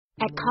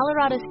At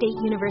Colorado State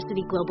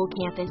University Global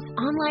Campus,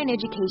 online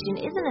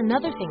education isn't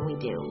another thing we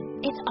do.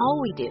 It's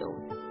all we do.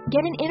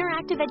 Get an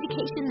interactive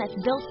education that's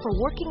built for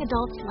working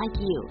adults like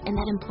you and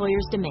that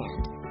employers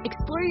demand.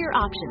 Explore your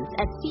options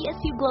at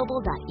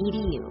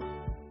csuglobal.edu.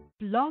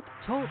 Blog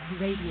Talk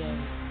Radio.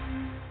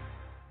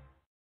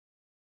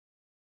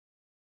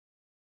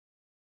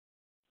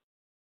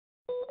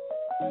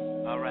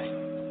 All right,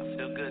 I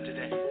feel good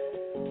today.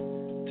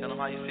 Tell them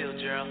how you feel,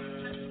 Gerald.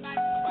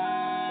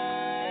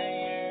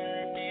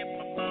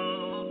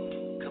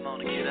 Come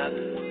on and get up.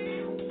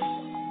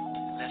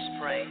 Let's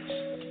praise.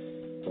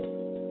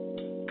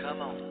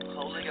 Come on,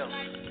 Holy Ghost.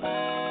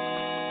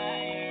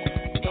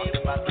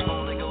 Talking about the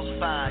Holy Ghost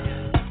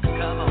fire.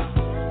 Come on.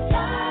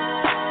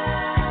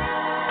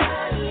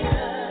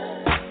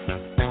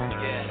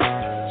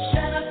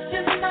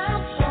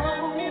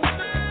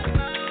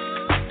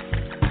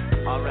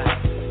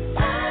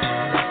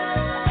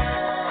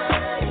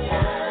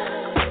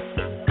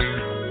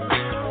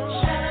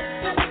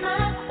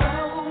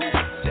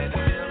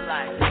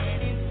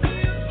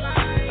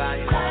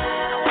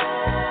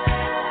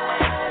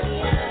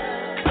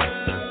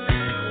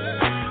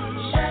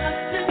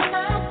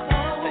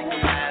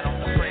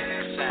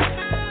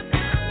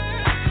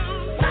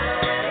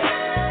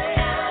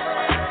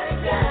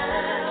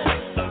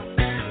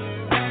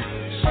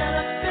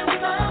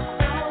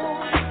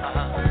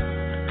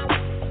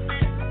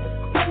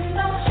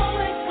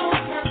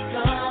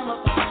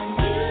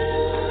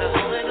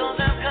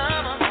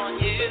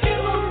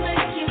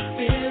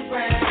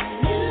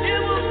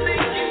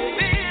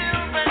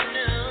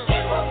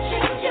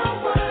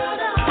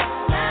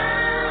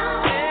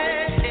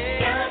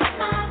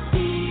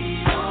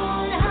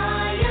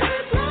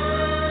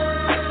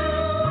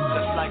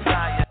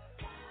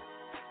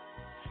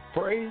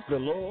 Praise the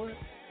Lord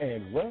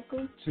and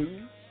welcome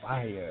to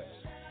Fire,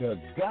 the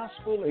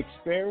gospel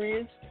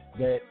experience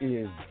that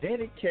is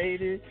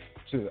dedicated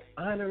to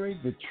honoring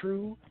the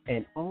true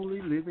and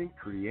only living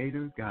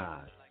Creator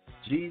God.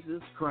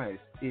 Jesus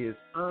Christ is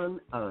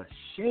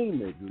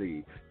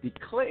unashamedly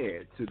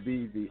declared to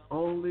be the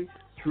only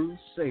true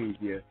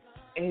Savior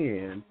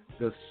and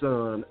the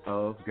Son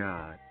of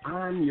God.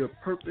 I'm your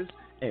purpose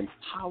and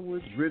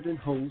power-driven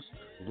host,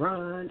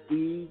 Ron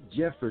E.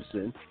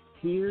 Jefferson,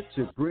 here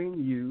to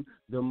bring you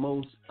the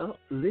most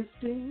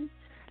uplifting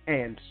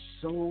and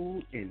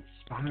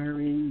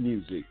soul-inspiring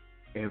music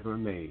ever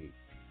made.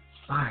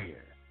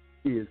 Fire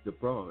is the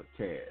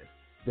broadcast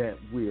that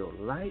will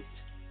light,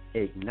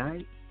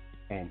 ignite,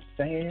 and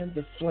fan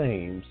the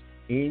flames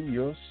in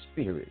your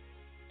spirit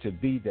to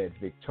be that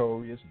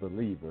victorious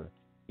believer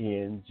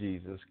in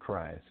Jesus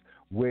Christ.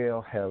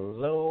 Well,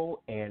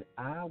 hello, and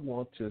I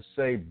want to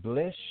say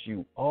bless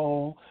you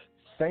all.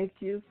 Thank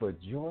you for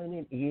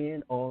joining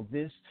in on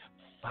this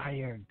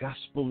Fire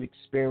Gospel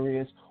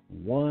Experience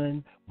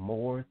one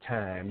more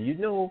time. You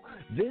know,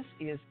 this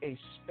is a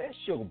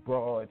special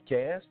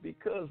broadcast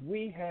because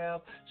we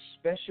have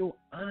special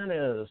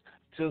honors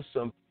to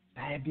some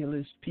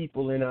fabulous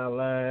people in our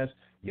lives.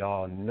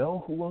 Y'all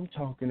know who I'm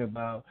talking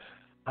about.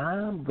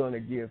 I'm going to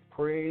give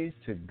praise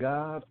to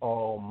God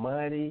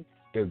Almighty,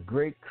 the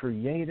great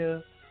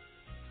Creator,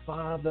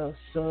 Father,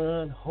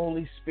 Son,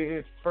 Holy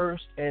Spirit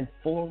first and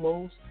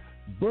foremost,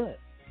 but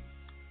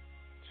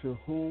to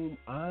whom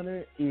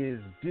honor is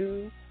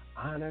due,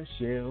 honor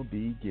shall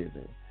be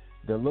given.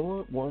 The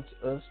Lord wants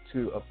us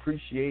to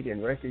appreciate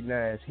and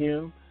recognize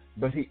Him,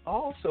 but He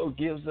also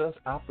gives us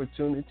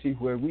opportunity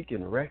where we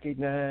can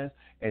recognize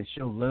and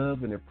show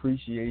love and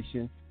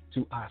appreciation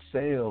to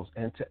ourselves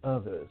and to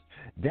others.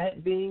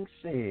 That being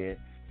said,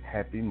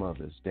 happy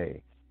Mother's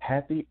Day.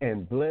 Happy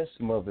and blessed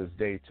Mother's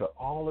Day to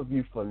all of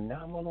you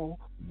phenomenal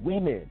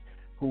women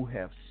who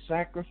have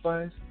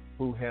sacrificed,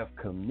 who have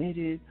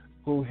committed,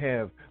 who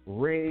have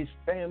raised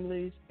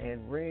families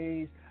and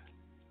raised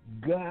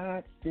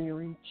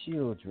God-fearing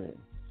children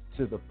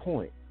to the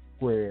point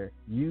where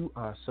you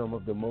are some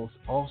of the most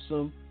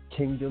awesome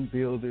kingdom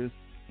builders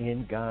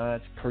in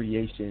God's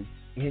creation,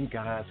 in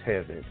God's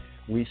heaven.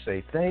 We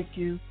say thank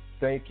you,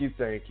 thank you,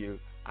 thank you.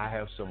 I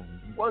have some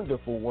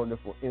wonderful,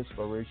 wonderful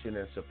inspiration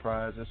and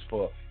surprises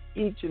for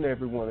each and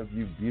every one of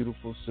you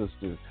beautiful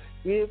sisters.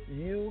 If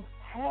you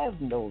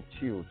have no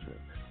children,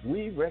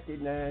 we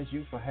recognize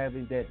you for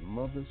having that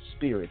mother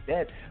spirit,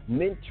 that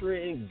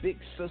mentoring big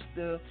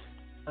sister,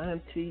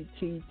 auntie,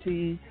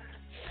 TT,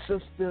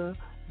 sister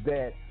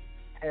that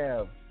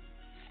have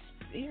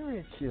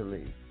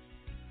spiritually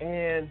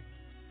and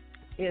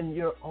in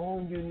your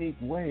own unique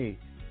way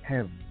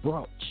have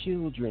brought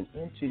children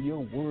into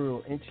your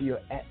world, into your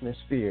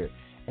atmosphere,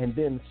 and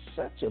been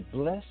such a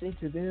blessing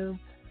to them.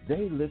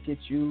 They look at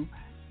you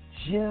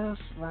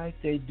just like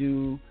they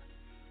do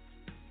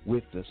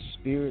with the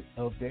spirit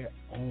of their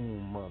own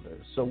mother.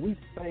 So we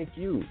thank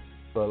you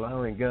for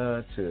allowing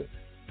God to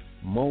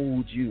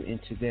mold you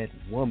into that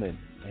woman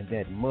and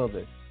that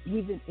mother,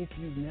 even if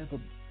you've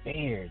never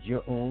bared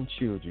your own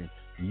children.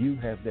 You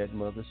have that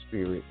mother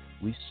spirit.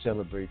 We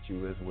celebrate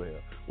you as well.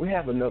 We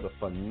have another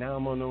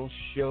phenomenal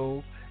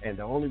show, and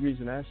the only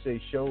reason I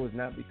say show is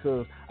not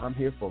because I'm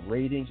here for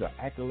ratings or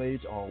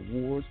accolades or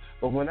awards,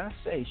 but when I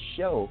say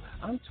show,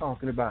 I'm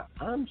talking about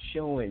I'm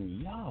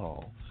showing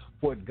y'all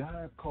what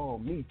God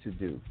called me to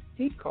do.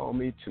 He called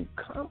me to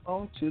come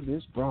onto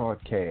this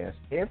broadcast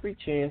every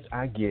chance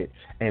I get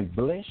and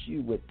bless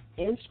you with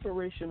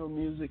inspirational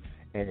music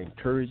and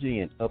encouraging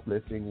and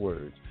uplifting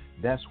words.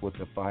 That's what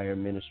the Fire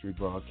Ministry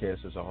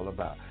broadcast is all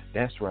about.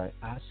 That's right,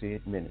 I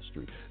said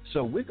ministry.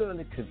 So we're going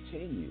to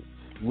continue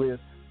with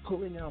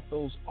pulling out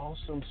those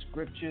awesome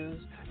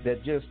scriptures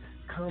that just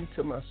come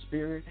to my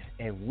spirit,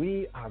 and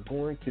we are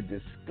going to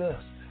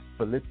discuss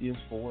Philippians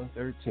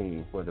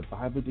 4:13, where the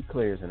Bible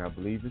declares, and I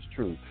believe it's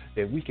true,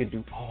 that we can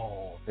do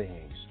all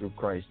things through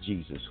Christ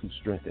Jesus who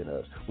strengthens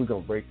us. We're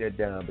going to break that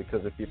down,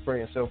 because if you're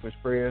praying selfish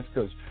prayers,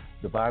 because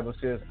the Bible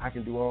says I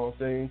can do all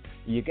things,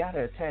 you got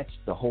to attach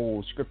the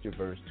whole scripture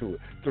verse to it.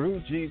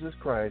 Through Jesus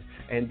Christ,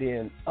 and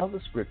then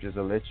other scriptures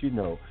will let you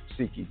know,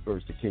 seek ye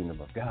first the kingdom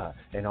of God,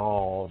 and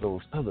all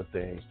those other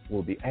things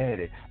will be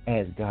added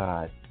as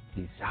God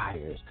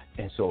desires,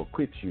 and so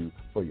equips you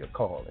for your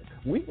calling.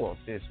 We want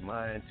this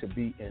mind to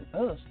be in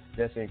us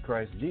that's in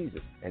Christ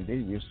Jesus, and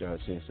then you start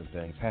seeing some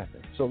things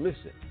happen. So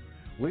listen,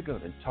 we're going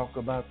to talk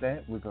about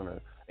that. We're going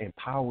to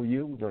empower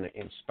you. We're going to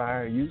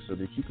inspire you so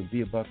that you can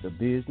be about the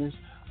business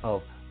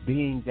of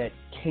being that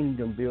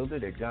kingdom builder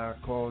that God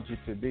called you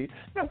to be.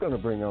 And I'm going to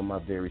bring on my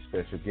very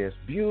special guest,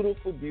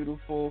 beautiful,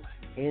 beautiful,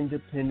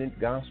 independent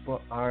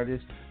gospel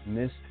artist,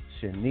 Miss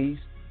Shanice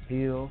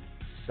Hill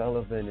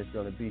Sullivan is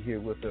going to be here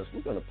with us.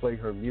 We're going to play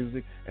her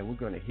music, and we're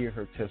going to hear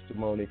her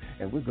testimony,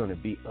 and we're going to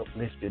be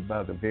uplifted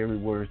by the very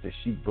words that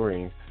she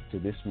brings to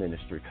this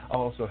ministry. I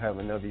also have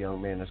another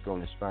young man that's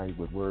going to inspire you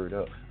with Word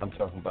Up. I'm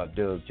talking about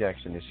Doug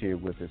Jackson is here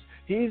with us.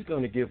 He's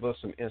going to give us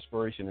some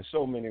inspiration in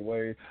so many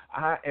ways.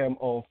 I am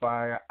on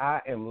fire.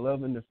 I am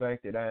loving the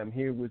fact that I am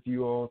here with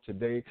you all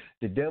today.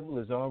 The devil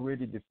is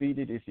already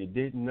defeated. If you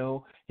didn't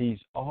know, he's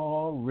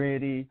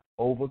already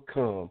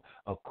overcome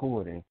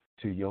according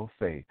to your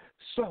faith.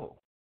 So,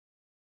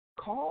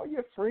 call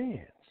your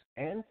friends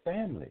and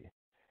family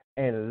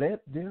and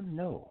let them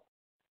know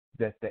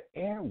that the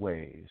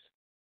airwaves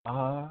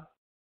are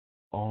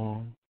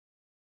on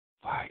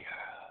fire.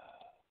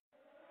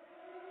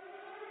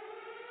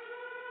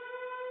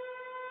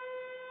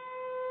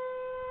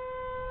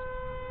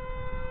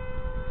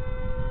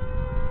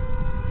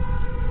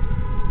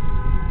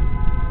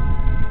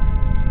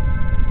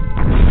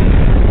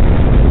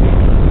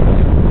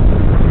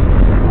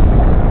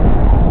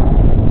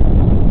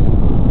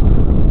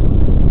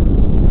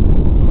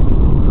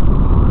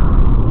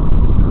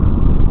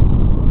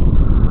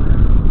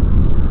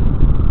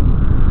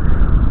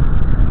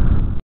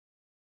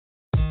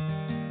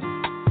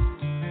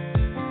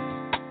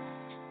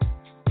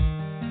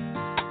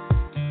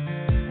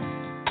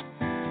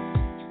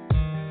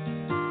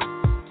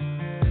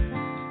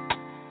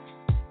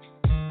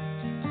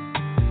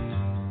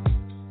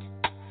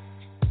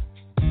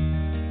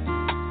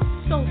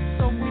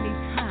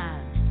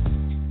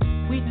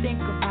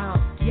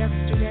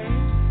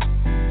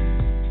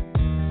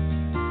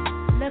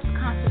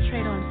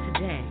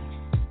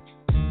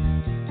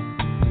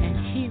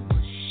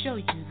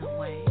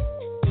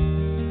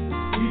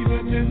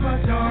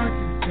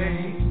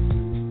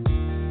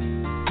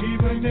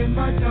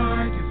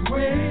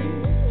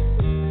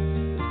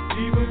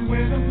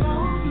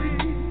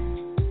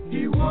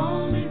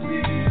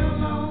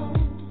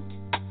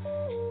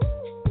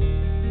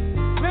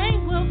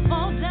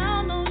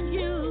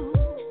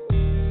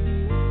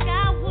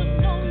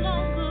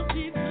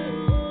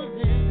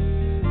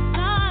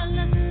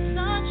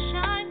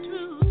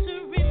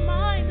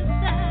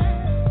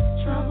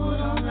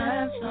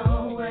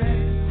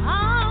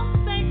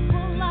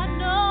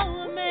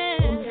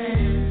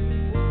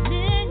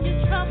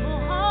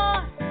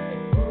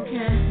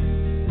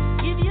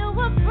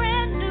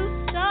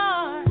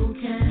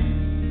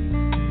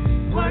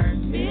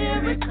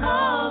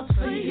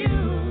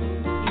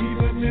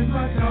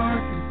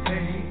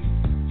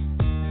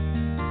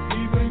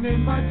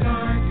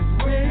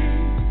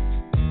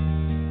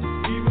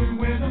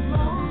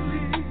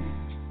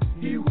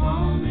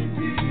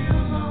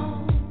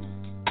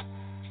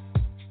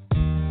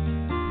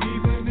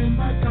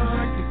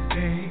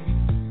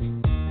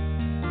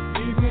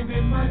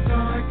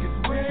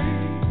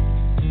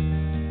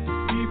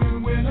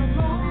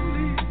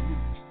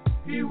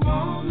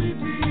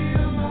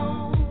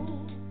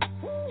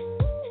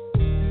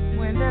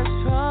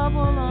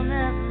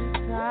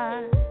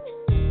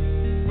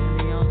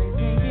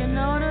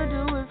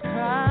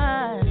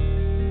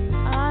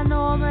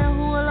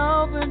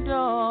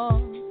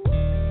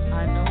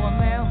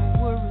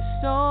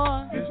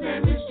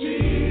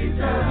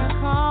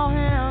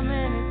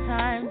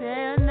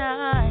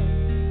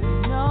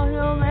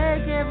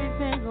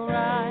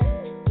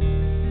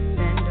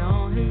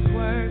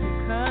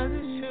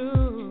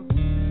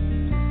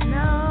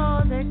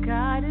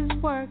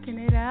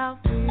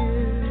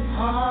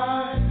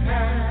 Heart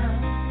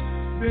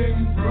has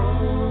been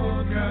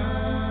broken.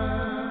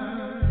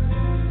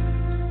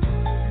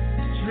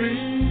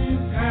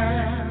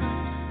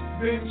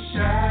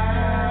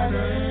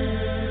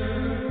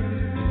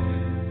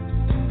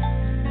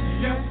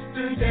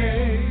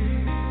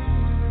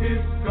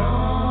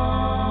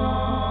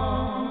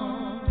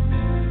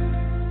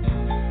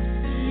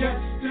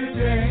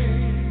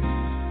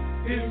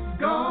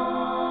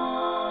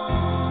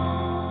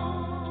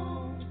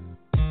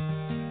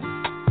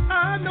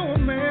 know a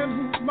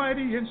man who's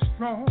mighty and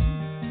strong.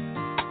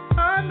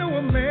 I know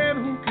a man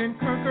who can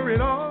conquer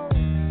it all.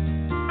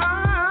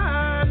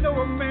 I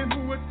know a man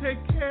who will take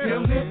care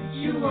He'll of you. lift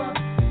you up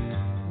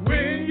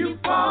When you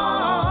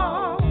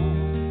fall,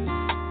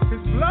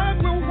 His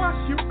blood will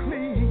wash you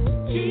clean.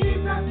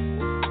 Jesus,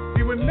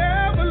 He will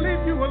never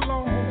leave you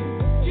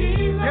alone.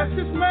 Jesus. Yes,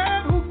 this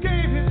man who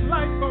gave his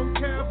life on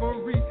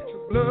Calvary, the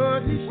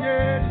blood he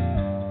shed,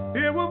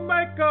 it will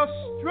make us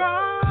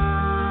strong.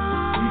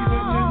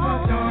 Even in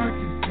my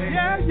darkest days.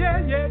 Yeah, yeah,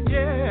 yeah,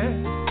 yeah.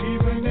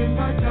 Even in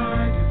my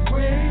darkest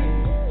ways.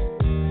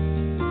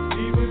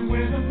 Even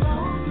when I'm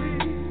lonely,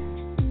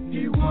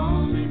 He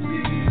won't leave me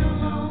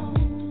alone.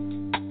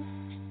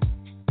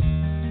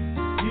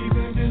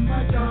 Even in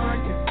my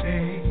darkest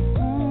days.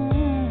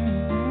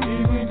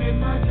 Even in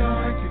my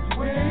darkest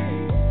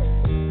ways.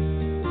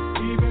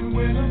 Even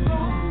when I'm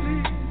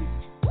lonely,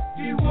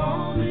 He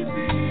won't leave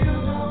me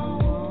alone.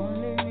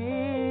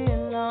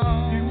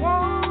 He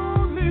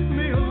won't leave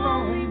me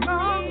alone.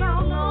 No, no,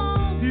 no.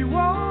 He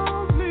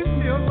won't leave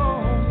me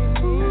alone.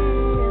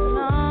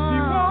 He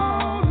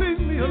won't leave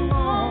me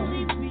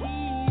alone.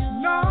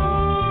 No.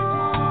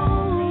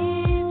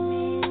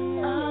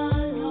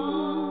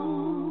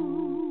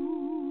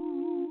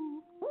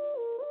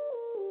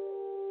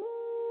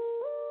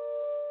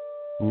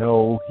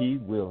 No, He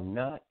will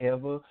not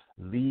ever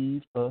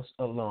leave us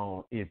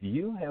alone. If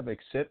you have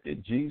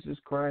accepted Jesus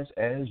Christ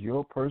as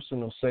your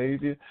personal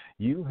Savior,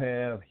 you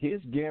have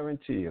His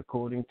guarantee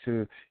according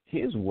to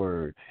His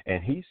word.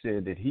 And He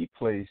said that He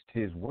placed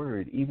His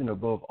word even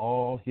above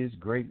all His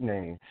great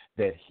name,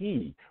 that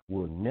He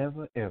will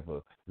never,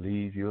 ever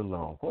leave you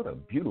alone. What a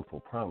beautiful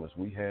promise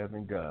we have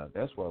in God.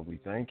 That's why we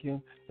thank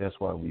Him. That's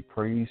why we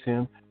praise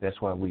Him. That's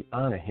why we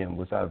honor Him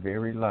with our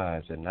very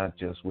lives and not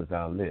just with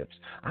our lips.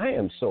 I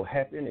am so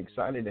happy and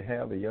excited to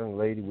have a young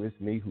lady with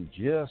me who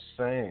just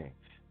sang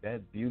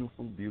that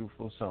beautiful,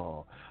 beautiful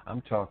song.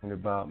 I'm talking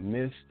about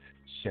Miss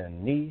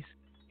Shanice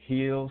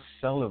Hill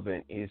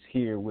Sullivan is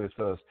here with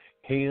us,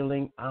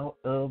 hailing out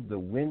of the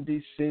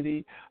windy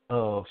city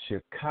of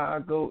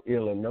Chicago,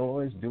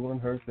 Illinois, doing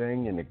her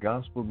thing in the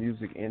gospel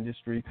music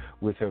industry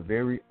with her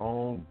very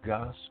own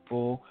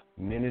gospel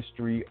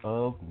ministry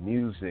of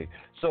music.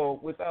 So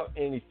without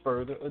any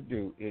further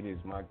ado, it is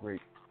my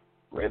great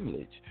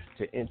privilege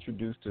to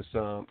introduce to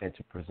some and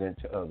to present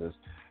to others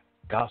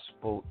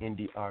gospel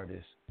indie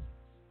artist,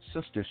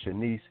 Sister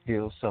Shanice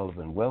Hill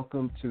Sullivan.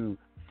 Welcome to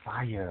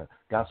Fire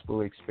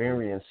Gospel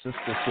Experience,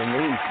 Sister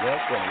Shanice.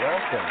 Welcome.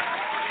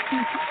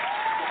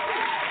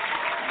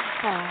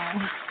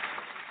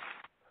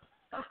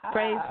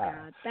 Praise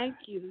God. Thank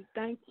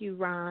you,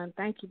 Ron.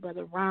 Thank you,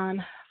 Brother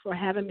Ron, for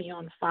having me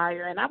on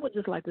Fire. And I would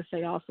just like to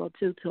say also,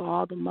 too, to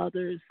all the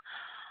mothers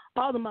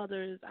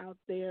out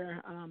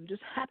there,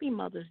 just happy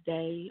Mother's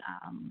Day.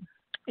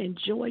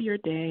 Enjoy your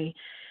day.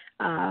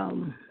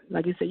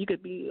 Like you said, you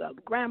could be a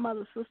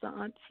grandmother, sister,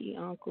 auntie,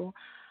 uncle,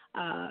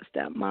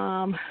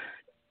 stepmom,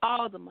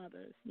 all the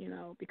mothers,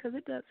 because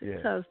it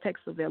does take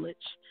a village.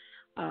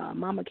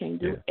 Mama can't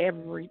do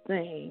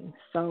everything.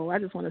 So I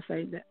just want to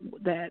say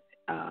that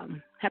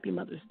happy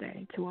Mother's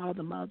Day to all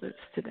the mothers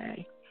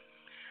today.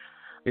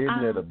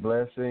 Isn't it a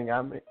blessing?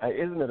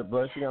 Isn't it a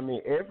blessing? I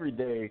mean, every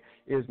day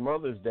is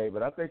Mother's Day,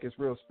 but I think it's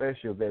real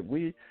special that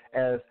we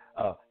as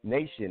a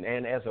nation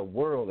and as a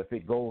world, if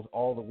it goes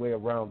all the way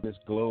around this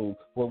globe,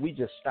 where we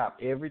just stop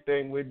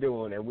everything we're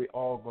doing and we're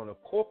all going to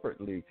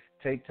corporately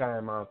take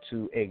time out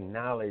to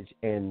acknowledge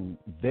and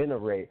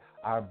venerate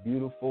our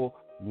beautiful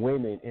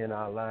women in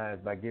our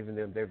lives by giving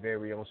them their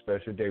very own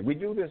special day. We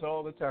do this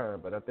all the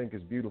time, but I think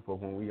it's beautiful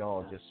when we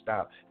all just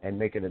stop and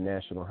make it a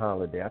national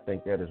holiday. I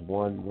think that is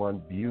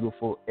one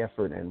beautiful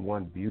effort and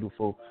one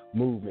beautiful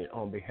movement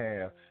on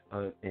behalf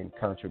and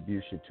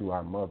contribution to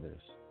our mothers.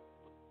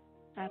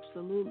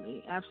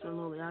 Absolutely. I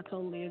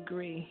totally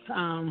agree.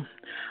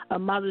 A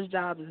mother's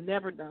job is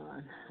never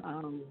done.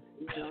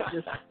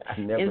 Just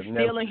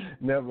instilling,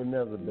 never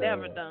done.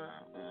 Never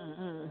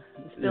done.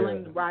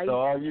 Instilling right. So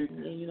all you,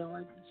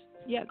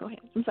 yeah, go ahead.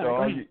 I'm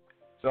sorry.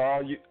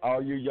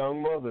 All you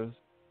young mothers,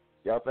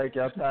 y'all think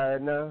y'all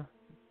tired now?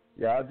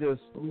 Y'all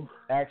just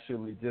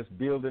actually just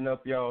building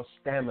up y'all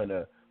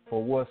stamina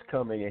for what's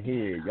coming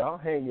ahead. Y'all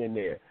hang in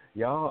there.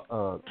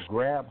 Y'all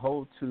grab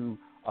hold to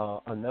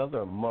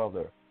another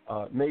mother,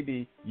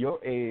 maybe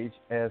your age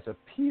as a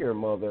peer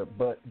mother,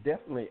 but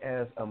definitely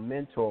as a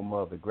mentor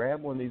mother.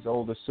 Grab one of these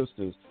older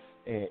sisters,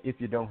 and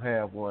if you don't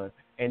have one,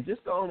 and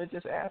just go on and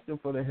just ask them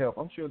for their help.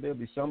 I'm sure there'll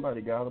be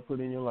somebody God will put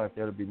in your life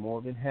that'll be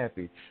more than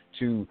happy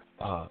to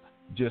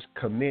just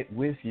commit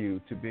with you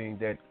to being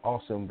that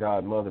awesome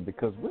godmother,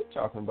 because we're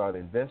talking about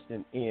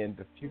investing in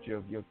the future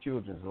of your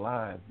children's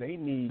lives. They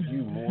need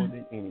you more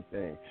than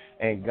anything,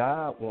 and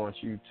God wants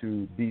you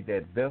to be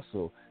that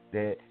vessel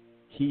that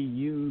He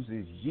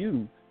uses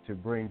you to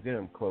bring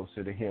them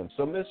closer to Him.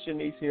 So, Miss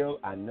Shanice Hill,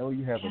 I know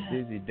you have a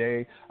busy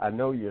day. I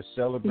know you're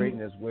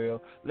celebrating as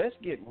well. Let's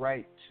get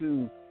right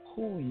to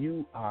who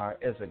you are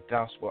as a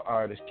gospel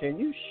artist. Can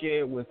you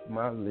share with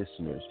my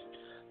listeners,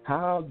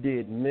 how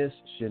did Miss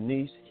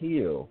Shanice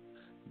Hill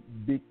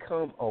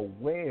become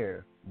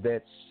aware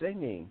that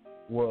singing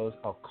was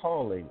a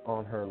calling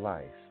on her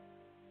life?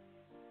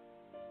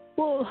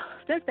 Well,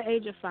 since the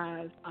age of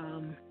 5,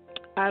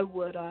 I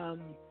would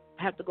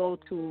have to go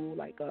to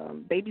like a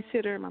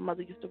babysitter. My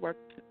mother used to work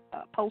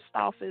post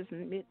office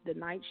and the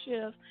night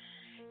shift,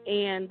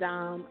 and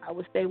I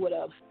would stay with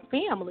a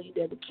family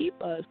that would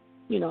keep us,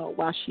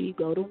 while she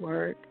go to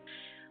work.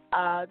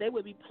 They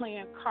would be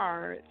playing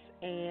cards,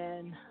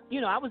 and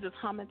I was just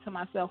humming to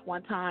myself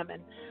one time,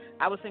 and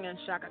I was singing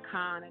Shaka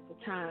Khan at the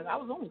time. I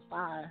was only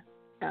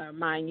 5,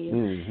 mind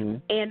you,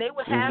 and they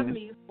would have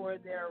me for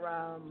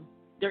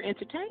their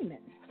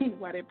entertainment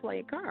while they're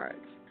playing cards.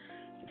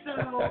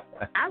 So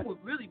I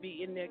would really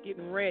be in there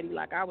getting ready,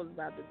 like I was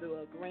about to do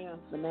a grand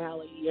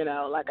finale,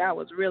 like I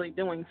was really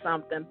doing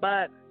something.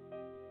 But,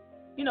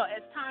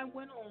 as time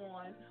went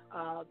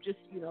on, just,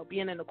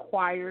 being in the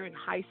choir in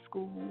high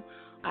school,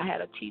 I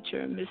had a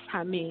teacher, Miss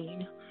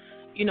Hameen,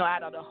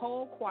 out of the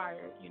whole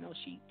choir,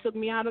 she took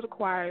me out of the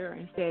choir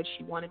and said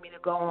she wanted me to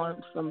go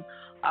on some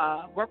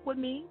work with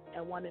me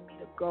and wanted me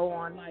to go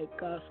on, like,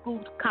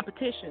 school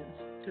competitions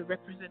to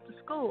represent the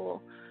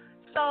school.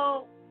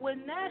 So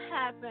when that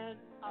happened,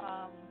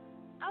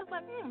 I was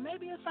like,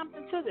 maybe there's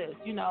something to this,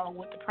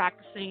 with the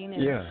practicing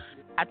and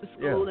at the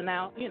school. And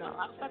now, I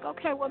was like,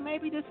 okay, well,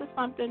 maybe this is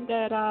something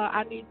that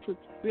I need to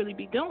really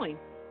be doing.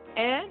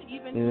 And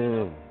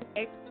even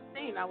at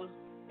 15, I was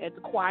at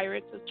the choir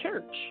at the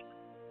church.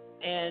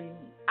 And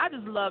I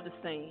just love to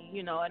sing,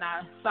 and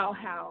I saw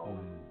how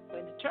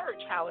in the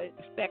church, how it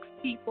affects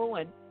people,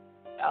 and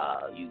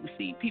you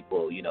see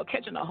people,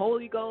 catching the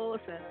Holy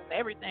Ghost and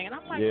everything. And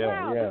I'm like,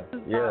 wow,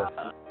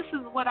 this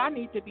is what I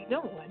need to be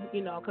doing,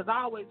 because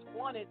I always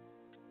wanted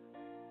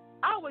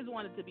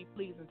to be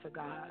pleasing to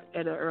God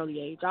at an early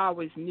age. I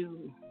always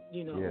knew,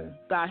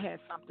 God had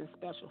something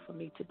special for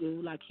me to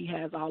do, like he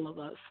has all of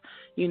us,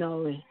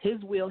 and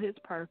his will, his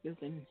purpose,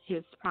 and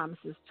his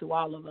promises to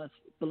all of us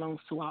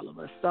belongs to all of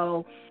us.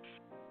 So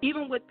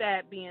even with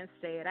that being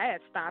said, I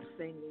had stopped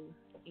singing,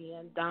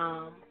 and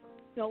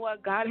you know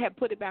what? God had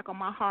put it back on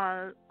my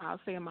heart, I'll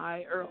say in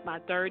my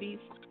 30s,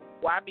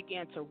 where I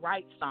began to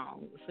write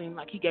songs. It seemed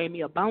like he gave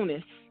me a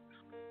bonus.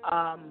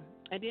 And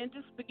then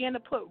just began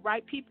to put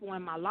right people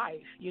in my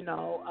life,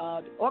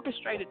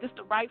 orchestrated just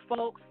the right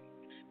folks.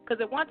 Because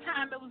at one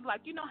time it was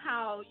like,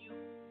 how you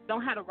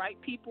don't have the right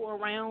people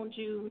around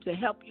you to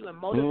help you and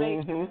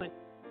motivate you and,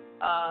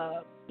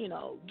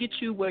 get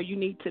you where you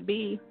need to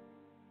be.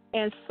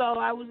 And so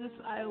I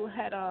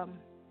had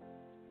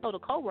told a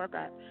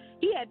coworker,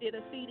 he had did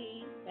a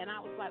CD, and I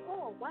was like,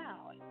 oh,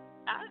 wow,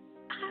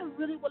 I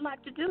really would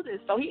like to do this.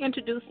 So he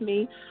introduced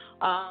me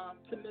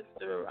to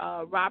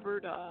Mr.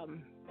 Robert,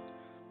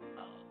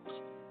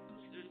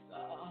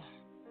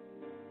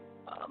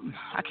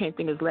 I can't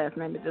think of his last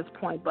name at this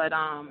point, but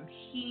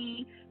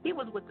he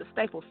was with the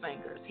Staple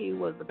Singers. He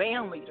was the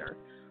band leader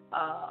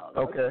of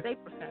the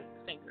Staple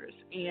Singers.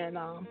 And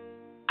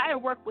I had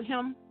worked with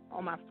him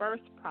on my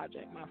first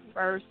project, my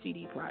first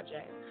CD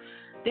project.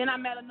 Then I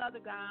met another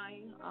guy,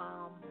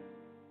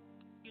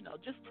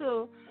 just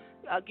to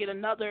get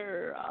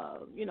another,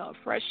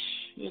 fresh,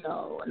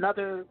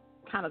 another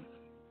kind of,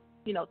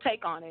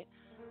 take on it.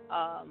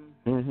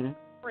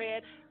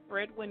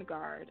 Fred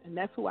Wingard, and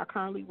that's who I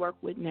currently work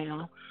with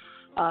now.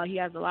 He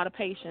has a lot of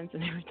patience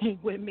and everything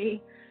with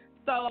me.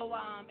 So,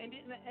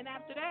 and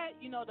after that,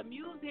 the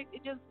music,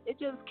 it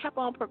just kept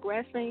on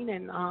progressing,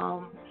 and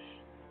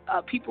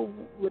people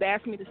would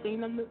ask me to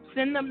send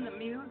them the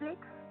music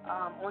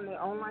on their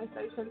online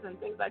stations and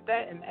things like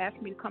that, and ask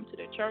me to come to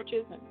their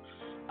churches and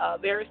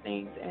various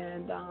things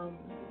and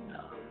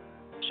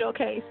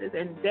showcases,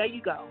 and there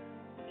you go.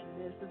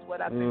 And this is what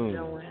I've been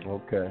doing.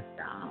 Okay.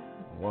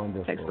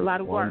 Wonderful. Takes a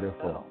lot of work.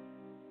 Wonderful. So.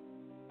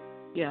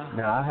 Yeah.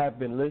 Now, I have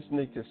been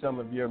listening to some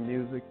of your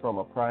music from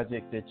a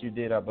project that you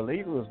did, I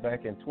believe it was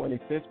back in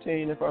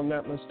 2015, if I'm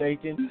not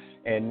mistaken,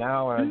 and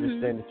now I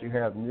understand that you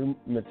have new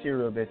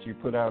material that you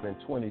put out in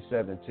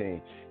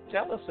 2017.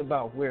 Tell us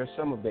about where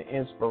some of the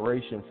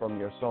inspiration from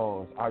your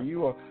songs. Are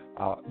you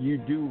you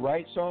do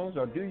write songs,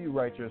 or do you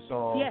write your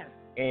songs? Yes.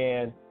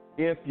 And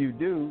if you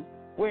do,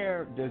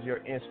 where does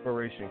your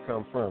inspiration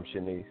come from,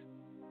 Shanice?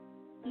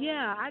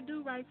 Yeah, I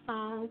do write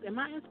songs, and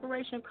my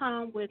inspiration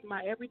comes with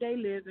my everyday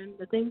living,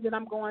 the things that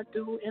I'm going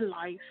through in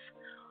life.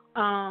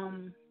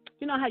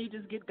 You know how you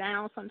just get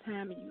down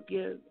sometimes,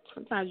 and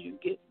sometimes you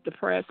get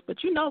depressed, but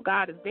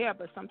God is there,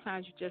 but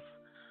sometimes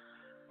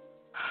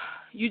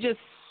you just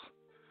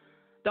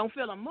don't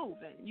feel him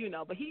moving,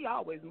 but he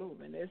always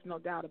moving. There's no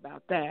doubt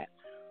about that.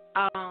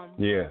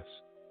 Yes.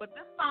 But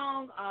this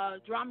song,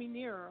 Draw Me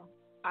Nearer,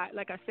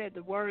 like I said,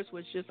 the words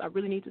was just, I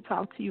really need to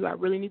talk to you. I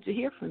really need to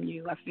hear from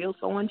you. I feel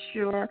so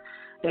unsure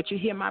that you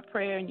hear my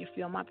prayer and you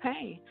feel my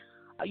pain.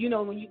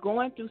 When you're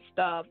going through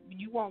stuff,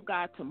 you want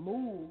God to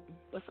move,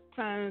 but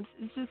sometimes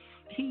it's just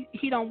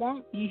he don't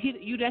want you.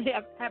 You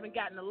haven't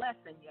gotten the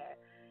lesson yet,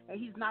 and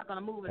he's not going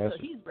to move until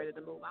he's ready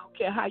to move. I don't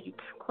care how you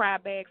cry,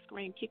 beg,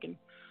 scream, kick, and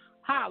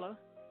holler.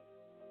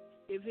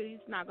 If he's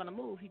not going to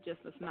move, he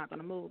just is not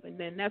going to move. And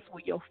then that's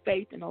where your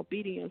faith and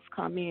obedience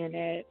come in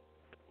at,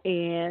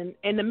 And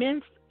in the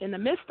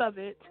midst of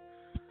it,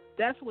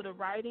 that's where the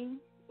writing.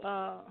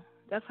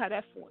 That's how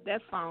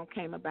that song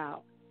came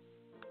about.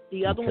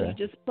 The other one you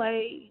just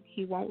played,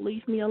 "He Won't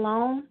Leave Me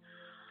Alone."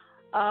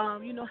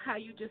 You know how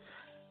you just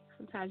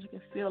sometimes you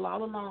can feel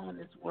all alone in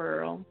this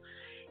world,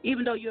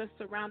 even though you're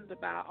surrounded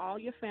by all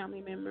your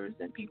family members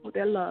and people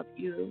that love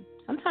you.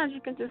 Sometimes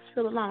you can just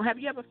feel alone. Have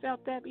you ever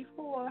felt that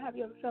before? Have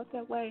you ever felt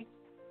that way?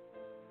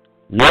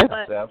 Yes,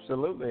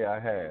 absolutely, I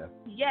have.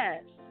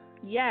 Yes,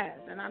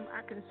 and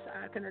I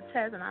can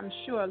attest, and I'm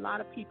sure a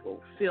lot of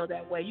people feel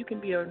that way. You can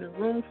be in a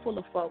room full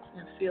of folks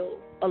and feel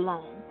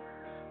alone.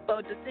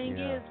 But the thing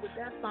is, with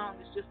that song,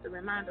 is just to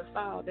remind us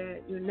all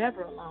that you're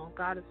never alone.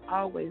 God is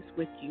always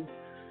with you,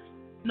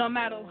 no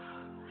matter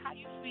how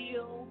you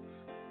feel,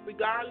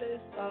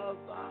 regardless of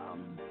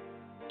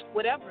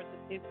whatever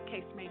the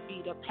case may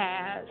be, the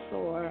past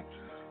or.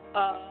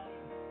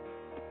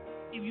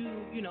 If you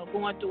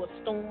going through a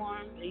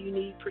storm and you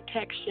need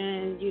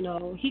protection,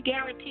 He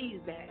guarantees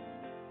that,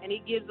 and He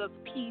gives us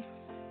peace,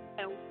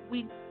 and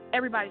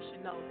everybody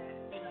should know that,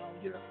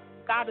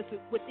 God is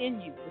within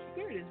you. The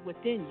Spirit is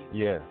within you.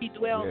 Yes. He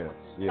dwells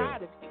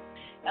inside of you.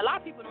 A lot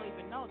of people don't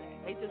even know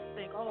that. They just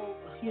think,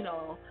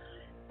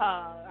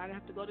 I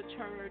have to go to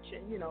church,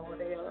 and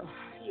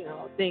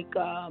they'll think,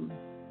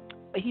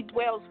 but He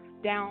dwells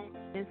down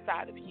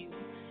inside of you.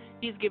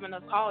 He's given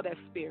us all that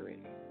Spirit,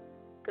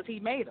 because He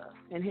made us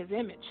in His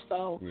image.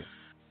 So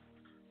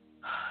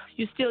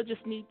you still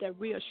just need that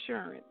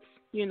reassurance,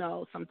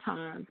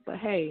 sometimes. But,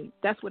 hey,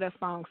 that's where that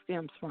song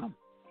stems from.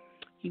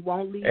 He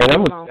won't leave you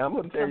alone. I'm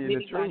going to tell you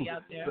the truth.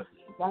 Out there,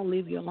 He won't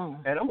leave you alone.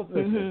 And I'm going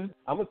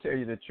to tell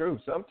you the truth.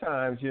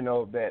 Sometimes,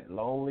 that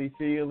lonely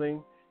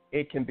feeling,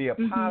 it can be a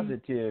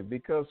positive,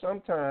 because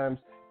sometimes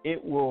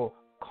it will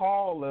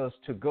call us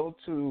to go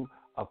to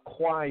a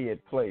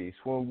quiet place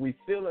when we're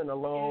feeling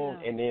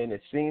alone, and then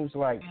it seems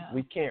like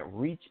we can't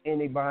reach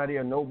anybody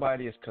or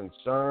nobody is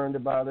concerned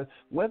about us.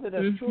 Whether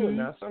that's true or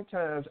not,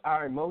 sometimes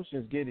our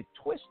emotions get it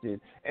twisted,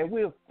 and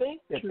we'll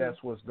think that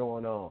that's what's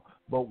going on.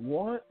 But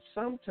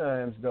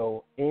sometimes,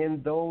 though,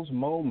 in those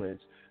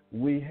moments,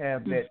 we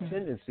have that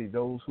tendency,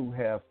 those who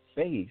have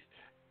faith,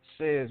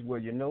 says,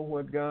 well, you know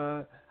what,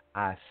 God?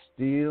 I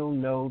still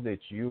know that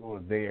you're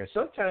there.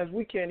 Sometimes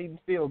we can't even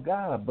feel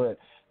God, but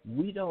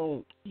we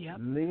don't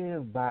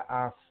live by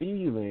our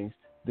feelings.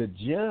 The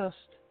just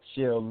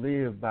shall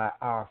live by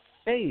our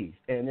faith.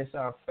 And it's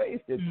our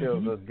faith that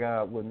tells us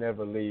God will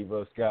never leave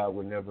us. God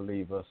will never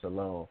leave us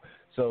alone.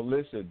 So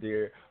listen,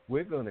 dear,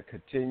 we're going to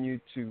continue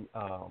to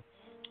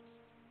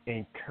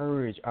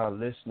encourage our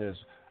listeners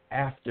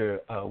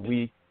after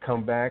we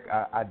come back.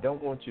 I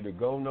don't want you to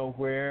go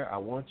nowhere. I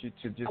want you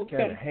to just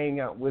kind of hang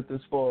out with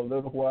us for a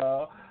little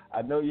while.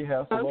 I know you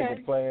have some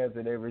other plans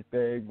and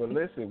everything, but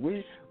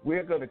listen,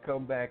 we're going to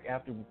come back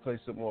after we play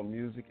some more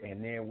music,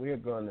 and then we're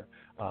going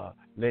to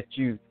let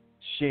you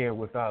share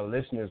with our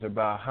listeners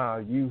about how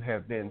you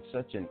have been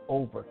such an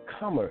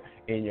overcomer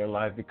in your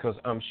life, because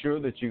I'm sure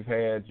that you've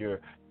had your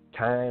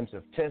times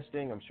of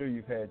testing. I'm sure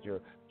you've had your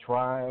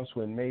trials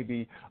when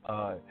maybe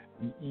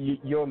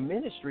your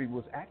ministry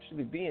was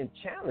actually being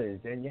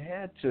challenged, and you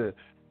had to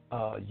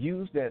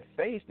use that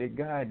faith that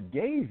God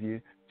gave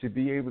you to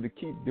be able to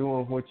keep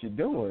doing what you're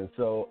doing.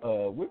 So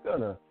we're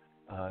going to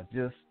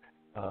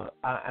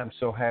I'm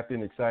so happy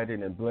and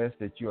excited and blessed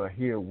that you are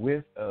here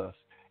with us.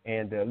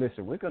 And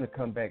listen, we're going to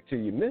come back to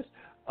you. Miss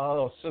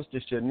Sister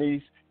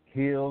Shanice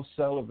Hill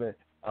Sullivan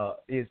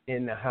is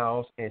in the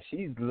house, and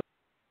she's letting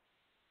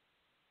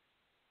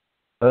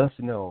us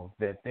know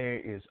that there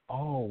is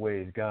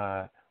always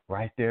God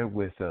right there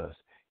with us.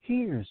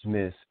 Here's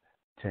Miss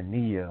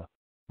Tania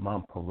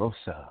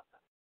Momperosa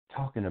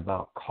talking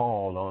about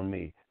Call on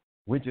Me.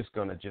 We're just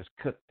going to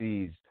cut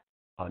these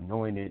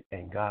anointed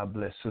and God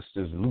bless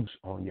sisters loose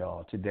on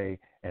y'all today,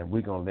 and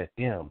we're going to let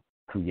them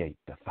create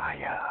the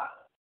fire.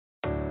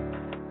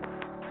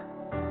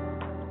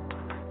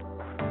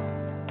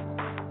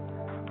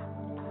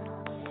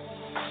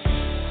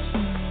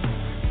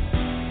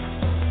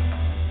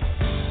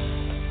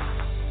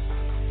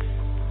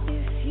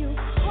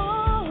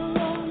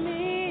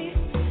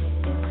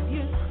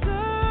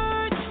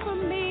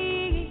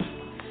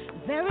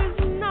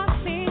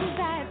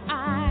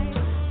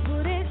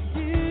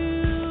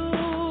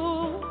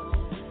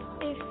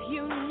 If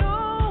you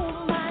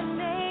know my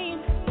name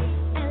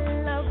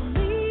and love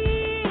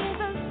me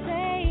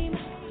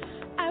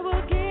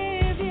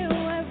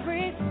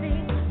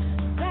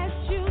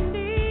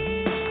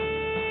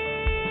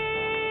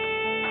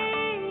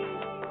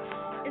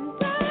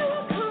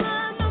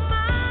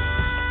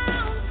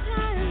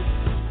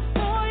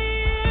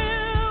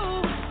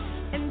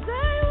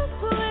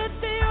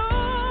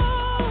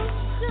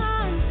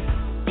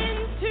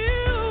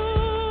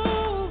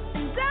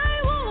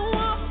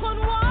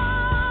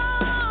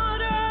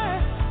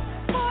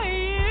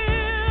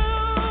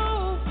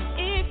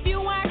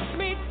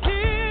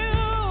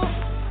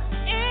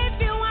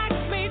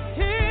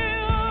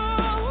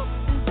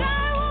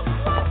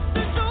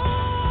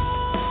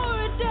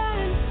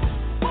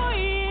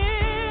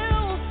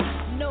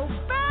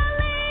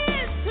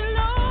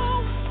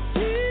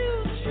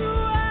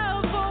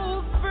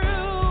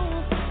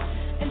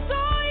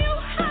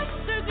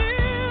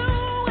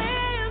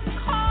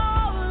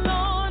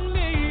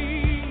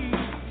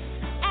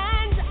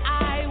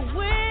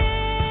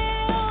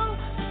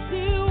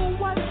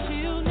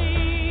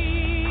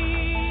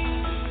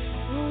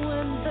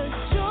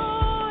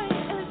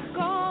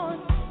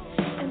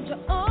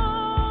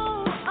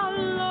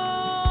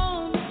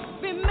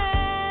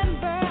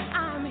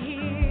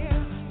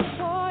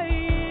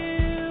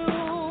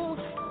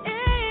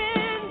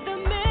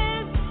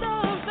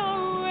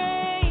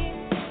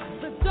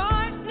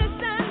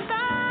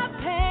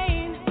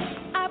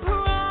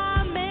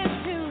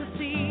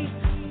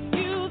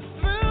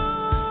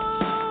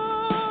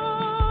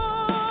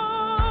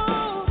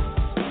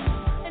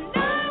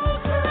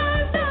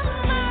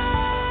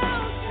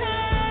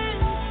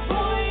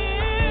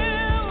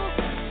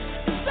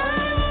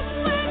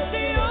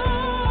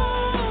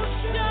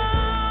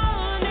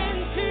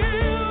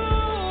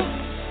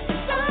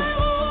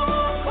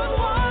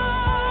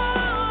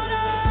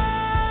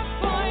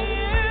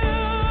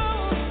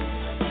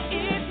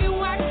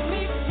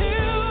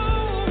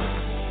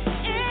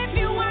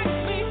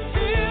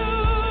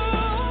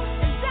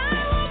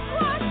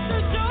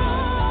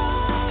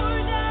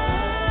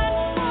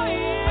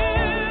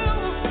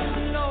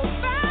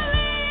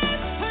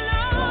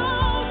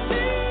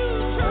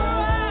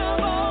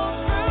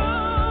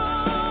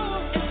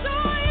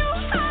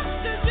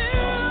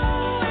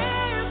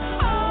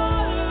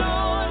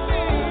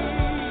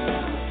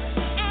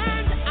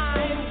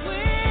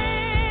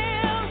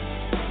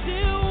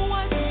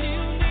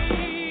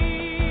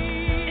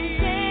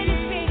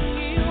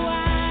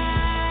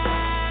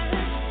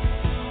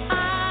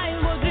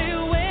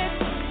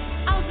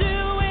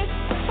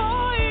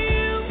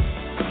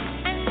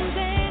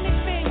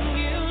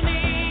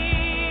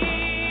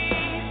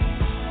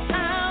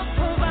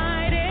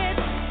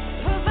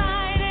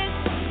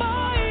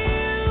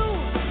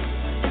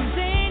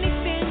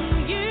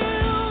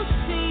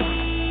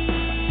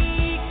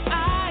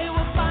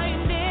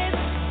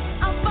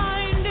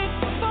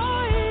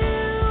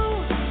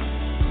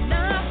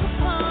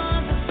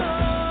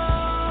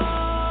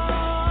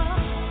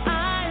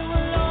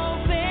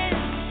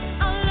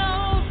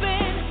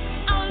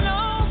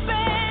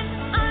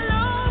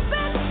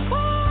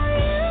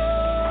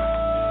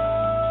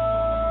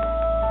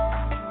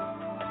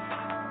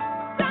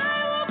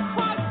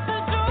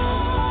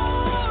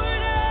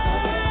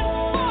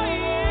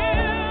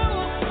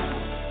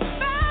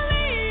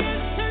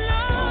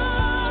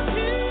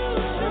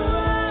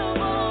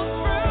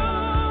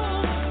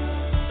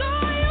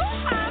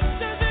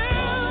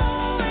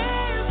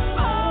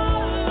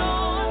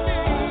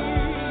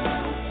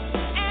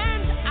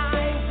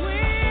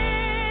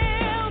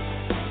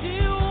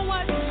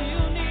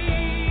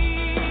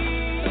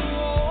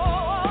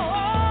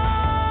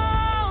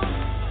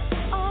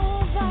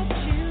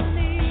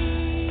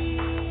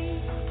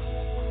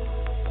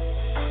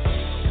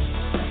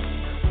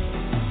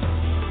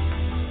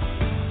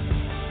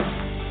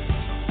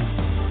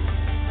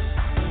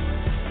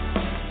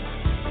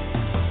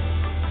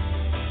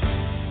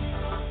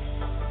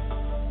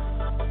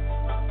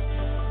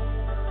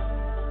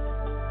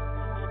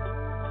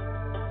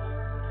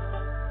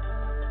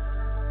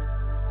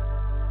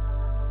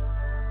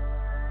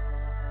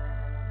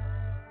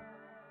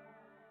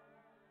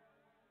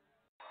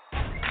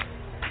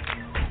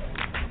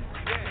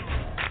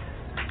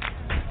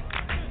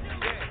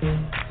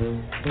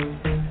Everybody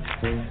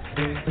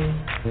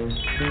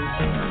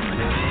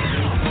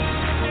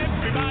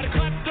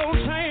clap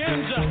those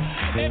hands.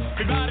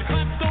 Everybody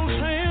clap those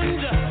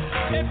hands.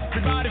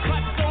 Everybody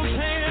clap those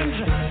hands.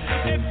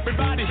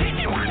 Everybody hit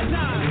me one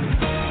time.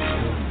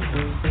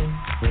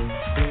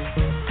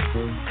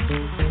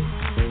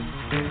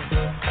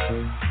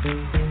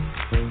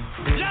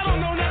 Y'all don't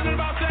know nothing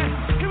about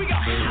that. Here we go.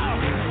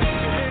 If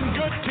it's been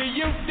good to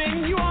you,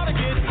 then you ought to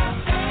get it.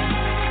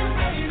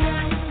 If he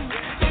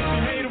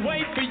made a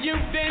way for you,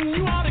 then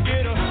you ought to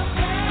get it.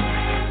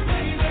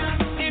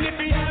 And if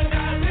he has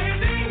done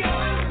anything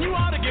else, you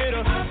ought to get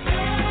it.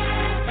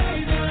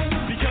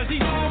 Because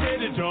he's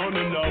already done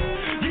enough.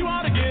 You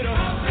ought to get it.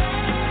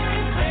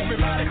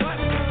 Everybody clap.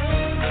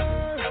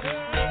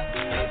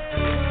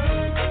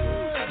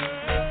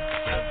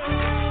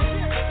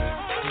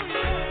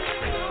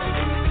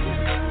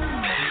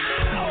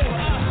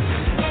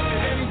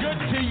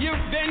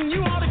 Then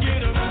you ought to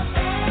get up.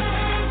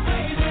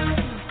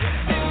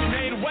 If he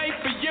made a way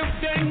for you,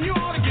 then you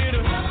ought to get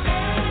up.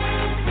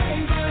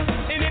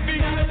 And if he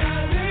has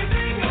done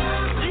anything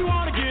else, you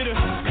ought to get up.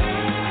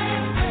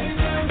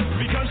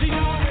 Because he's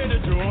already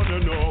done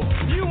enough.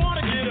 You ought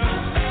to get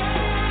up.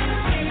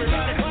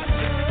 Everybody clap.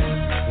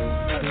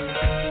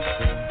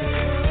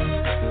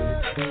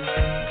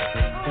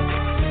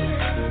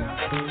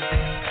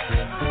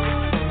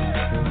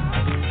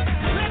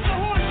 Let the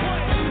horn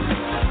play.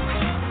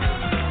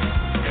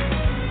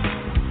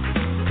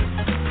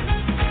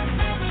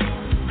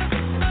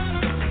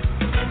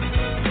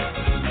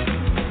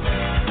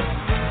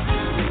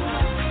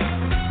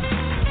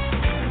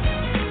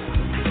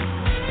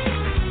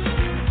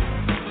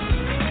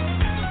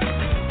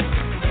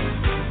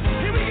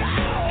 Here we go.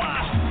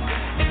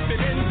 If it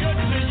been good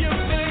to you,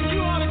 then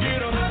you ought to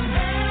get up. If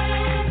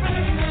he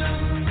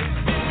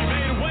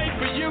made a way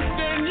for you,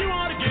 then you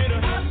ought to get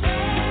up.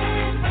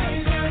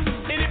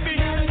 And if he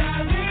has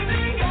done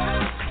anything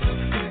else,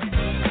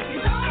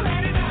 he's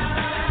already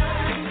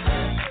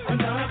done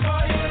enough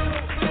for you.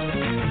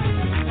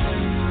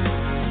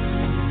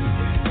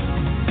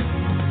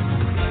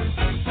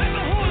 Let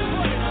the horn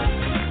play.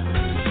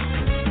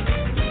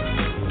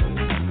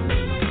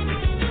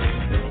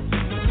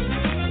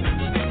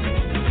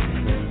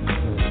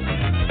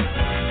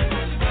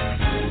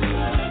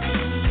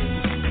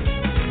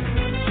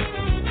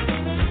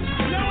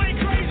 Y'all ain't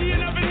crazy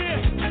enough in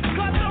here.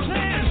 Clap those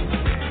hands.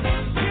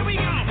 Here we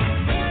go.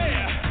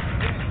 Yeah.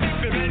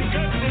 If it been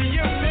good to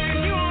you,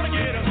 then you ought to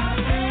get up.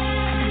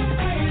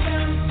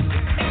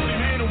 If he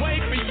made a way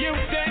for you,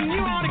 then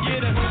you ought to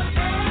get up.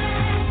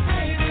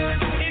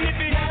 And if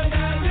he has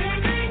done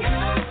anything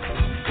else,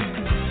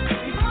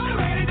 he's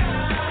already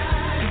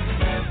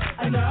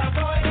done enough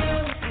for you.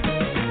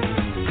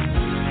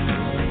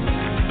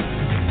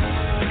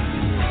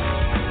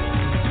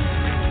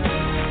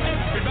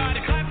 Everybody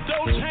clap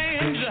those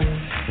hands.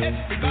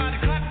 Everybody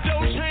clap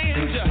those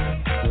hands.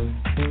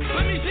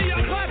 Let me see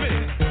y'all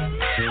clapping.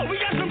 Wow, we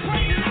got some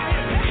praise out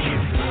here. Hey.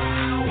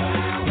 Wow,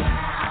 wow,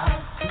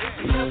 wow.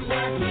 Look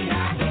what we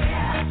got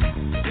here.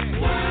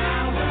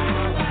 Wow,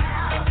 wow,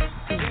 wow.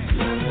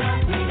 Look what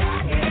we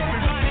got here.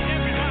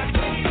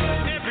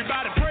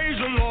 Everybody praise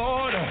the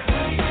Lord.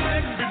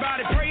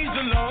 Everybody praise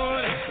the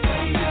Lord.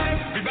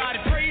 Everybody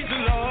praise the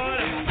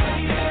Lord.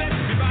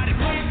 Everybody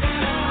praise the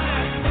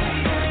Lord.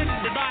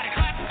 Everybody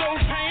clap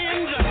those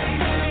hands.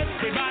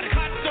 Everybody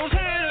clap those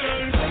hands.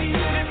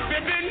 If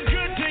it's been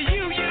good to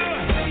you,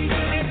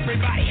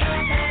 everybody.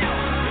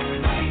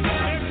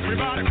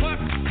 Everybody clap.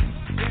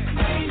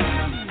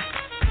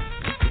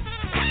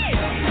 Hey,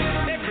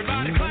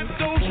 everybody clap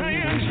those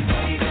hands.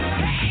 Hey,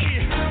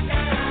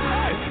 hey,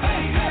 hey,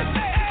 hey,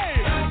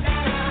 hey,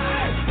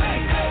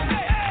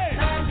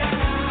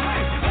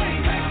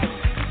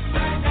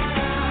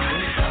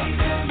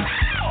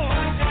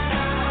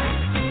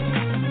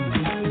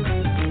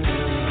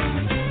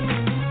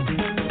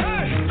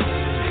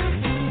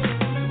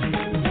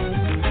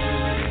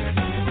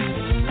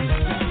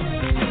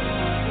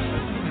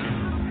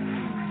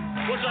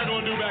 what y'all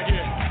gonna do back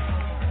here?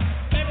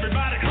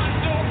 Everybody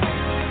clap those.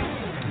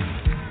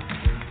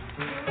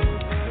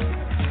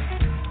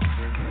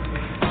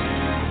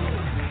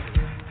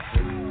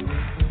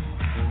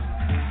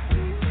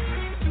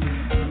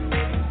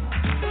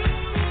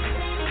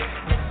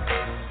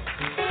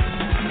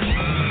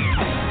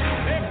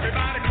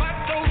 Everybody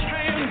clap those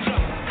hands.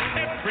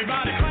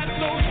 Everybody clap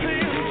those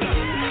hands.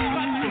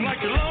 Clap them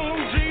like you love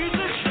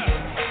Jesus.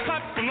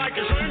 Clap them like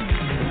you sing.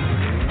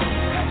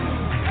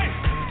 Hey,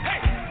 hey,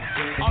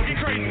 I'll get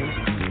crazy.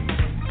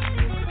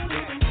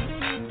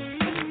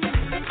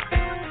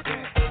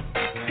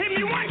 Hit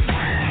me once.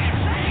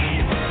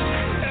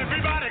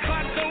 Everybody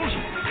clap those.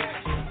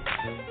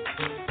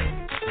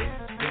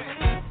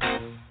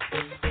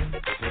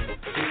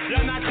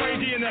 Y'all not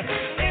crazy enough.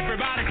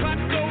 Everybody clap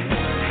those.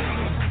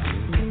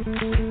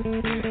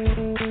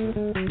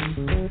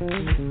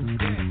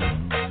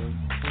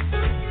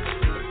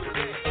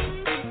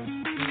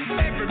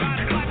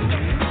 Everybody clap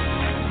those.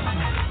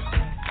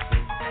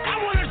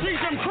 I want to see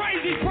some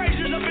crazy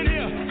praises up in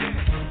here.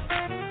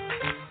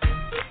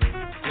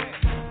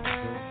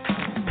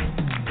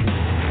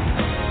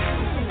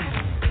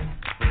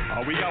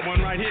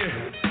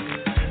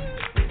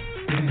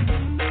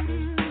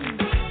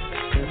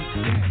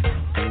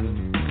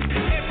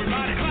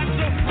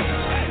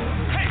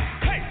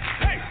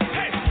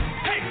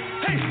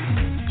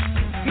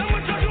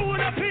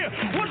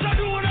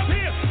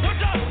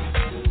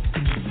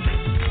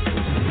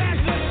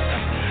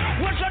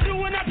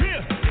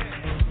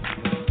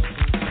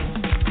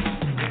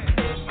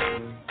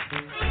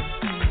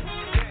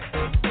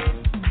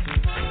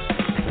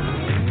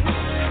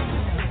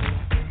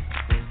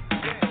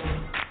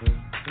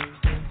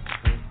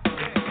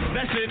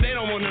 That's it. They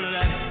don't want none of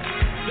that.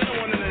 They don't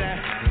want none of that.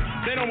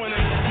 They don't want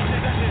none of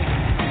that. That's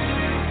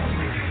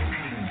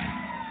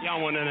it.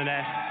 Y'all want none of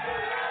that.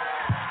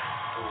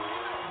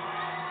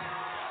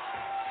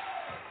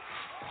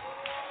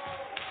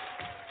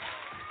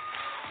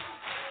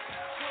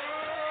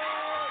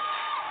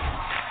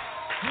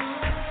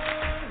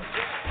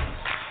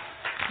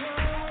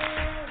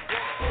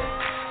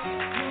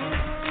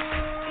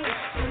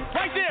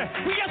 Right there.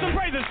 We got some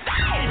praises.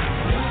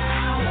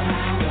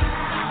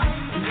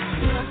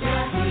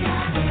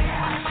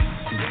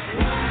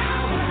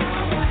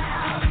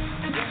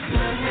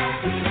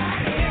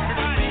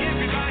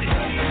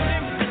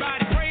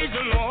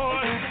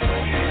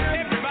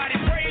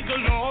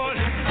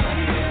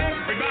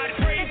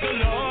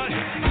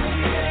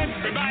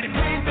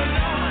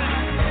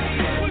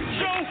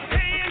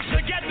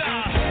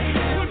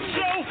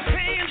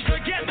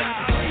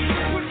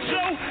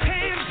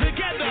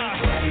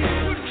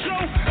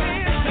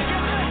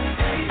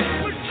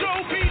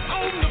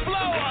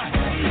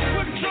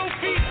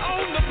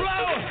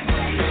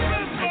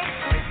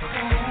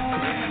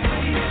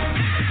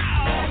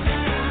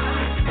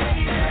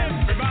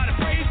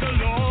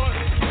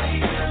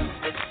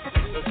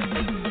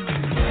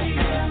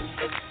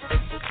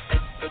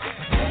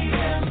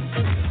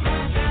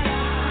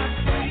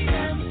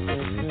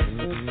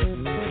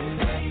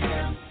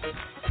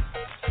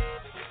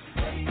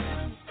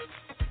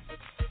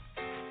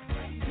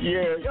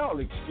 Yeah, y'all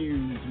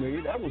excuse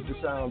me. That was the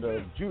sound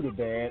of Judah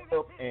Band,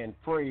 Up and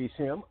Praise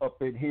Him,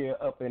 up in here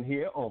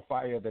on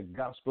Fire the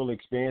Gospel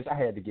Experience. I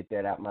had to get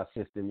that out my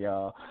system,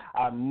 y'all.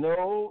 I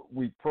know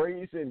we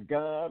praising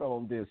God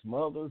on this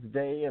Mother's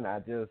Day, and I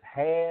just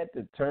had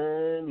to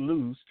turn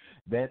loose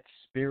that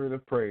spirit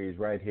of praise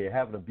right here,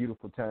 having a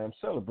beautiful time,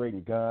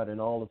 celebrating God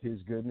and all of his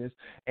goodness.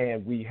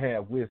 And we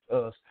have with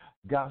us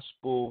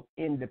gospel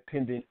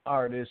independent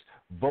artist,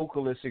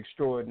 vocalist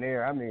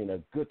extraordinaire. I mean, a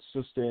good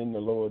sister in the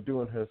Lord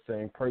doing her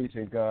thing,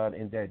 praising God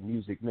in that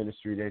music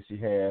ministry that she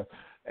has,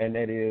 and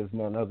that is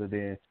none other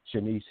than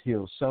Shanice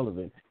Hill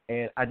Sullivan.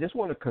 And I just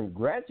want to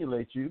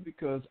congratulate you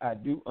because I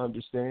do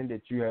understand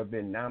that you have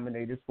been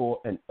nominated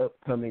for an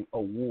upcoming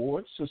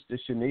award. Sister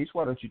Shanice,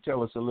 why don't you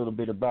tell us a little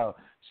bit about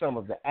some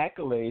of the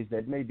accolades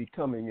that may be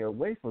coming your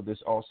way for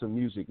this awesome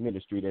music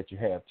ministry that you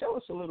have? Tell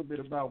us a little bit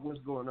about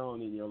what's going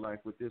on in your life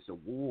with this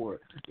award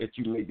that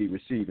you may be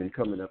receiving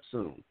coming up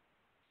soon.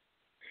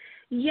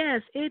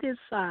 Yes, it is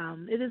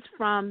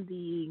from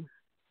the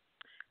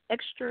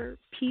Extra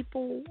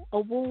People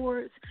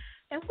Awards.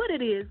 And what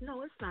it is,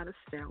 no, it's not a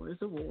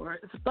Stellars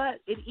Awards, but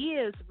it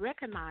is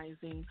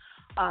recognizing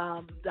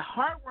the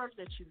hard work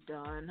that you've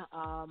done,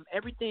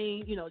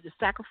 everything, the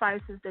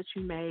sacrifices that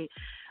you made.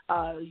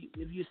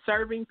 If you're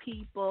serving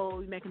people,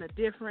 you're making a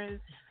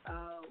difference,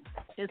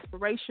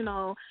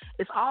 inspirational.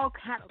 It's all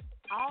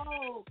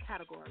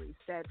categories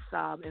that's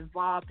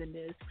involved in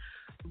this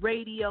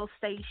radio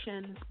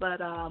station. But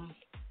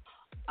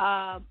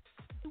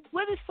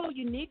what is so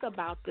unique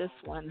about this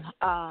one?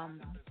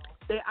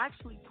 They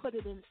actually put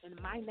it in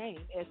my name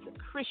as the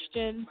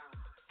Christian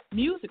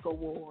Music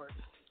Award,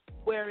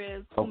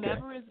 whereas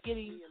whomever is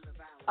getting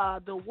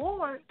the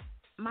award,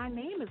 my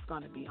name is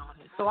going to be on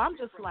it. So I'm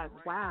just like,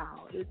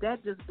 wow,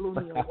 that just blew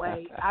me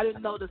away. I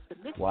didn't know the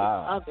significance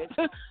of it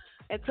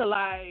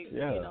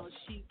until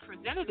she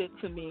presented it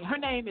to me. Her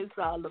name is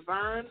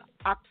Laverne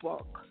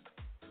Akbok.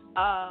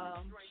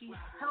 She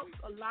helps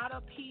a lot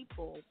of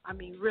people. I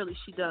mean, really,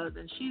 she does,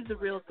 and she's the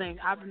real thing.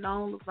 I've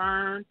known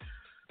Laverne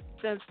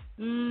since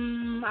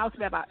I would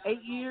say about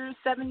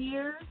 7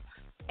 years.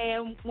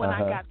 And when I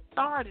got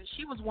started,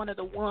 she was one of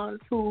the ones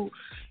who,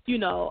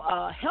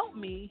 helped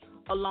me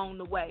along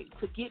the way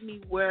to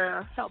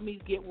help me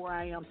get where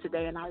I am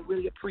today. And I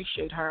really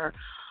appreciate her.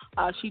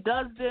 She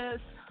does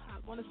this. I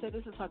want to say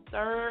this is her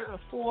third or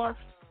fourth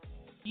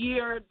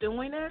year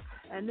doing it.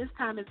 And this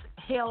time it's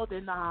held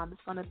in,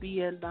 it's going to be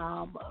in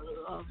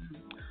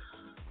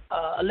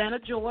Atlanta,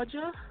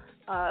 Georgia,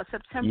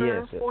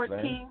 September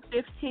 14th,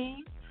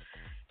 15th.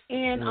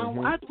 And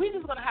we're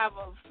just going to have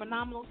a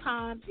phenomenal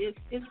time.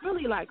 It's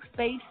really like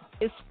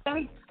it's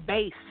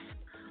faith-based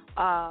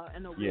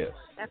in the award.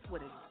 That's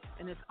what it is.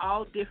 And it's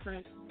all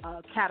different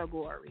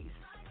categories.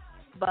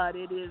 But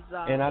it is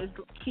it's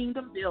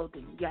kingdom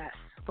building. Yes.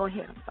 Go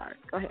ahead. I'm sorry.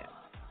 Go ahead.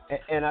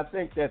 And I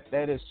think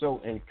that is so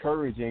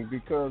encouraging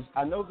because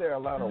I know there are a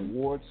lot of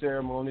award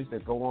ceremonies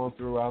that go on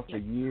throughout the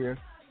year.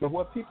 But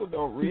what people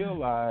don't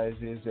realize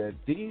is that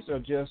these are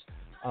just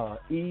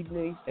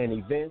evenings and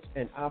events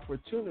and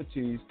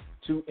opportunities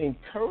to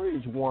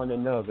encourage one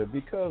another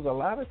because a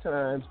lot of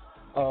times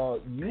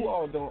you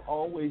all don't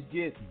always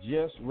get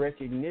just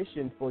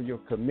recognition for your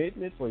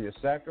commitment, for your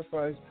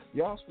sacrifice.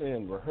 Y'all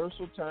spend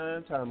rehearsal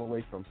time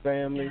away from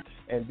family,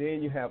 and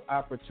then you have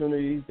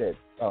opportunities that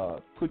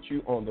put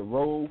you on the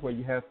road where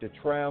you have to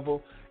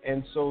travel.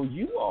 And so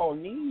you all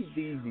need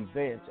these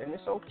events, and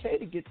it's okay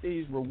to get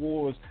these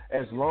rewards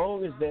as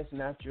long as that's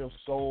not your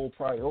sole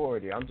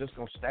priority. I'm just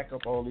going to stack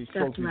up all these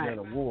trophies and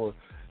awards.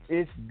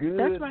 It's good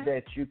That's right.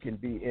 that you can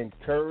be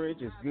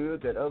encouraged. It's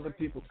good that other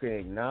people can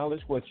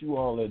acknowledge what you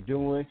all are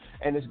doing.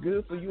 And it's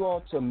good for you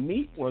all to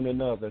meet one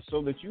another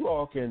so that you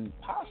all can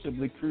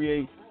possibly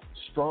create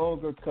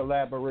stronger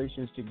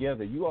collaborations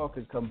together. You all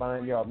can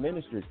combine your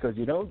ministries because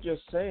you don't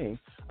just sing.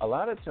 A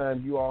lot of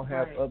times you all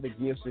have other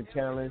gifts and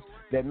talents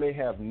that may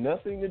have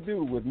nothing to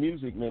do with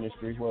music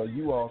ministry. Well,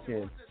 you all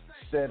can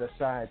set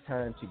aside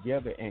time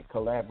together and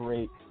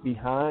collaborate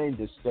behind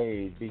the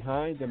stage,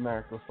 behind the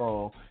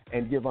microphone,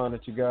 and give honor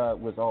to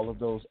God with all of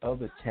those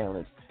other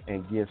talents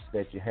and gifts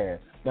that you have.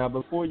 Now,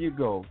 before you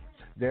go,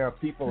 there are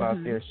people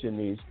out there,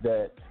 Shanice,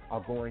 that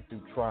are going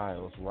through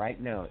trials right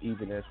now,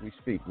 even as we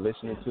speak,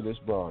 listening to this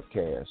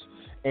broadcast.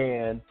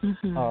 And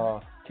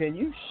can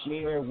you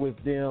share with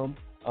them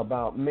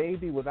about,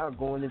 maybe without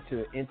going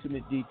into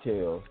intimate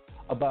details,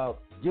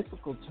 about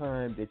difficult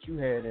time that you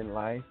had in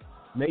life,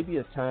 maybe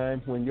a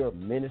time when your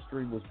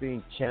ministry was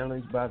being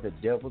challenged by the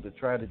devil to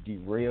try to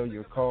derail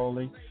your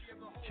calling?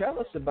 Tell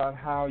us about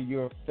how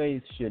your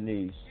faith,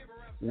 Shanice,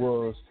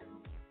 was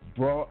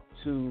brought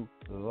to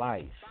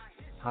life.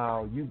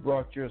 How you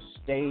brought your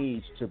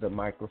stage to the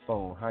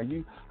microphone. How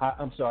you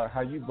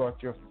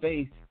brought your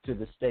faith to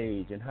the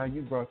stage, and how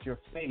you brought your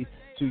faith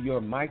to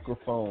your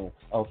microphone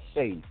of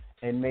faith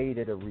and made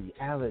it a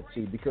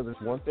reality. Because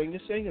it's one thing to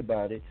sing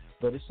about it,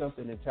 but it's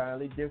something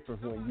entirely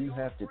different when you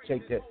have to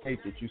take that faith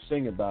that you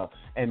sing about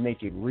and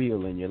make it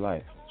real in your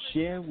life.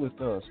 Share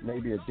with us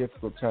maybe a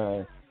difficult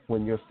time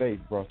when your faith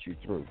brought you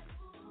through.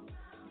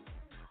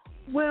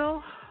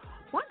 Well,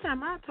 one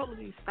time I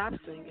totally stopped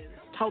singing.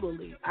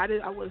 Totally. I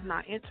was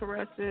not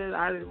interested.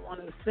 I didn't want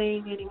to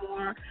sing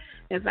anymore.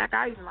 In fact,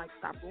 I even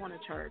stopped going to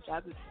church.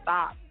 I just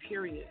stopped,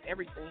 period,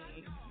 everything.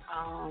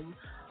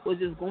 Was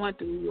just going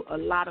through a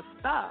lot of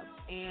stuff.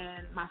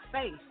 And my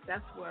faith,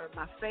 that's where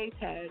my faith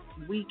had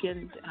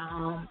weakened.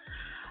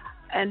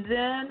 And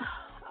then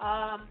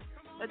I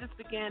just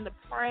began to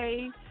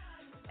pray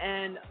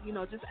and,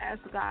 just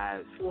ask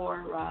God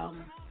for,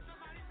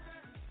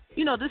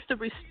 just to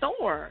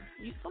restore.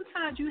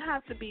 Sometimes you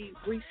have to be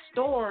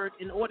restored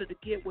in order to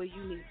get where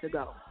you need to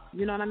go.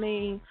 You know what I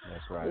mean?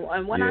 That's right.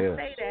 And when I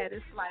say that,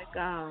 it's like,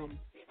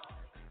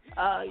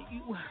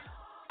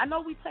 I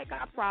know we take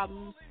our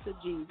problems to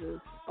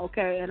Jesus,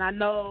 okay? And I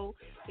know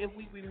if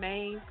we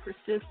remain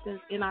persistent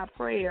in our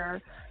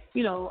prayer,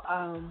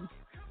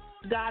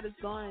 God is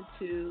going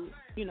to,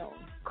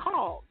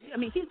 call. I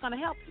mean, he's going to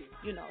help you.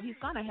 He's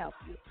going to help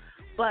you.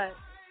 But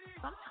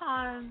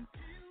sometimes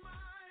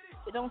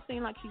it don't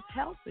seem like he's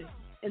helping.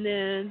 And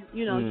then,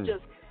 you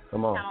just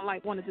kind of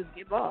want to just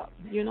give up.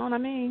 You know what I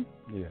mean?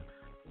 Yeah.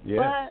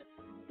 But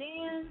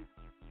then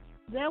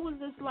there was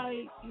this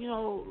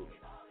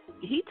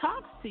he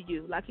talks to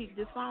you. Like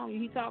this song,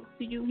 he talks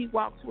to you, he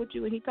walks with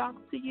you, and he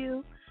talks to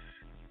you.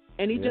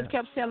 And he just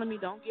kept telling me,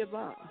 don't give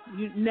up.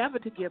 You never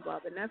to give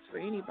up, and that's for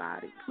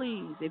anybody.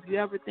 Please, if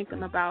you're ever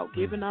thinking about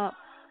giving up,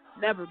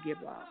 never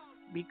give up.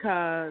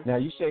 Because now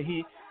you say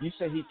he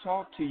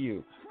talked to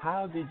you.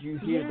 How did you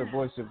hear the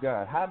voice of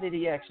God? How did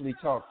he actually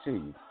talk to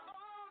you?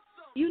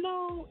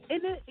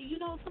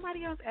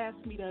 Somebody else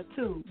asked me that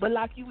too. But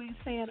like you were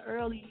saying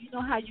earlier,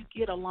 how you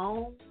get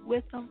along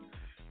with him?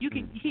 You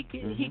can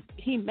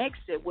he makes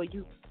it where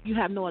you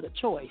have no other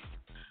choice.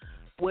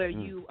 Where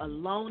you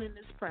alone in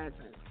his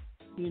presence,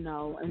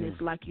 and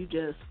it's like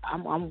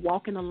I'm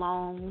walking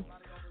along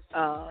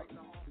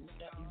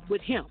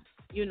with him,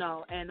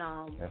 and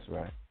that's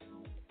right.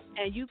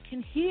 And you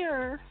can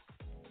hear,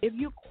 if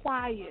you're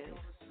quiet,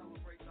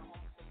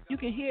 you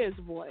can hear his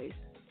voice,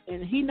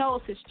 and he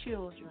knows his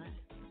children,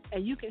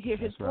 and you can hear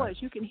his voice.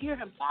 You can hear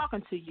him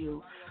talking to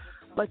you,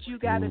 but you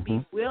got to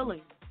be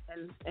willing,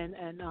 and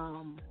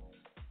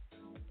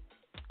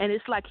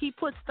it's like he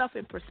puts stuff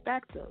in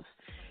perspective,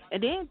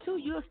 and then too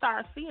you'll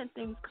start seeing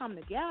things come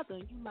together,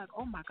 and you're like,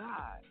 oh my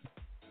God,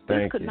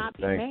 this could not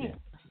be man.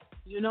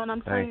 You know what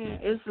I'm saying?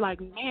 It's like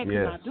man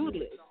cannot do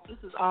this. This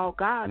is all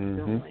God's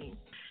doing.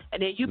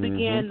 And then you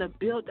begin to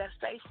build that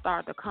faith,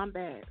 start to come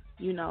back.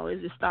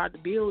 It just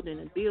started building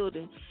and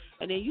building.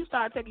 And then you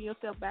start taking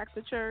yourself back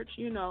to church,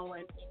 and,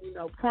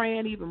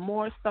 praying even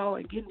more so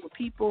and getting with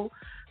people,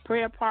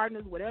 prayer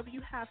partners, whatever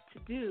you have to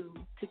do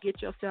to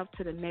get yourself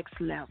to the next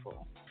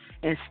level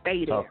and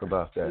stay there. Talk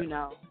about that.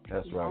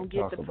 That's right. Don't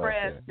get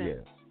depressed.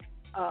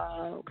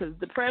 Because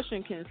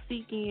depression can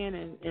seep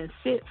in and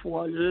sit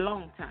for a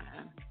long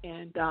time.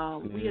 And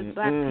we as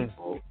black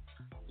people,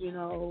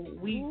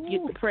 we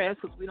get depressed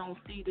because we don't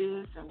see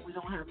this and we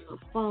don't have enough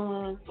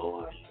funds,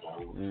 or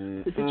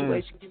the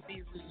situation can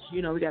be,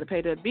 we got to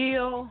pay that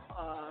bill,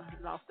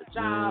 lost a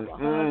job, a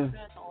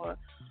husband, or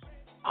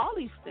all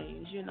these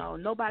things.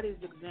 Nobody's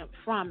exempt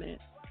from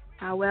it.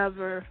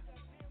 However,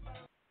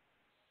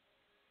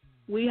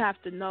 we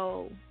have to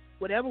know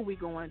whatever we're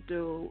going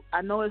through.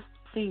 I know it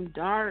seems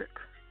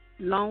dark,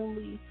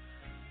 lonely,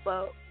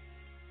 but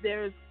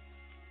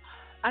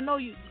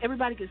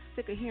everybody gets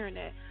sick of hearing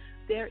that.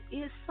 There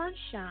is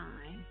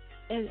sunshine,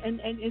 and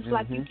it's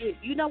like you get,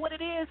 what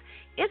it is?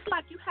 It's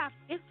like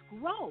it's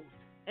growth,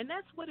 and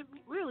that's what it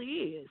really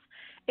is.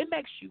 It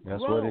makes you grow.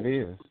 That's what it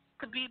is.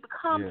 to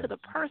become to the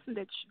person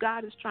that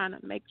God is trying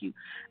to make you,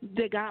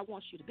 that God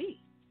wants you to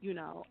be, you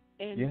know.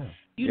 And,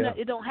 you know,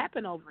 it don't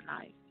happen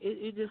overnight.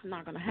 It's just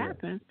not going to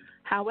happen.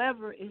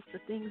 However, it's the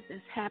things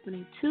that's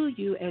happening to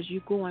you as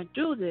you're going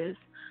through this,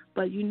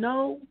 but you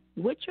know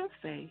with your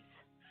faith,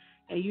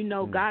 and you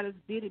know God has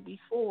did it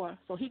before,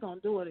 so He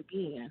going to do it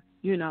again,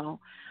 you know.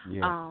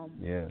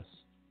 Yes.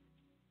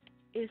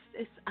 It's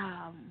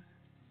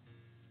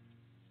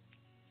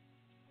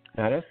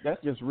Now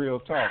that's just real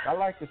talk. I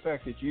like the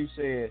fact that you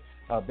said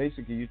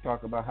basically you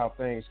talk about how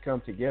things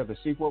come together.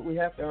 See, what we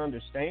have to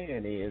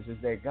understand is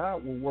that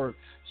God will work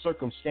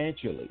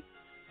circumstantially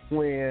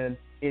when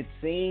it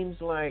seems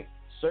like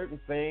certain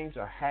things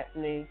are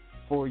happening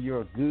for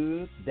your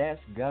good. That's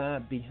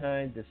God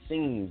behind the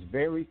scenes,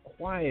 very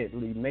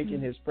quietly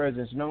making His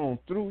presence known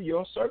through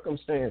your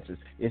circumstances.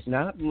 It's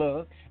not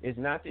luck. It's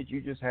not that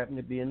you just happen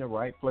to be in the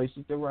right place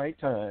at the right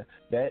time.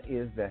 That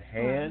is the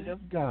hand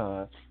of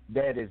God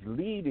that is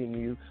leading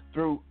you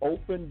through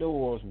open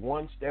doors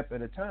one step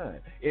at a time.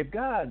 If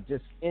God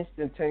just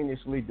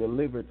instantaneously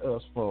delivered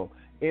us from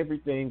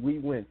everything we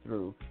went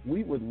through,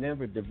 we would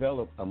never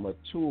develop a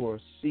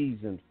mature,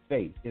 seasoned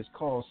faith. It's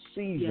called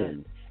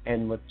seasoned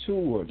and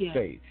matured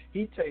faith.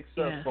 He takes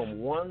us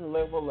from one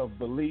level of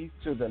belief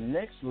to the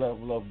next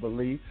level of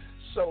belief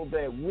so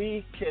that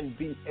we can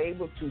be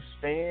able to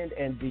stand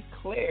and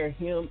declare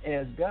Him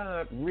as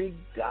God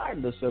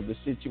regardless of the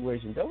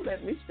situation. Don't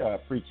let me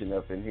start preaching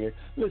up in here.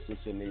 Listen,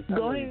 Shanice, I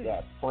know you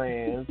got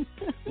plans.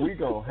 We're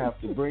going to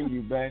have to bring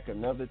you back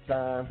another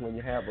time when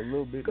you have a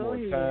little bit more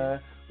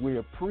time. We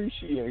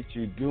appreciate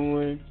you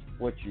doing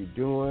what you're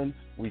doing.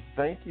 We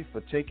thank you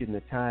for taking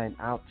the time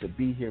out to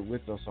be here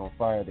with us on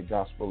Fire the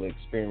Gospel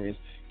Experience.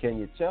 Can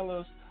you tell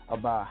us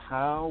about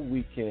how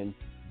we can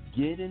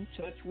get in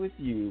touch with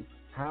you?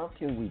 How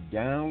can we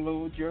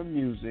download your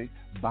music,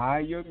 buy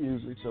your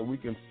music so we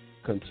can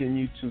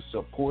continue to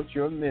support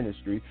your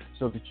ministry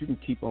so that you can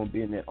keep on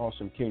being that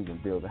awesome kingdom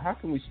builder? How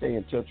can we stay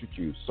in touch with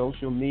you?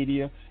 Social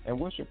media, and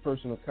what's your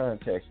personal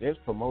contacts? There's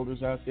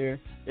promoters out there,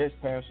 there's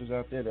pastors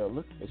out there that are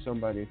looking for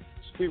somebody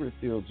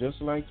spirit-filled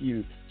just like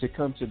you to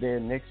come to their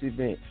next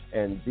event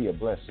and be a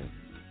blessing.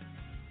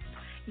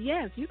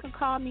 Yes, you can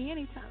call me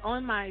anytime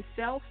on my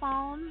cell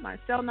phone. My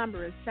cell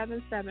number is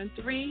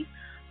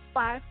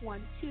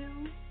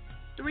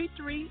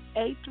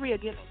 773-512-3383.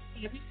 Again,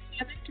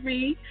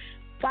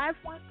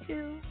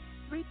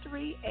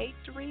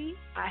 773-512-3383.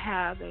 I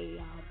have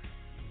a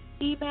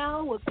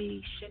email would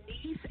be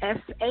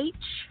Shanice,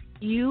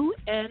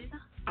 SHUNICE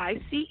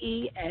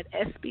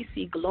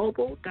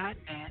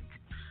 @SBCglobal.net.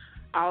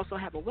 I also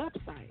have a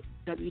website,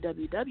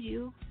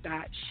 www.shanice,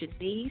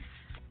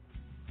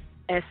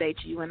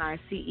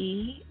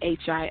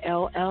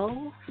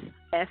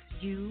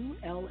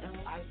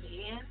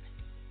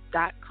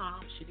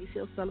 SHUNICEHILLSULLIN.com,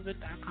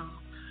 ShaniceHillSullivan.com.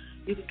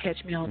 You can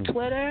catch me on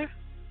Twitter,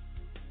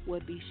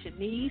 would be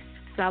Shanice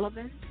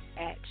Sullivan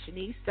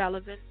 @Shanice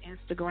Sullivan,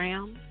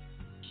 Instagram,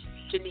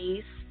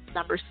 Shanice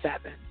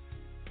 #7.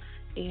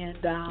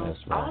 And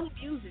all the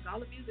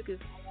music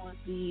is on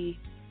the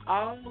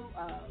all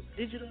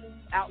digital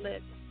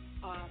outlets,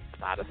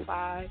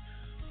 Spotify,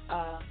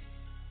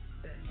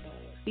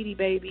 CD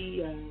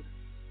Baby,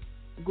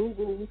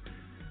 Google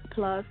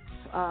Plus,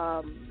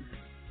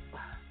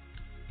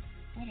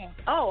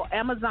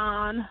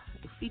 Amazon,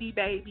 CD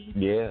Baby,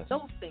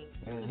 those things.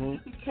 You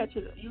can catch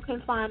it. You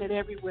can find it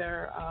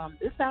everywhere.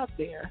 It's out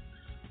there.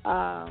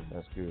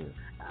 That's good.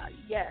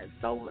 Yes.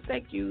 So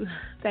thank you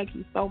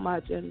so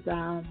much, and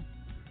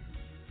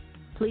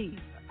please,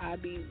 I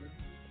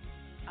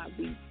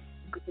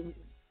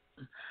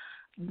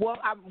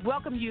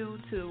welcome you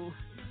to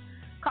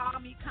call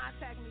me,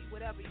 contact me,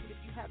 whatever. Even if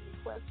you have any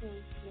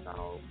questions, you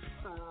know.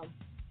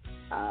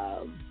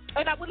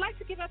 And I would like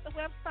to give out the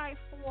website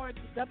for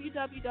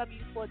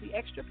for the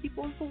Extra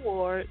People's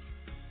Award.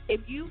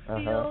 If you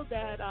feel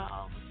that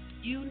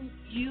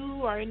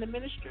you are in the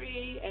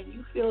ministry and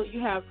you feel you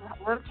have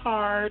worked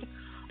hard,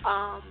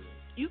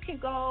 you can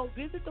go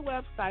visit the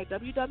website,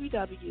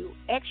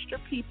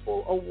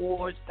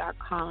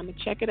 www.extrapeopleawards.com, and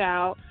check it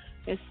out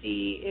and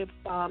see if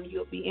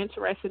you'll be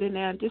interested in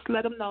that. And just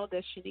let them know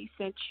that Shanice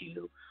sent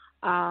you.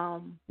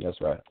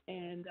 That's right.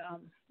 And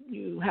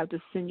you have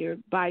to send your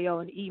bio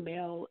and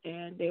email,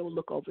 and they will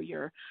look over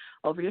your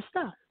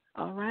stuff.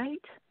 All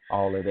right?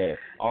 All of that.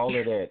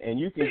 And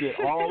you can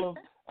get all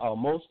of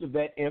most of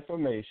that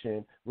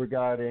information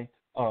regarding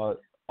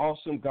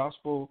awesome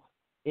gospel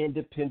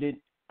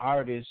independent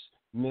artist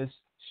Miss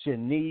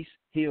Shanice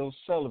Hill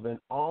Sullivan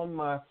on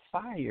my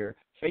Fire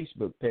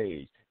Facebook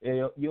page.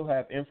 You'll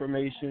have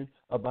information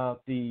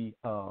about the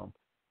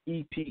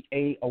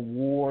EPA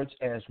awards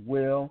as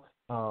well.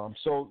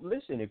 So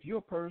listen, if you're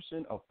a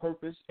person of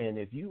purpose and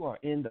if you are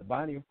in the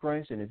body of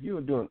Christ and if you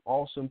are doing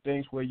awesome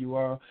things where you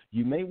are,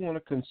 you may want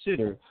to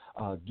consider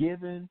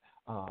giving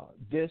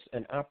this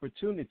an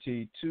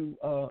opportunity to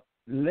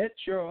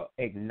let your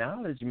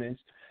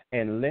acknowledgments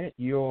and let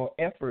your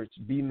efforts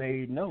be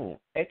made known.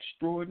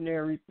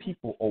 Extraordinary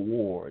People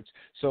Awards.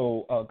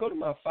 So go to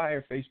my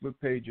Fire Facebook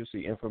page. You'll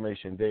see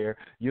information there.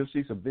 You'll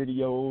see some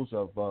videos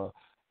of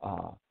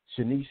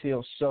Shanice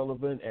Hill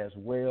Sullivan as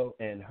well,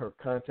 and her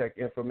contact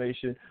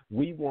information.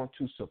 We want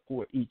to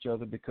support each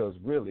other because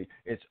really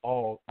it's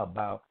all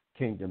about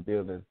kingdom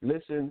building.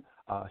 Listen,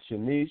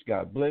 Shanice,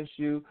 God bless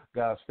you.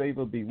 God's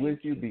favor be with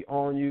you, be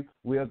on you.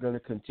 We are going to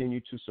continue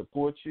to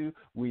support you.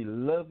 We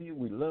love you.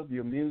 We love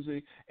your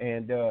music.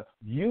 And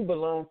you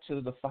belong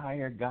to the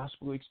Fire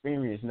Gospel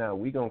Experience now.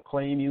 We're going to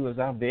claim you as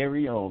our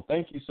very own.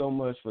 Thank you so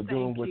much for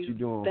doing what you're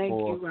doing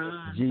for you,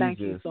 Ron. Jesus. Thank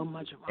you so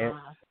much,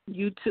 Ron. And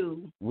you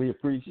too. We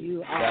appreciate you.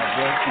 God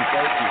bless you.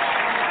 Thank you.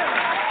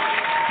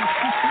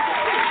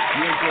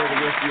 You enjoy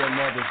the rest of your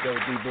Mother's Day.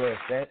 Be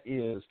blessed. That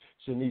is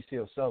Shanice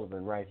Hill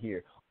Sullivan right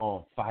here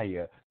on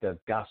Fire, the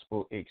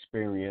Gospel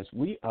Experience.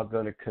 We are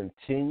going to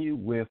continue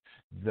with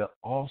the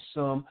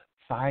awesome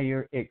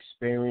Fire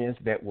experience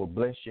that will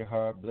bless your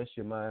heart, bless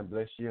your mind,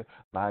 bless your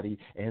body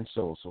and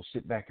soul. So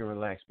sit back and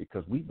relax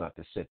because we're about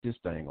to set this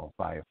thing on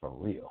fire for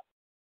real.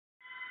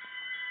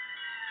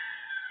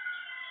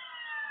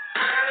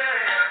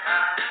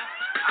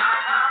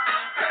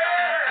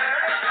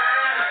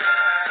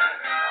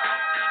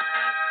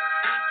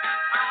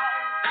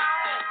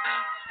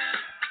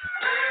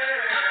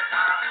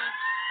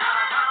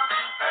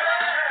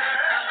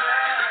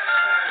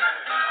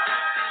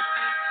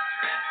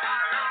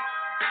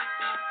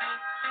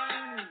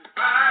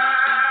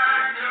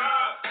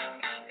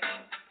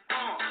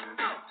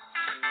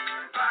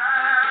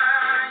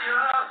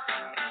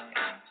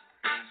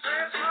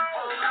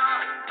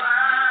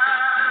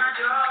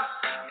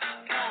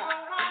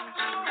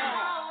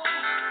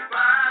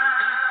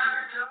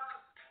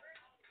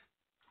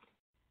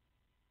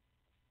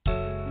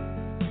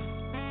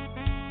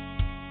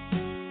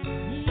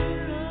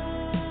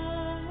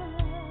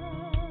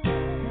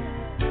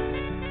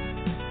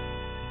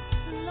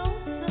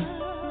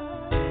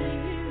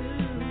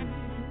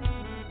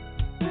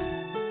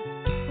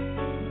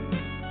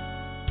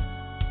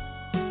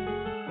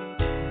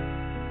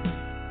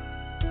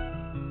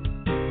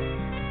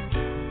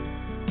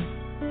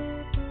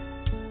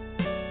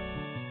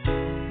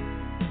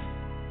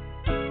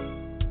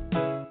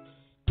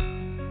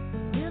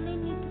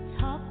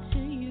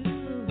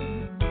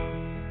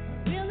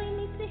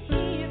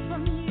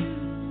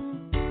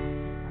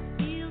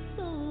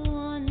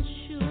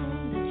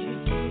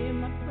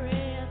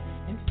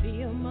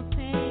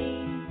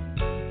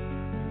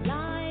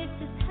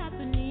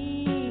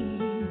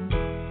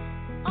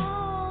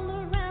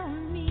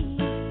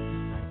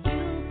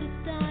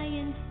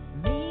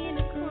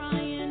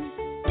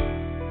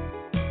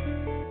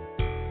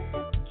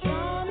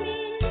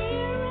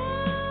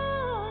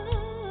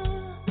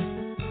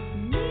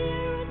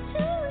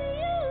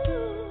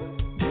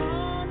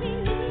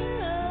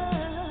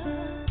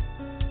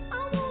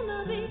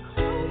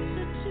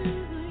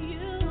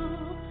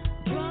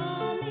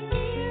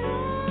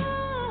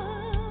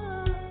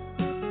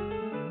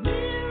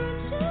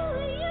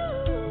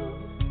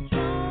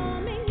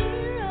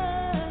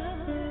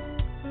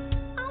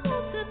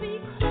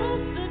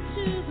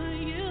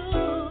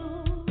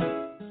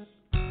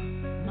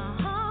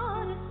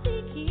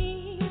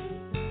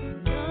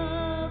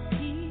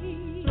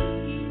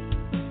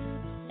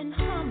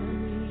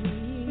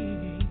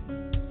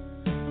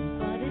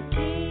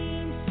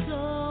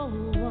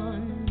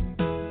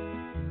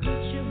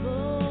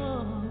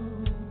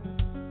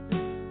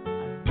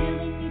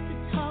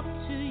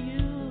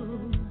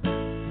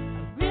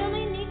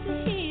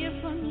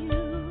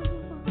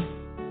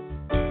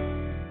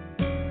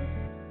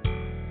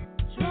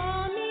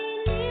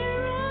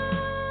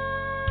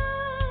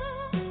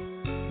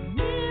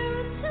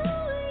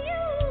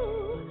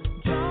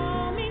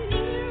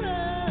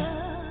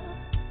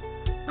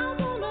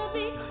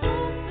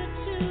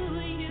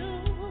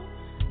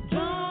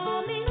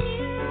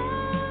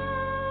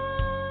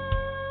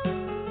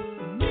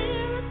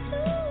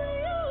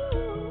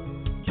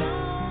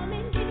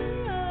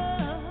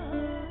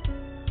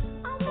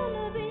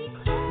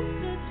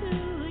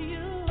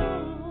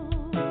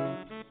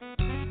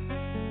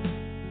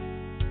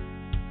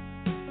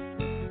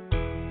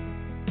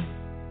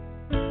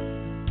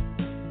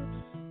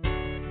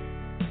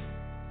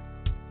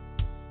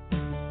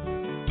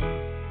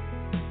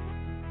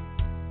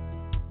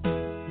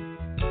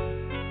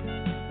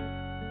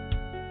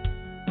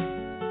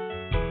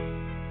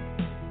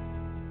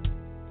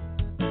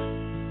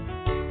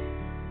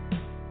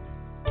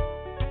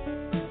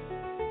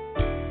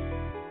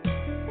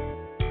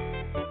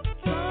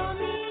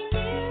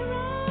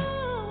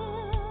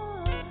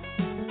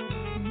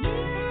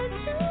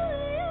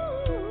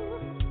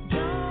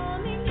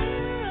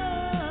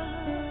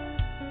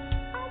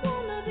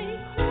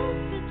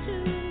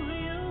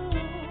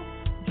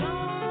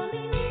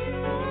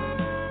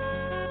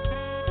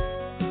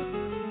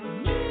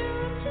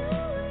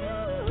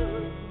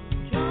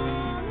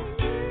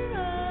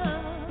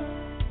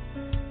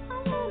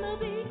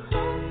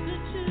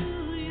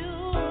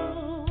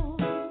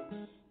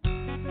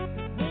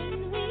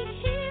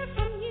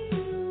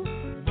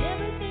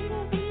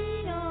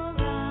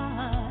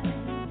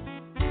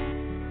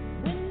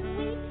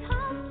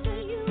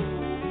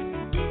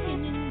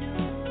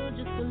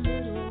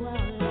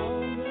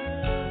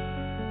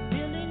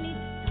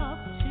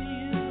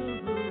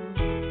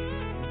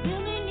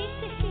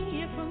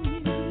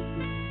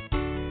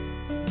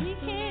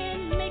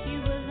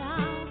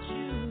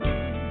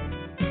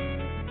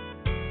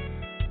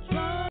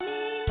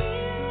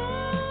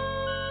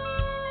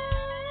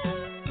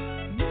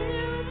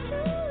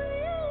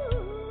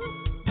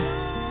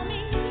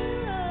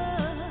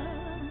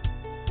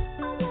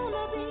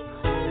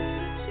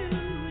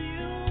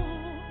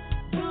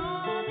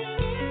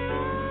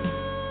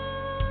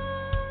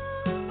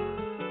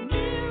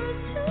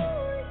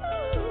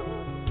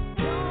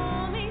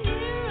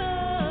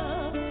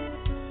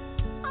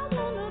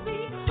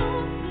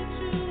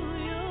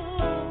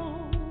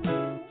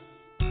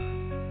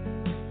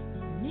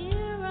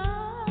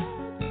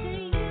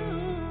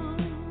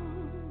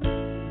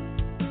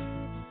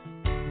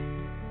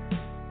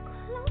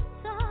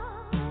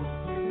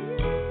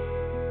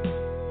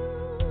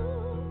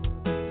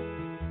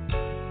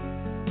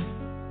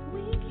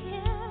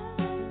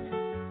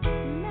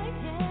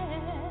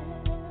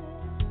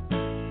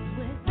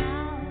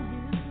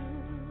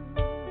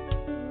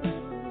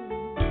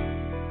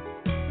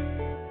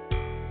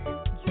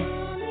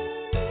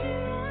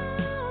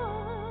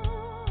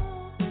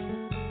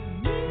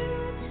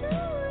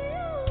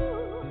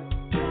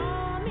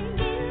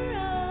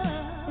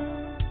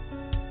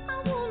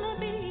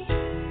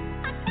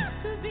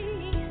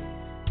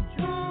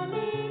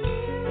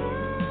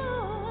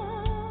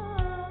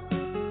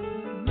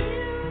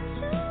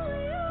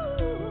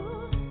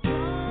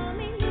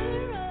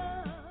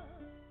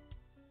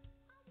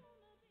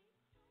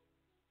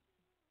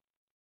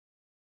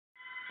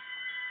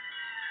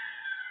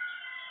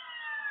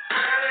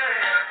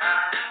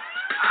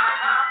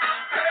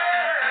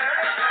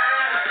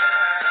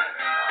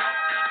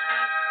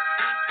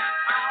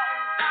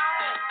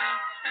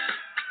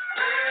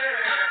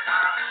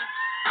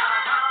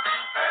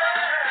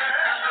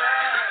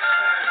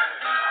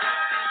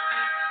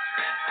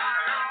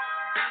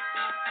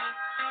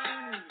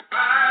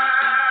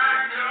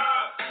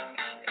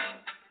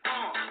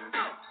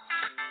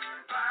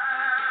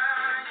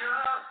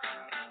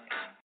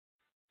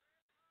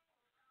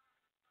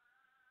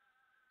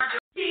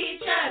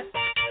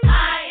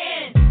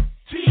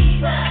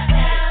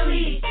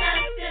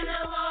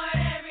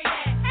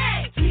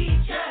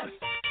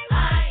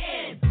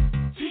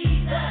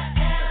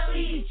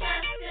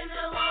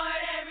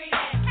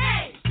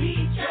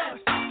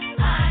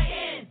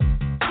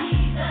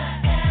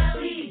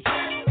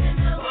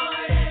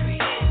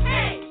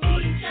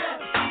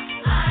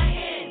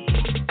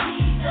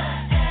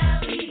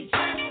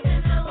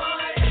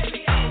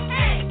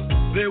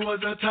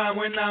 a time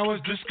when I was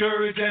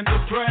discouraged and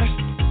depressed.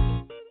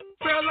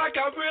 Felt like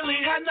I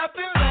really had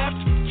nothing left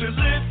to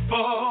live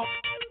for,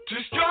 to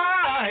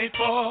strive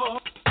for.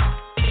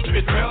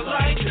 It felt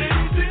like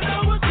days that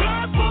I would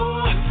cry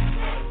for.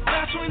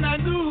 That's when I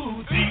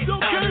knew deep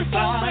down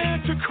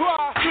inside to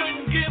cry.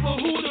 Couldn't give a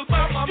hoot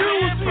about my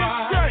man's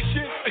pride.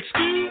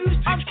 Excuse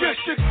me, I'm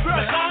just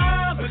expressing.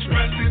 I'm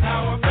expressing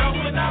how I felt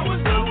when I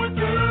was going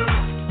through.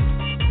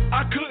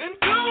 I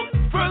couldn't cope,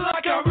 felt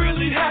like I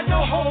really had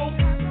no hope.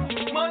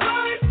 My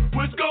life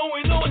was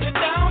going on and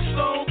down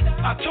slow.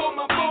 I told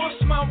my boss,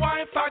 my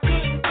wife, I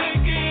couldn't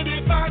take it.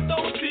 If I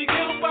don't seek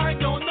help, I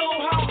don't know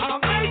how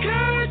I'll make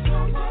it.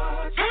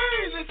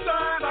 Pain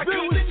inside, I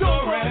couldn't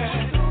ignore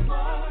it.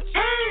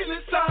 Pain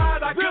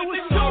inside, I couldn't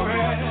ignore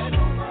it.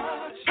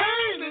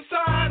 Pain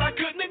inside, I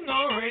couldn't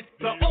ignore it.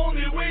 The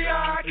only way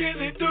I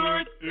can endure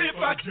it if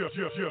I just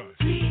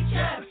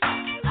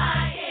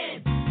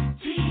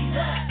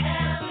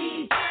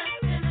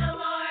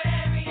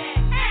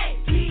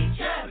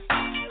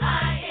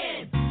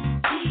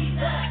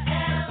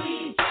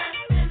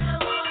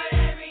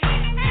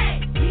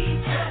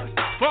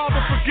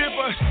forgive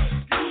us,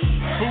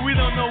 but we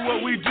don't know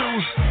what we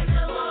do.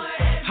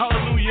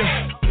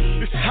 Hallelujah.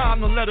 It's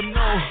time to let them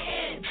know.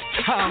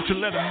 It's time to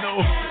let them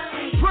know.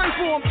 Pray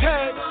for them,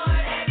 Ted.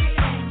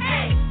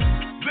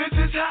 This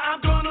is how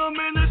I'm gonna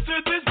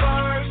minister this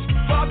verse.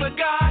 Father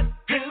God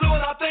and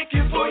Lord, I thank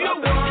you for your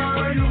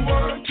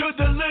word to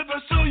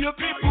deliver so your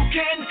people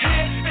can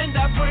hear. And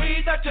I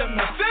pray that your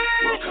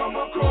message will come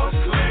across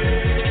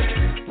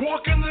clear.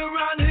 Walking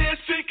around here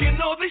seeking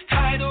all these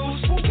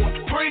titles,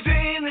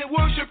 praising and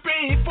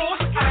worshiping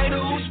false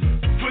idols.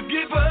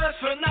 Forgive us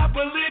for not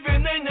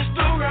believing in the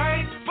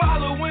story,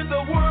 following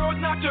the world,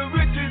 not the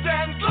riches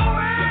and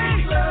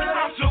glory.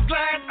 I'm so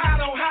glad I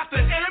don't have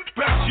to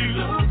impress you.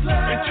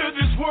 Into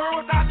this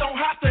world, I don't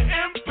have to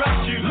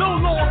impress you.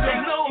 No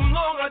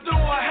longer do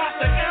I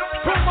have to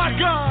impress you. For my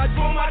God,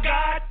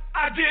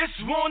 I just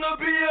wanna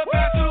be a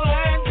vessel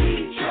and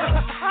teacher.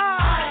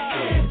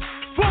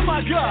 For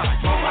my God,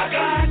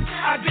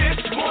 I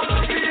just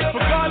wanna be a vessel. For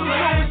God is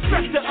no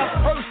respecter of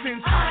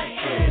persons.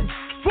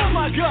 For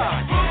my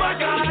God,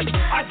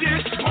 I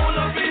just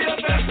wanna be a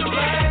vessel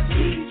and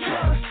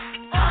teacher.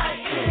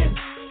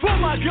 For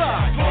my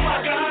God,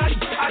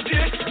 I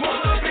just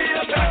wanna be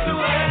a vessel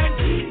and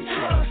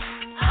teacher.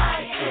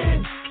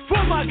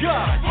 For my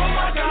God,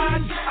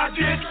 I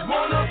just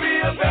wanna be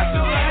a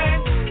vessel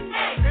and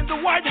in the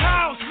White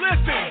House,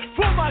 listen.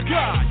 For my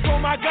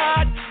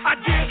God, I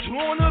just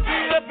wanna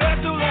be a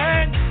vessel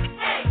and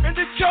in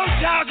the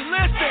church house,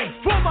 listen.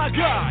 For my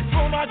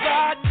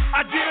God,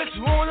 I just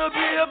wanna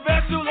be a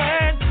vessel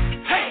and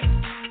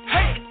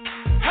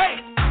hey,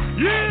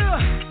 yeah.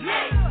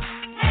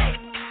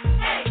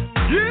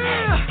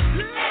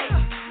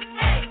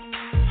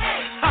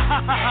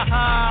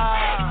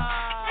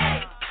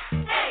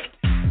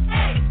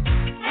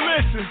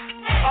 Listen,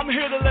 I'm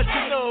here to let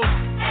you know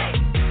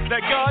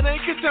that God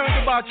ain't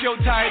concerned about your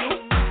title.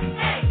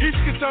 He's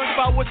concerned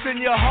about what's in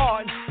your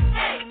heart.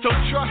 So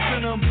trust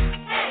in Him.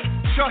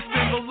 Trust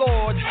in the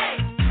Lord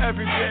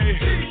every day.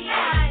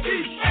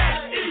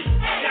 D-I-D-L-E,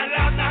 get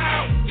out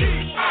now.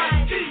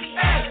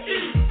 D-I-D-L-E,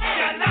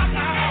 get out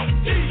now.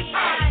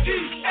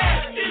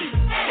 D-I-D-L-E,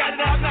 get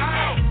out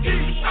now.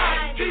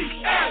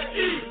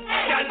 D-I-D-L-E,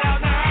 get out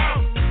now.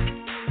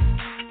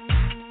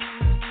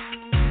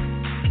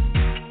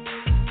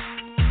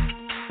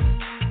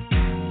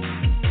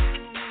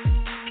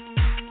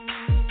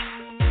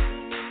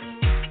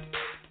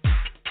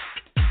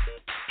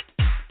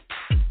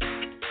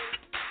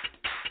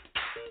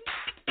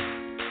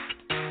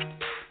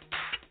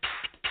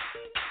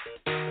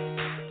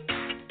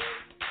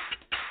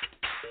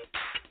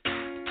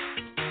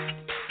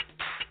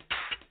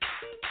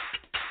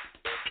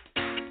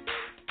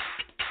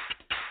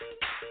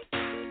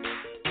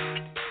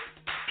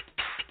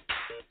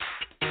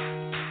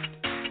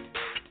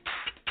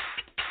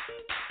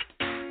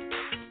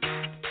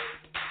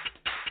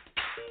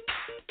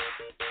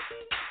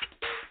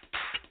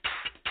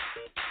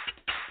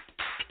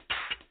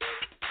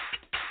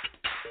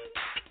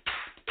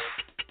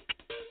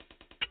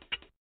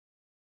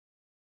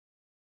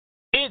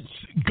 It's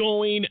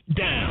going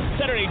down.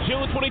 Saturday,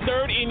 June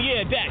 23rd in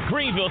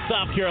Greenville,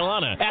 South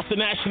Carolina, as the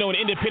National and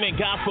Independent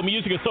Gospel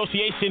Music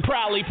Association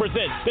proudly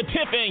presents the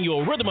 10th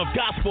Annual Rhythm of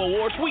Gospel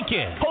Awards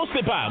Weekend,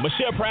 hosted by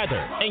Michelle Prather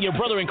and your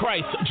brother in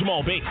Christ,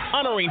 Jamal Bates,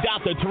 honoring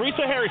Dr.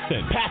 Teresa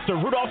Harrison, Pastor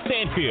Rudolph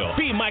Stanfield,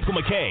 B. Michael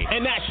McKay,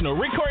 and national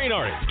recording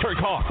artist Kirk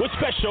Hawk, with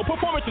special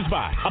performances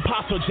by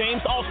Apostle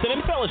James Austin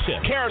and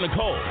Fellowship, Karen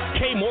Nicole,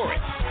 Kay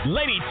Morris,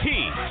 Lady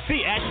T,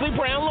 C. Ashley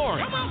Brown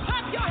Lawrence,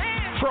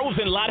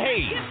 Frozen Lot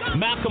Hayes,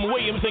 Malcolm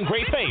Williams and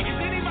Great Faith.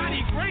 Is anybody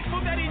grateful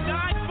that he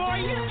died for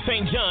you?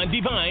 St. John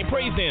Divine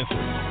Praise Dancer,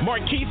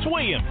 Marquise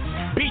Williams,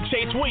 B.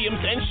 Chase Williams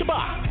and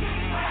Shabbat.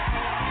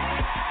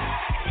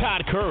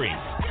 Todd Curry,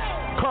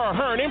 Carl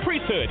Hearn and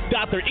Priesthood,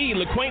 Dr. E.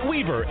 LeQuaint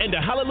Weaver, and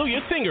the Hallelujah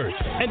Singers,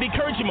 and the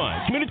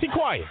Encouragement Community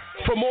Choir.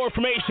 For more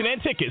information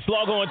and tickets,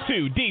 log on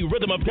to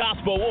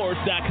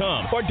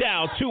therhythmofgospelawards.com or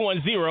dial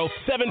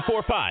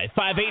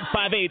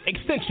 210-745-5858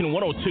 extension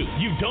 102.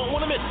 You don't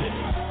want to miss it.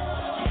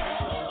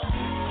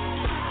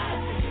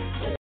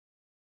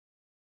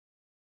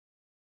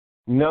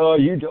 No,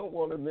 you don't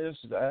want to miss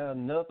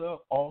another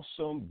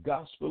awesome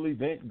gospel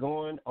event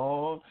going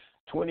on.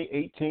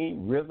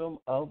 2018 Rhythm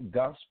of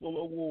Gospel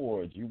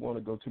Awards. You want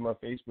to go to my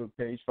Facebook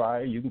page,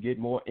 Fire. You can get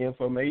more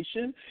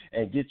information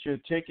and get your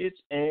tickets,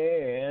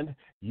 and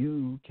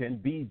you can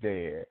be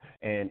there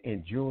and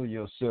enjoy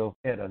yourself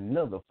at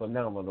another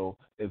phenomenal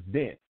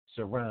event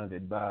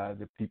surrounded by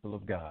the people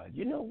of God.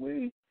 You know,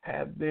 we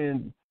have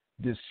been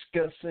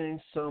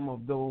discussing some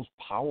of those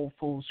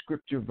powerful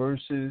scripture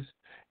verses,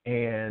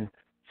 and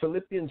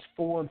Philippians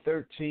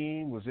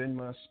 4:13 was in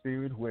my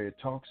spirit, where it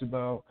talks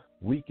about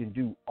we can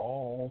do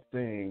all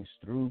things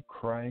through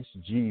Christ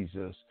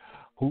Jesus,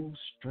 who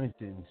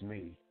strengthens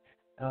me.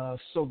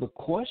 So the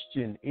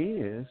question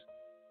is,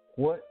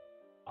 what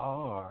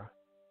are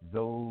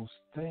those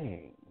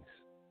things?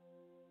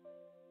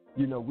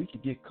 You know, we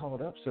could get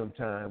caught up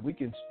sometimes. We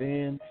can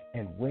spend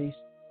and waste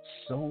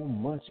so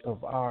much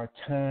of our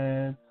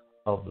time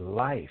of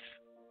life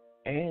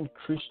and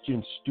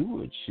Christian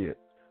stewardship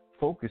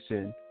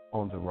focusing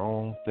on the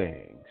wrong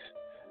things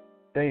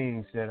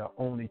that are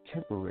only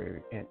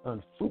temporary and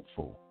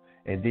unfruitful,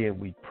 and then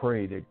we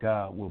pray that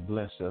God will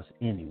bless us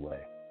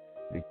anyway.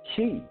 The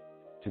key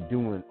to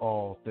doing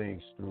all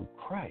things through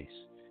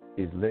Christ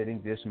is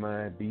letting this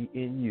mind be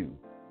in you,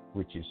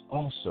 which is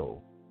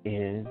also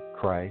in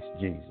Christ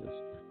Jesus.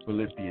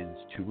 Philippians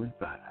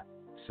 2:5.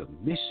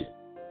 Submission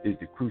is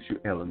the crucial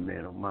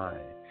element of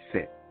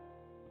mindset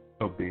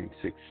of being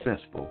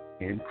successful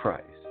in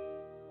Christ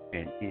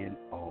and in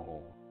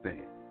all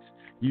things.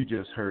 You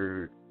just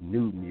heard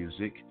new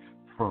music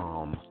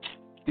from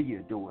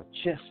Theodore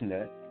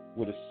Chestnut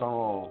with a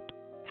song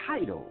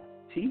titled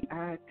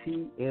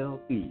Title,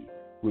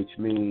 which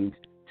means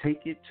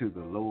Take It to the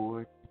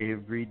Lord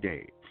Every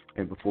Day.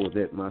 And before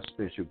that, my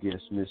special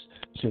guest, Miss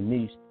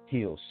Shanice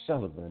Hill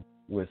Sullivan,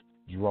 with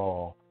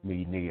Draw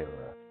Me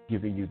Nearer,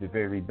 giving you the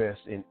very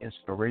best in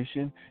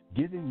inspiration,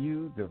 giving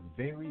you the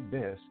very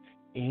best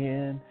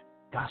in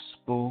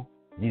gospel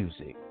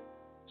music.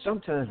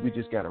 Sometimes we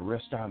just got to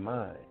rest our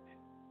mind.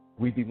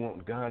 We be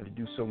wanting God to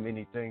do so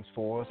many things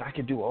for us. I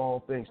can do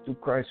all things through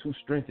Christ who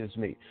strengthens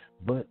me.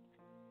 But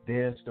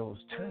there's those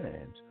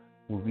times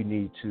when we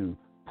need to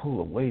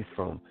pull away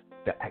from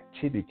the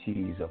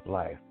activities of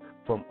life,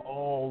 from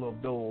all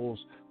of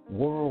those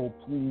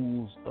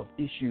whirlpools of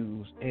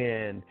issues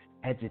and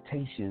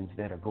agitations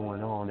that are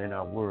going on in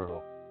our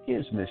world.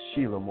 Here's Miss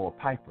Sheila Moore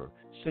Piper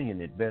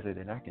singing it better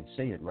than I can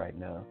say it right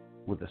now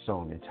with a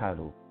song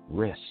entitled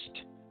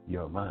Rest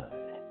Your Mind.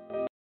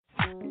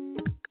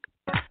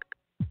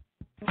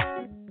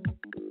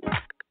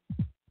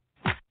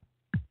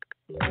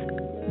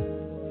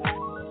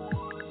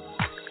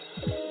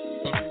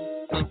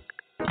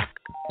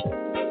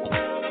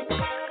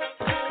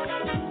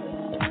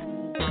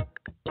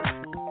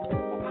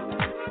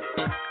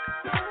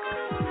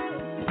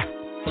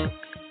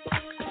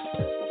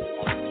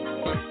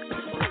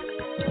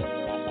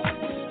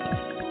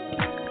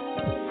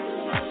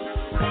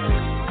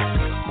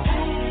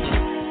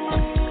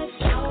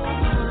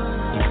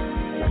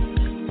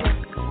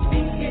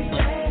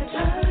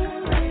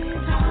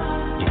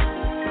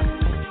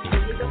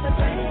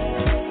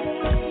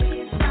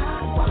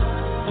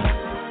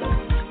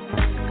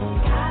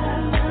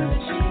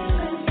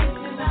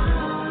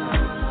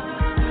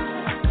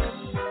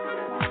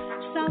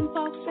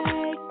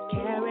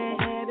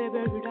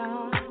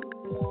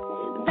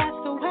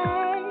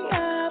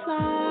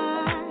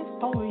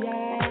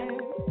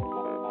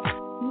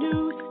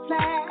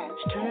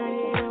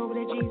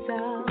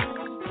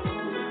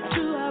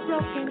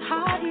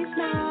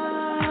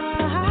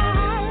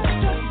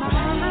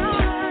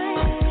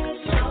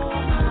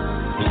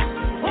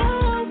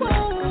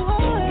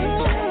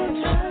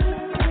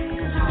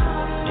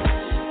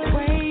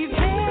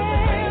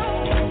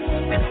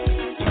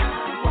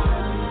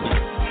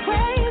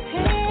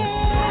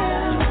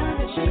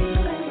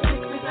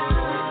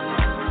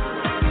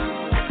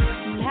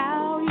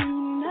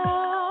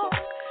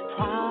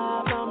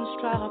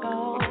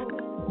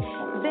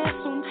 They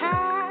soon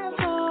pass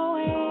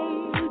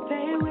away,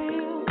 they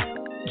will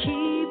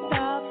keep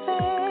the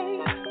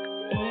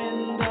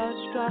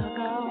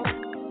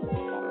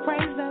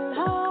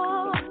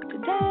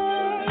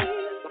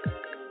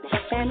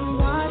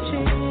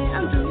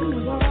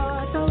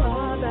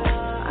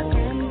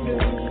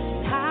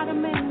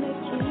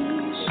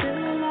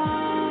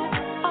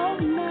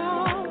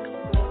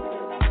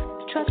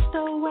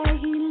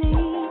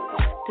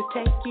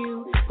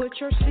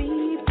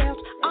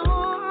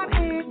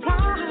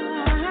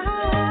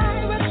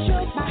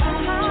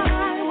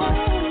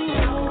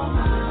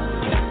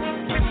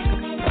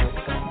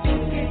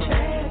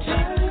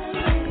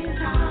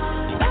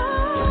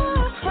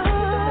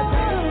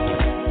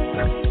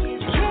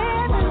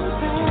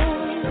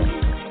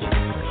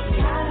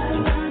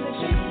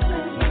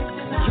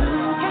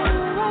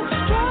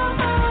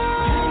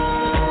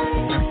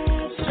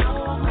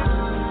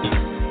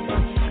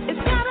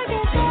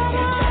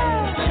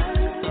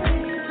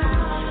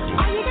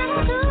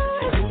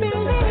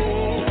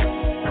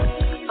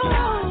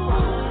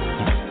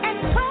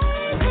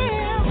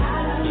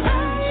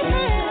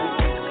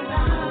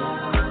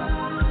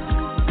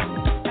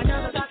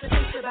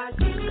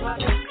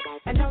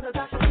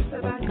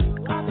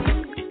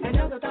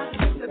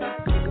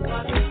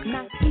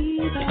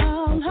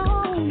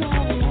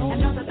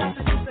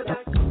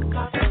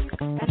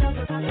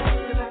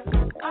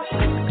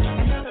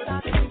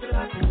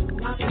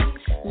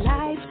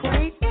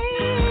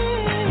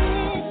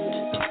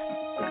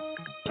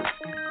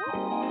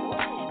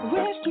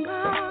rest my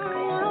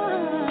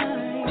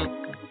mind.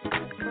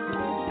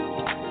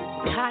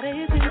 God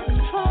is in control.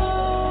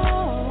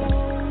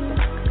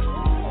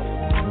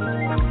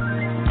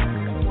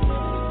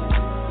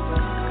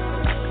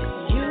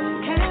 You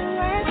can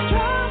rest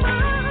your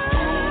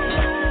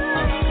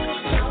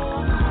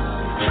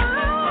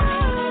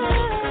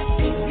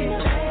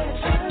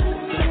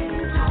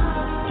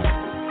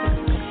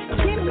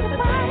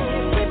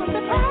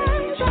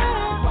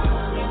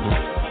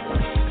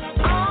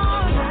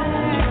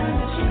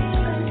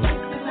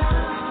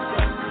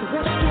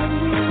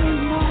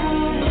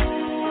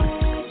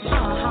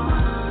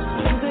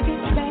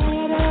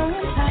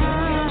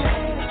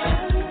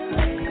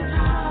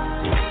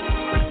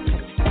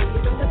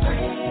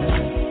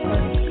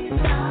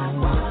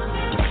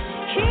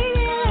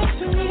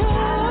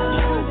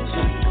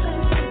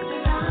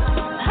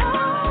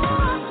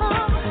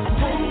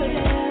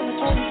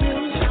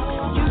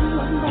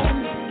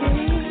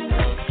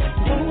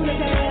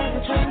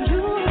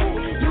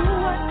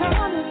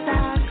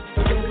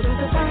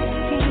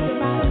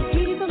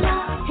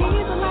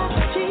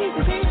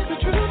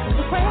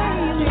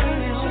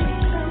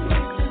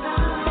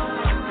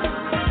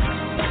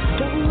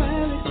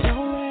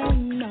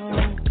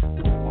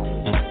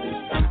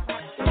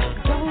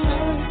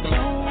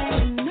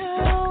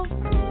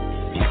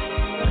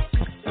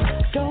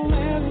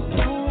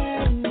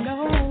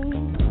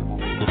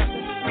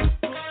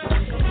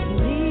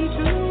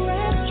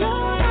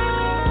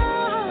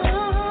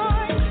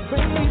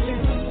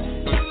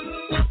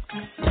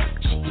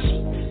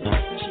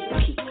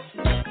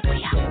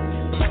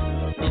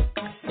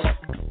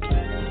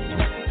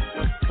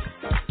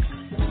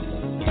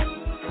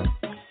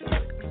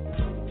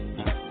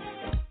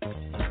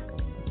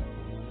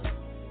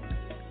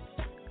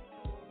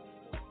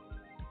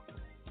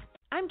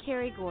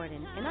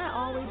Gordon, and I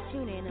always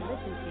tune in and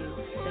listen to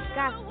the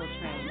Gospel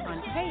Train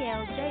on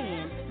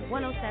KLJN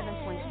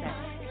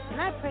 107.7. And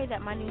I pray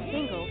that my new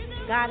single,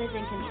 God is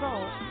in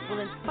Control, will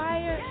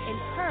inspire,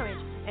 encourage,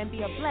 and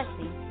be a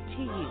blessing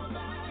to you.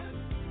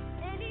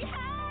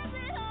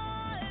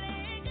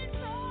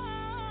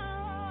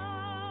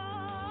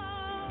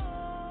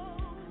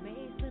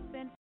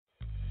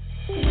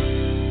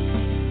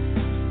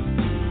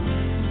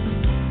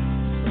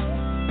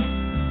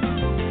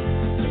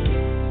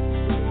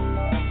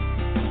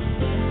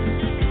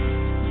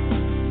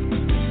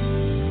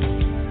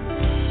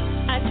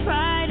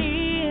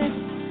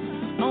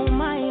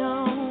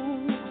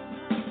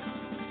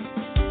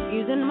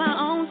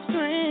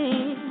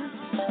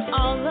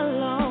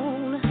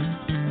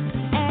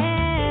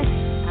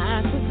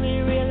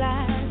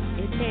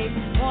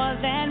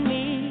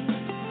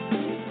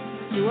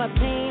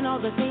 Obtain all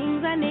the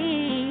things I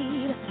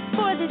need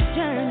for this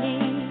journey.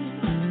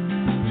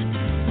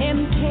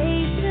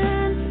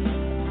 Impatience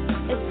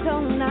is so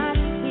not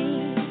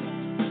sweet.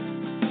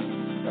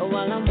 So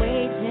while I'm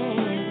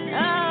waiting,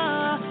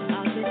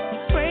 I'll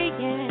just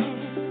breaking.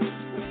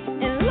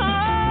 And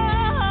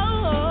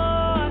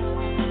Lord,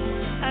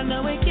 I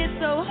know it gets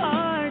so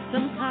hard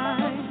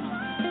sometimes,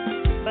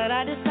 but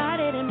I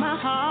decided in my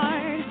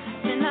heart,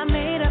 and I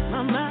made up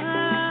my mind.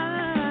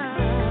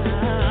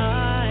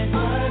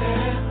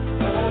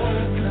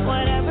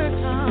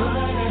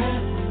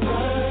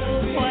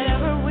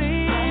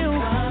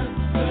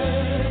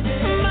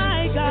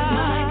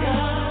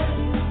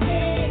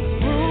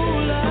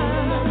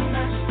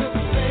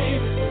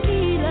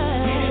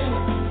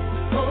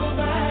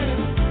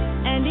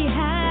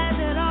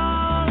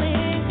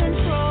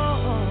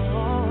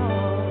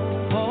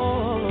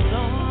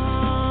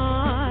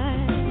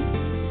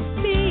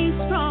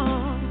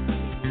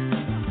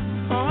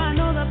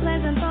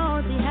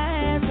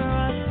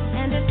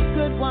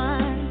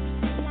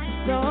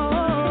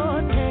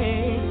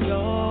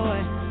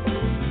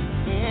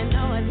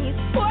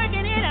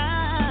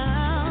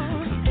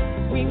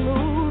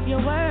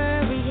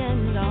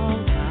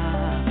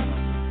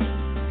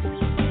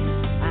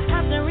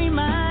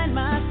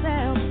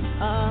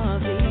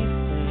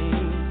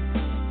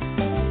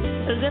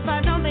 If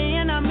I don't, the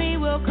enemy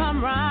will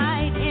come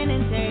right in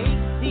and take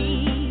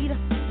seed.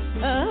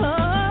 Oh,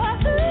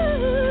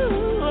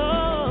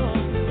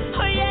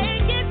 yeah,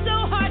 it gets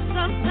so hard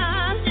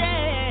sometimes,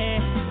 yeah.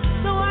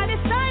 So I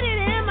decided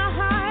in my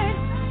heart,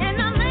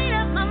 and I made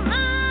up my mind.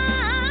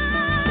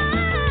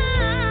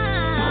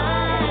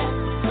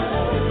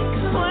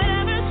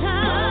 Whatever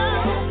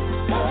comes,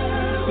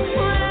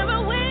 whatever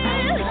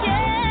will,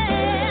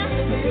 yeah,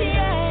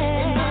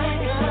 yeah.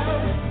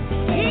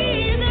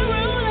 He's the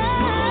ruler.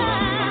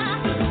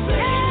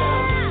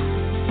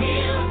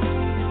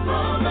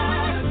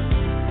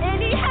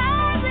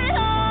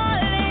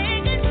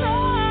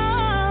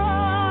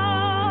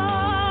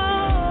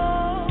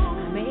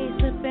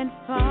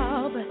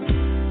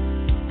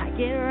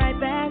 Get right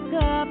back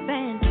up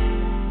and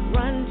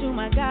run to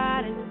my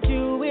God and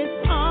to his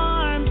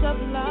arms of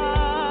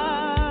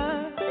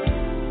love,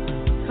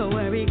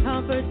 where he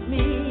comforts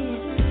me,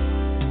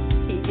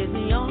 he gives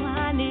me all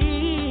I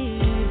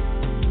need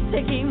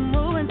to keep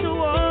moving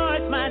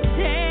towards my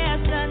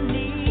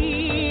destiny.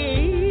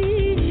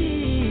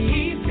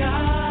 He's got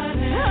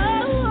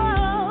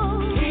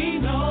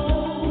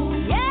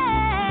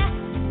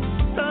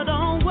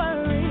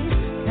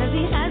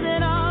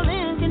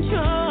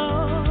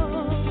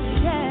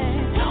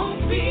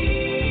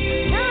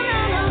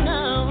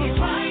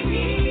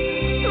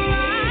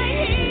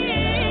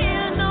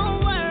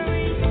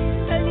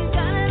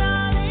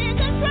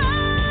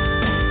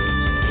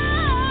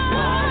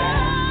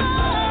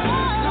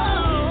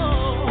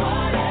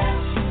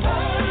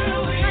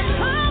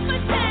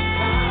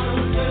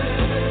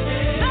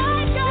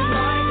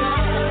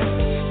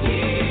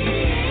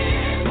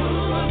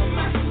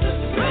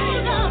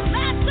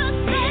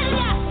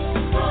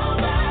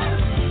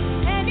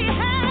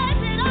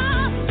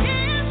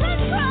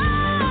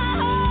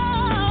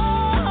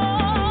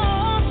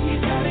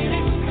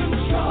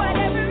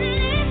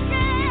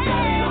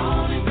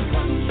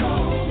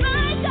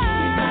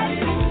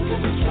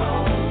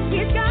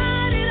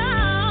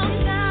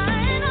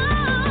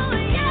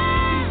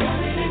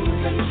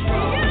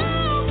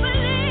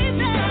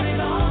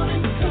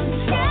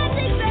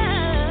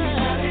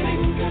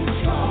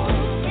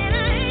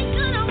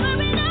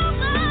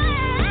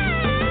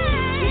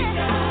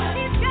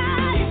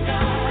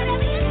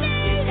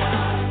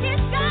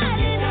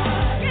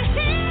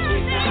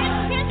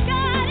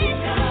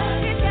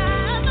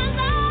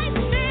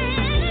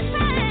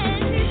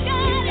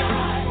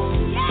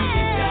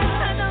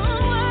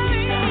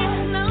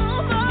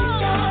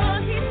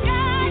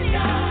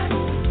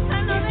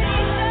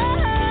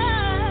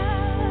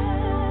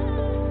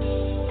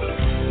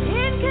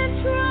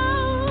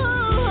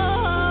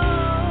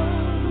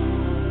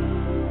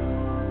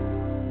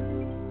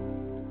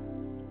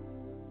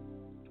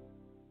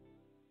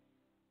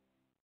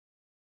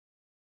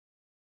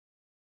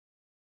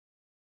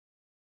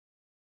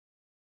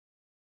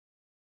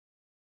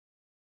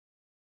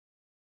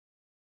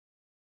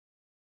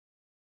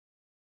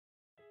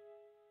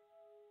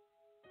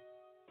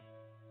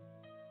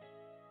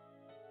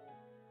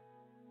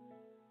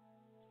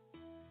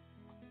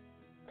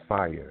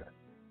Fire.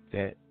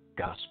 That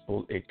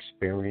gospel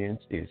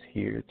experience is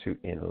here to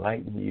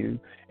enlighten you,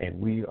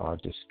 and we are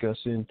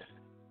discussing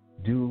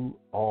do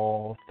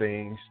all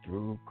things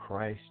through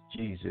Christ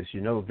Jesus.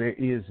 You know, there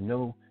is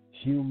no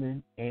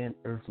human and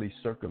earthly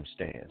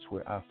circumstance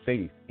where our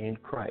faith in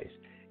Christ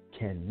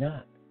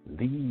cannot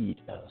lead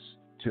us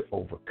to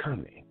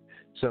overcoming.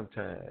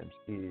 Sometimes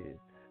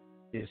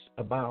it's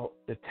about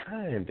the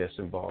time that's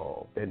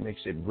involved that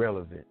makes it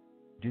relevant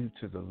due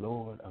to the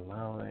Lord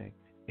allowing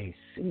a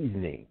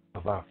seasoning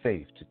of our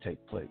faith to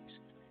take place.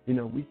 You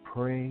know, we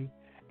pray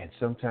and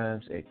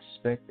sometimes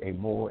expect a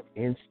more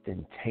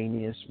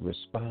instantaneous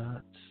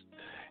response.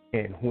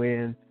 And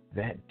when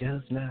that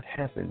does not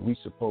happen, we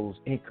suppose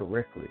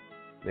incorrectly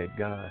that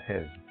God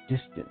has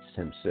distanced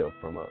himself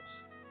from us.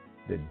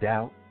 The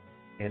doubt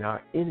and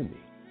our enemy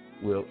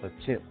will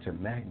attempt to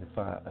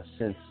magnify a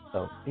sense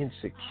of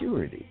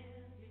insecurity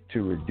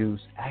to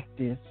reduce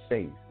active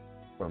faith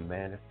from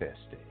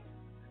manifesting.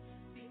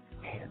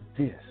 And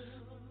this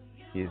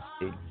is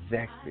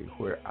exactly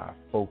where our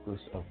focus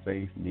of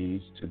faith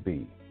needs to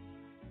be.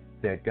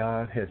 That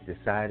God has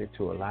decided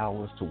to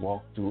allow us to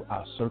walk through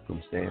our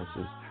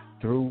circumstances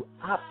through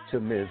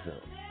optimism.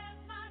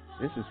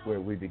 This is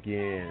where we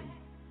begin,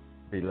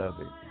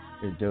 beloved,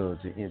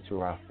 indulging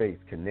into our faith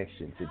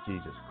connection to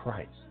Jesus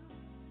Christ,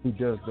 who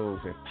does those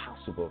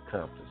impossible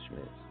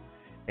accomplishments.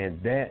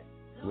 And that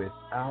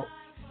without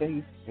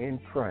faith in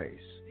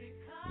Christ,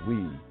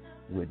 we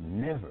would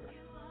never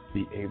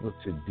be able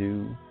to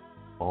do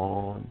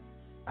on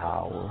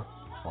our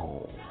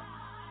own.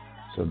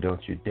 So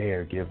don't you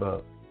dare give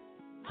up.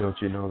 Don't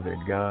you know that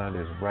God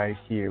is right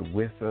here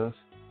with us,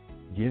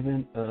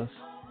 giving us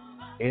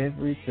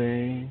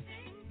everything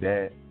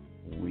that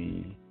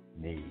we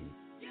need.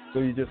 So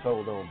you just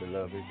hold on,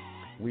 beloved.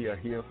 We are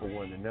here for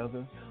one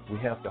another. We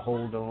have to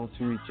hold on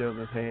to each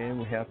other's hand.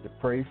 We have to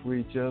pray for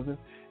each other.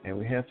 And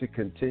we have to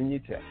continue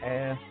to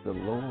ask the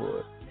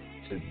Lord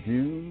to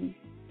do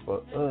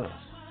for us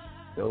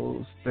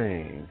those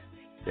things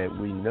that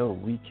we know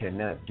we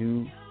cannot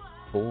do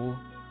for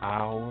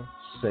ourselves.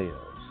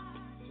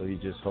 So you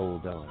just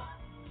hold on.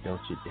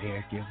 Don't you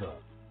dare give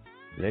up.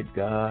 Let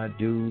God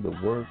do the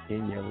work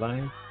in your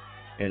life.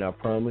 And I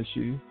promise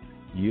you,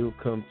 you'll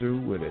come through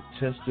with a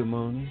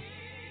testimony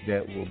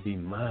that will be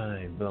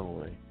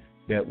mind-blowing,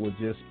 that will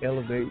just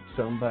elevate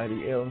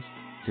somebody else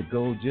to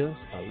go just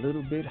a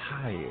little bit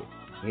higher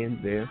in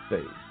their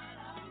faith.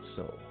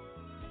 So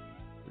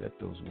let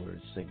those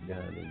words sink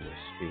down in your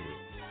spirit.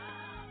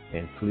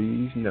 And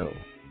please know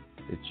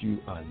that you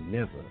are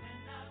never,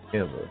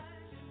 ever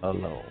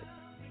alone.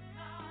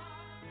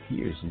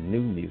 Here's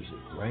new music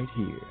right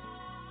here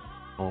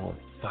on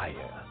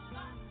Fire,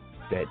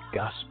 that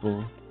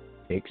gospel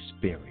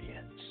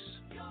experience.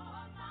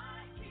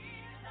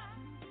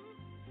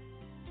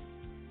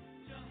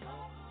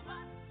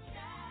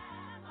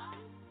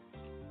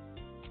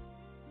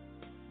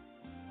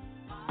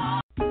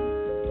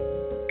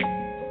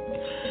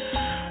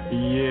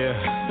 Yeah.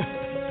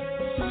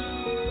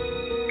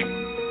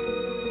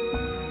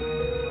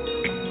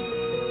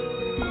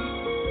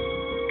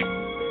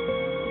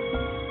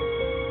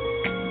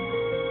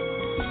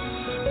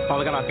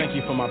 Father God, I thank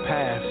you for my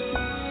past,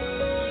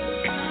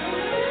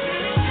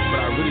 but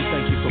I really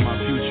thank you for my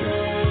future.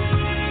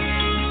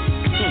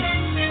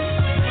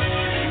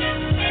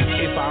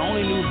 If I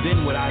only knew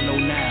then what I know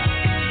now.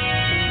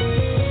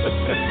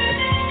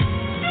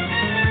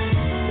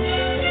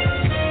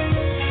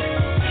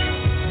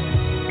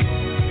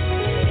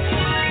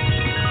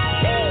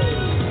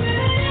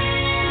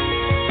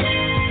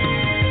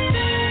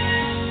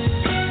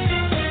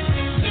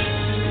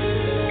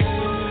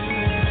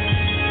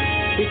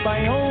 If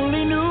I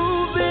only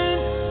knew then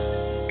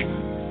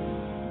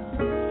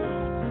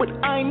what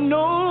I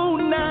know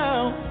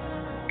now,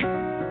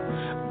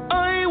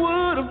 I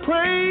would have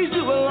praised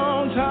you a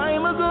long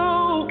time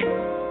ago.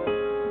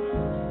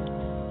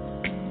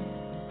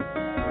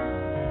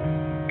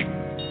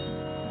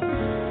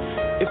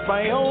 If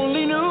I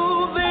only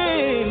knew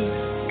then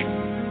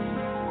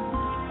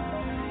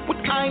what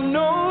I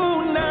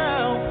know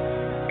now,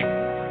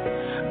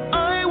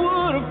 I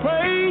would have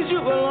praised you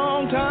a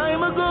long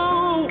time ago.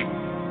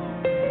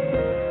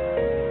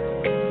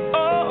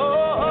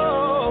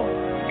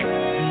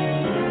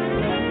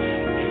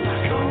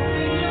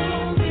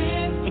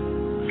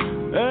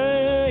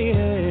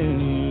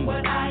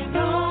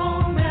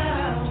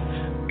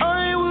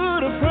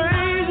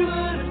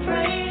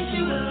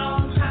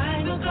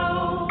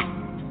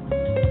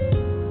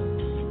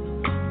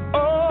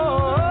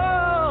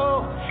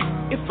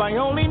 If I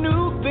only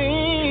knew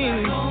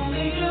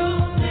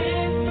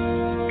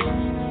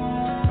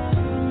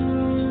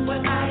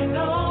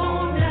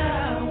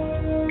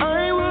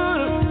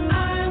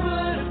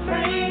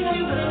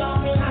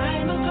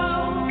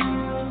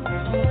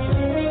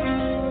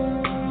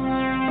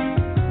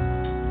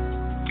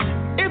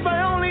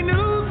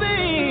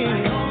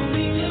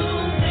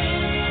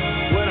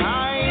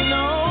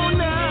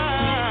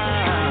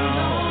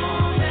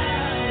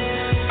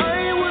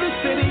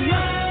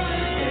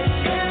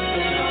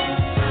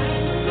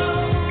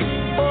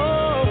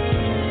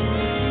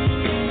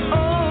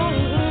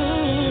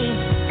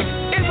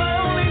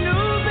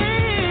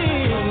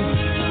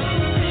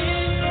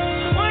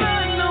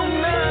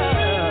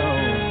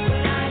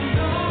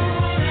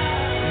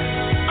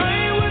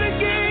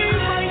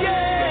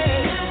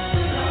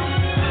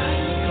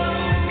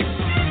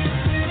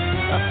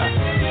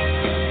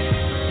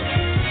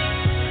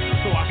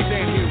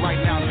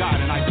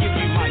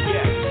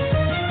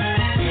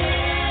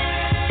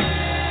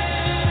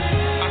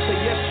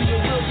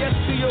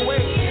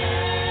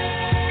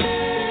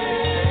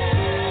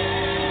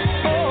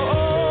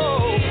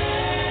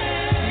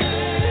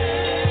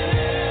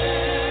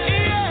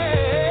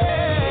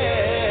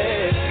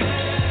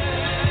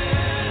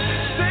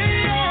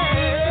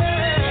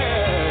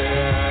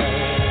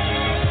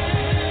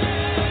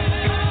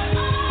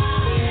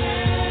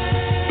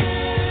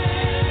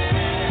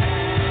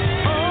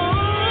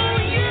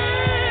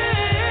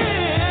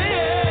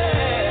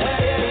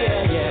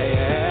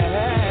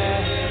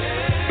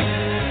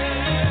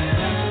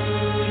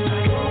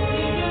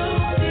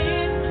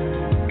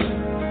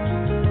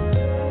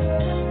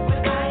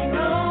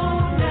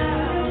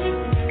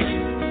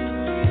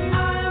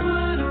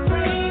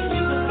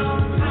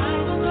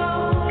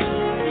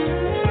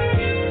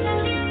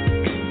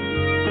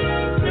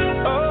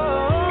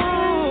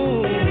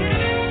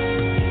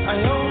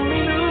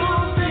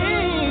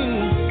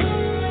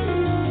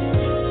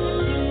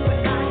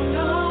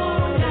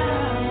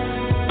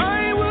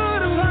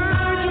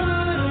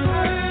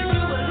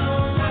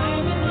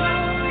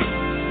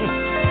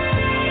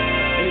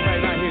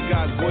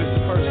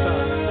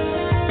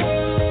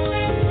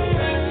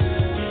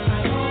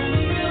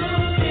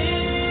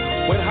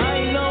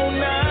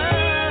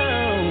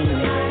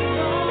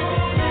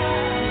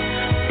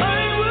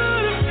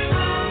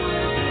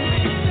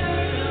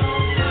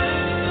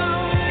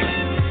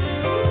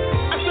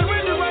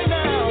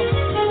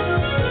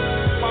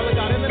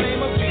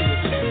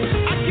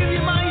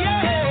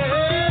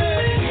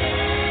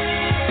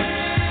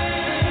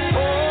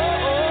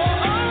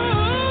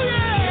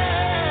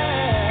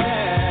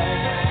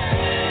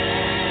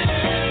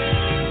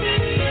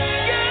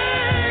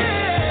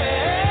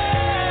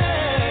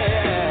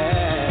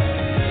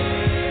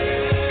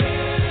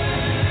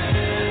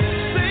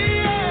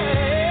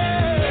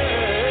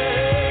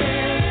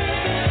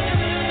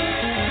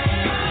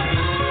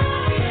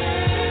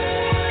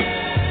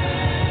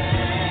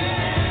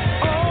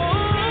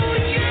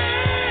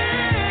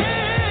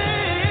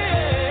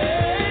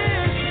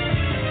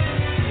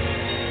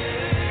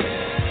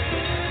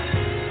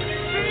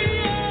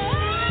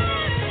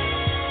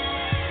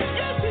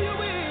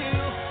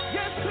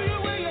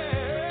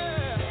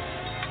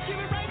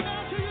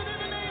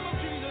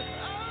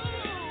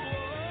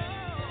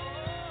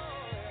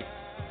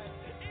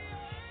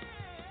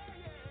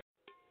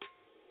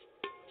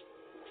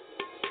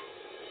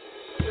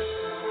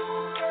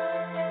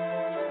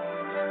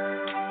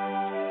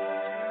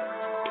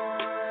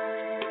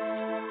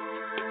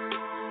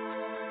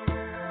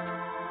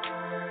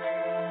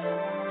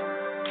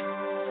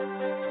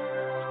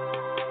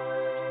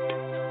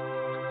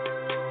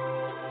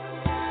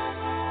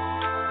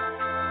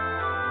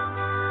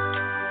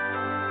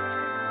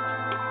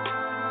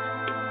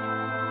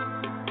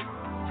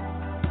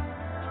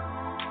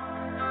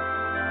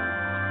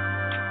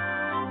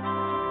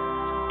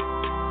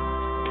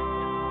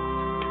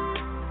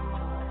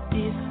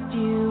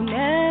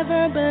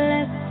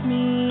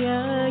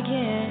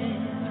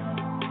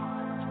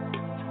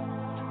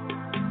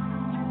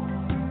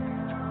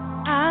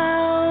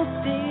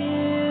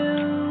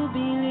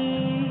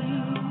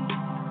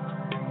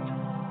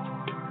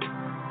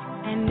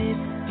And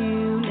if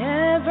you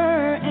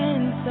never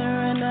answer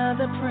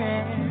another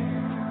prayer,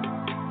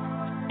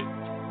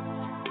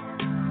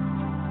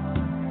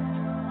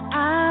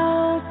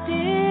 I'll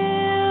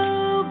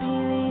still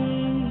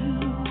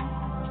believe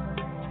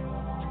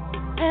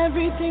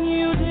everything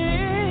you did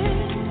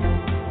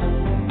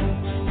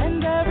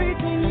and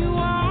everything you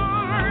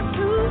are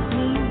to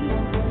me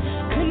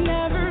could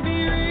never be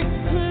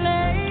replaced.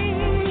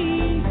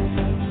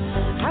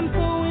 I'm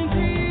so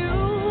into you,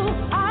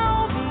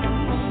 I'll be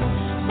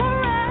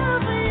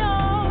forever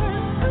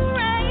yours, through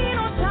rain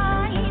or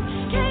shine.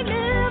 Can't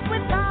live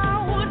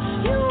without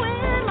you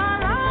in my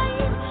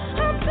life.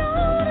 I'm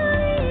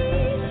totally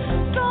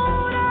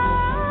sold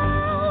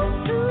out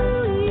to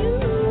you.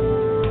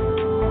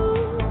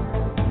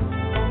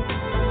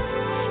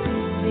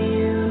 If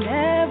you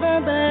never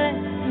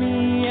bless me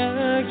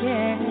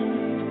again,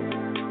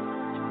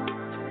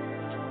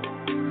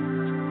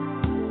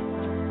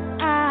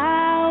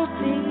 I'll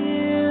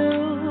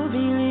still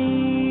believe.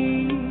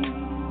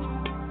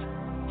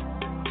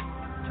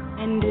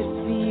 And if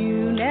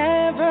you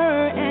never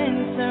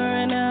answer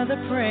another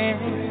prayer,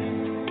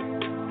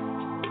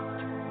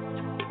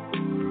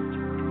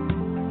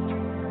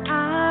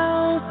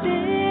 I'll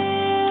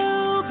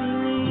still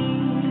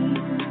believe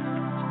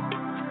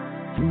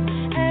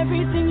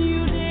everything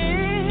you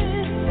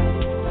did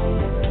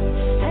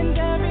and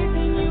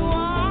everything you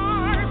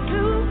are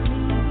to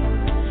me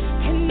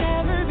can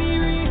never be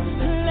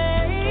replaced.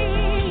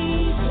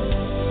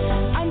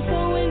 I'm so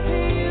into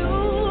you,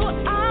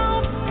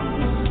 I'll be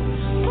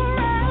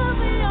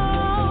forever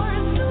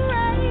yours, through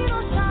rain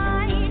or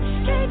shine.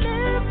 Can't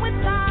live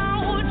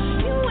without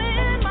you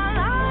in my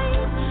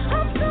life.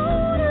 I'm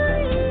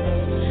totally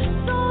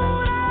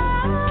sold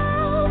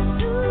out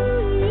to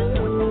you.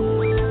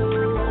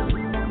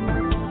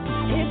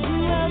 If you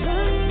ever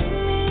leave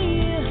me,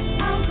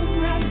 I'll come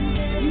running.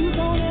 You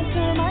don't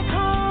answer my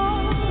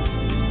calls,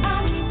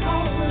 I'll be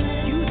calling.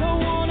 You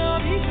don't wanna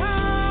be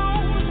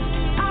found,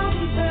 I'll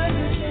be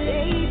searching.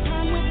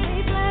 Daytime with a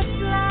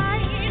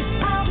flashlight,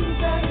 I'll be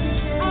searching.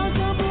 I'll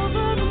jump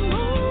over the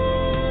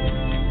moon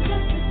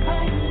just to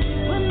find you.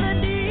 When the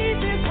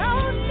deepest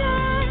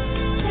ocean,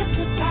 just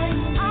to find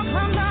you. I'll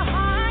climb the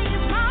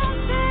highest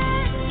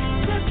mountain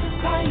just to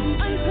find you.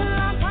 Until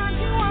I find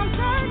you, I'm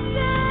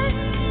searching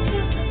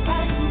just to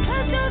find you.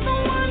 'Cause you're the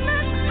one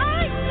that I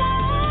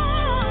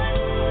want,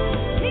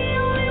 the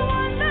only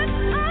one that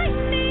I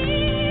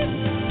need.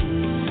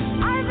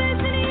 I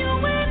visit you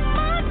in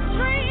my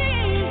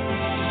dreams.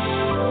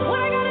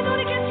 What I gotta do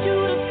to get you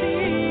to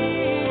see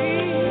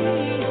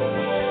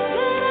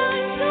that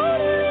I'm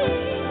totally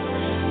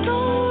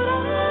sold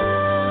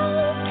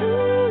out to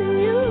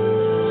you.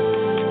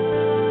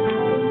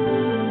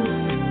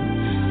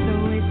 So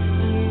if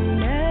you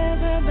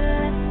never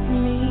bless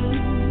me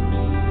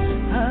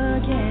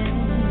again,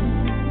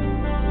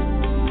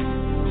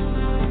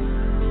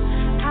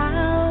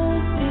 I'll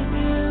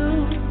still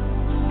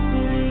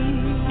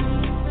believe.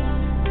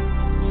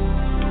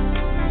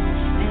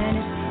 And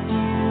if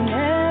you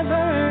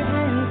never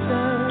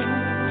answer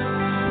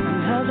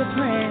another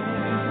prayer,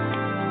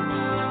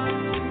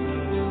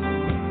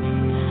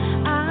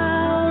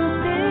 I'll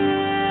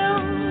still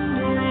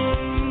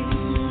believe.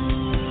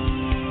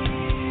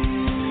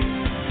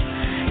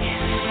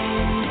 If you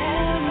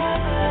never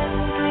bless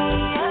me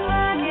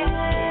again,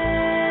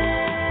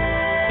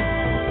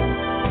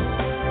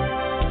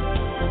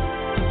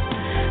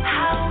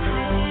 I'll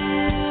still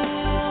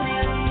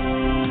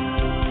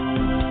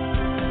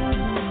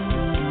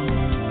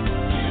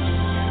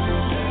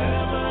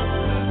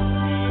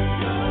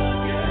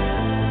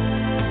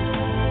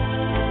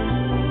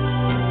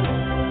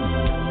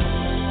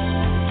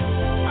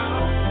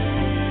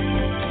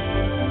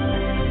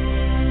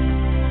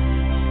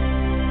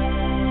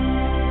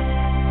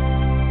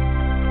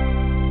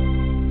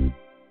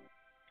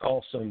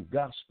Awesome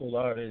gospel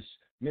artist,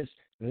 Miss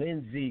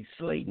Lindsay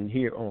Slayton,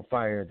 here on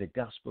Fire the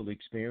Gospel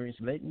Experience,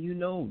 letting you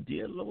know,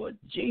 dear Lord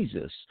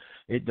Jesus,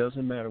 it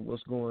doesn't matter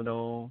what's going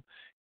on,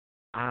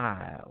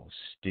 I'll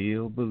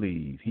still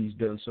believe. He's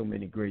done so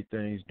many great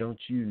things. Don't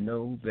you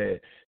know that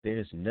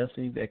there's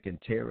nothing that can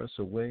tear us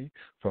away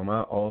from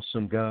our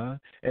awesome God?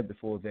 And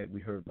before that,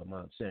 we heard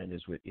Lamont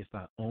Sanders with If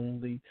I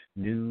Only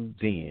Knew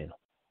Then.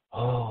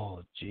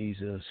 Oh,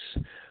 Jesus,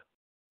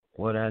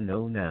 what I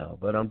know now.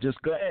 But I'm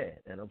just glad,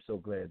 and I'm so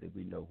glad that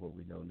we know what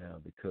we know now,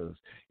 because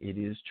it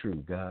is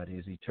true. God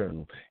is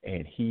eternal,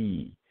 and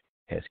He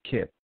has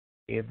kept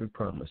every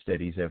promise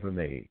that He's ever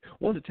made. I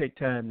want to take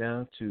time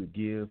now to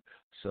give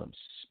some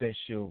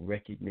special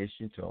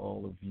recognition to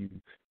all of you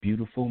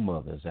beautiful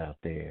mothers out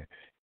there.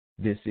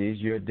 This is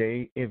your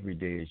day. Every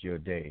day is your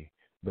day.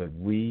 But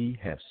we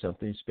have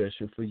something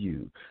special for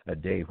you, a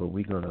day where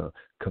we're going to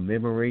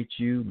commemorate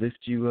you, lift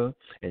you up,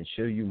 and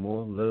show you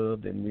more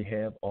love than we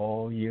have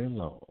all year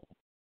long.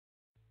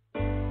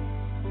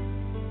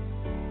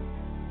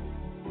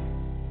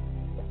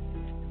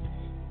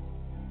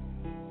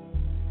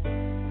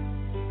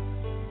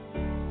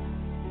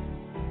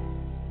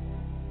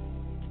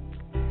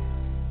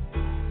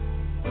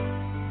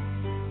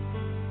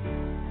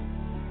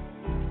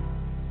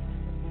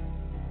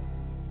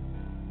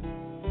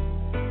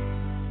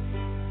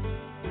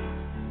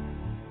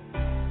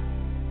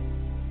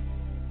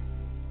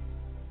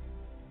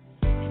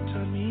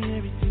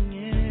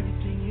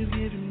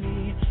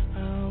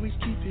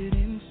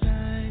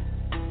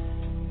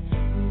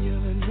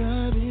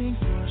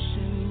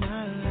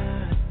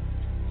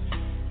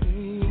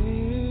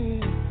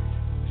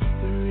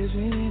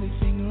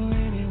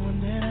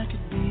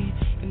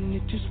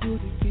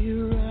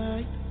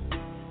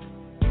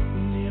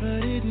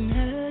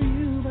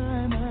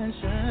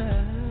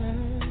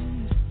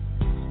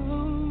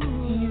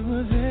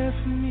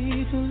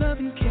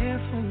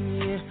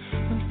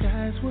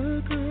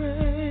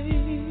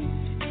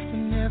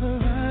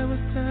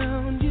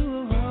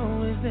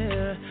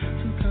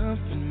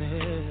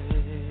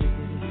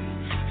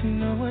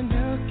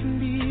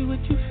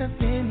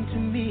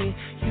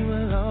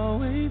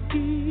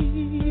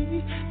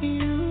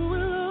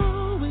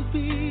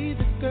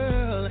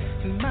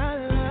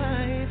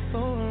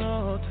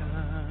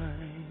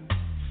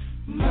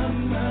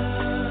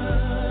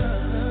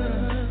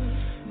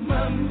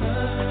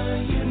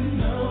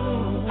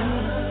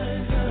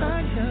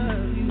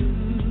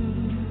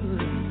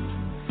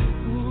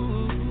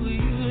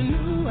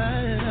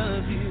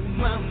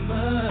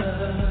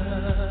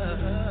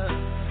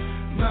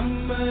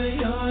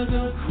 you're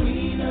the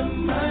queen of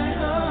my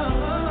heart.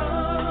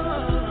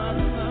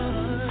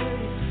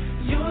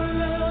 Your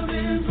love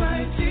is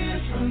like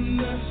tears from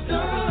the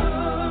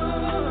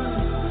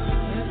stars.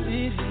 Yes,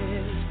 it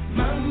is.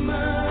 Mama,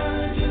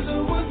 I just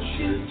want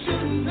you to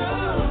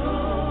know,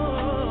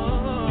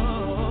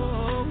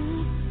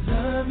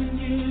 loving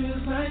you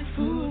is like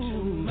food to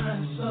my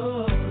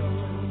soul.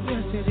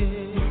 Yes, it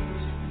is.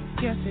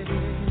 Yes, it is.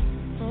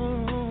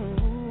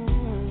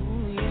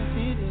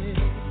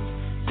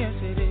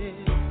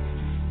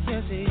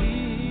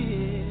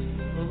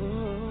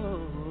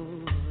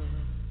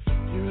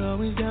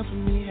 Always down for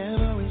me,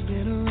 have always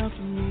been around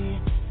for me,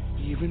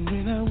 even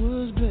when I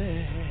was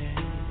bad.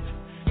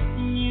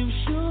 You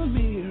showed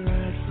me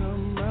right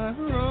from my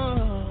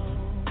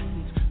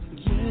wrongs.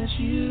 Yes,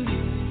 you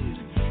did.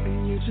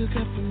 And you took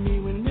up for me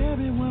when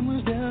everyone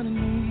was down on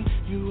me.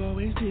 You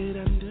always did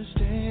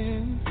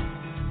understand.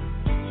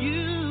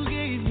 You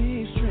gave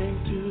me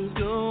strength to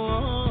go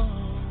on.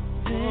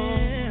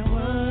 There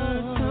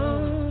were so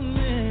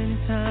many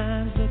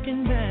times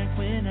looking back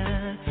when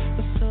I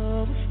was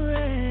so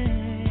afraid.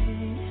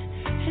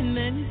 And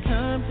then you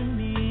come to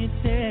me and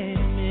say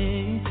to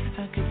me,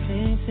 I could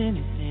face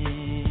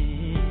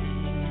anything,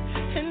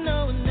 and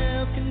no one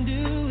else can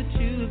do what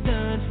you've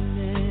done for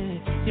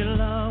me.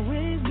 You'll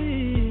always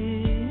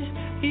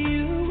be,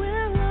 you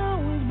will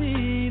always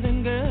be the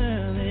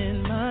girl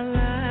in my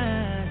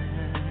life.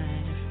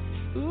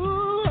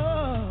 Ooh,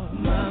 oh,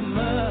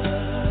 mama,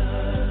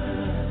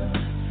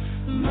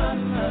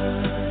 mama,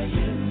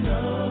 you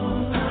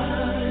know I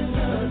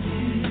love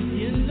you.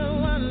 You know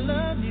I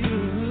love you.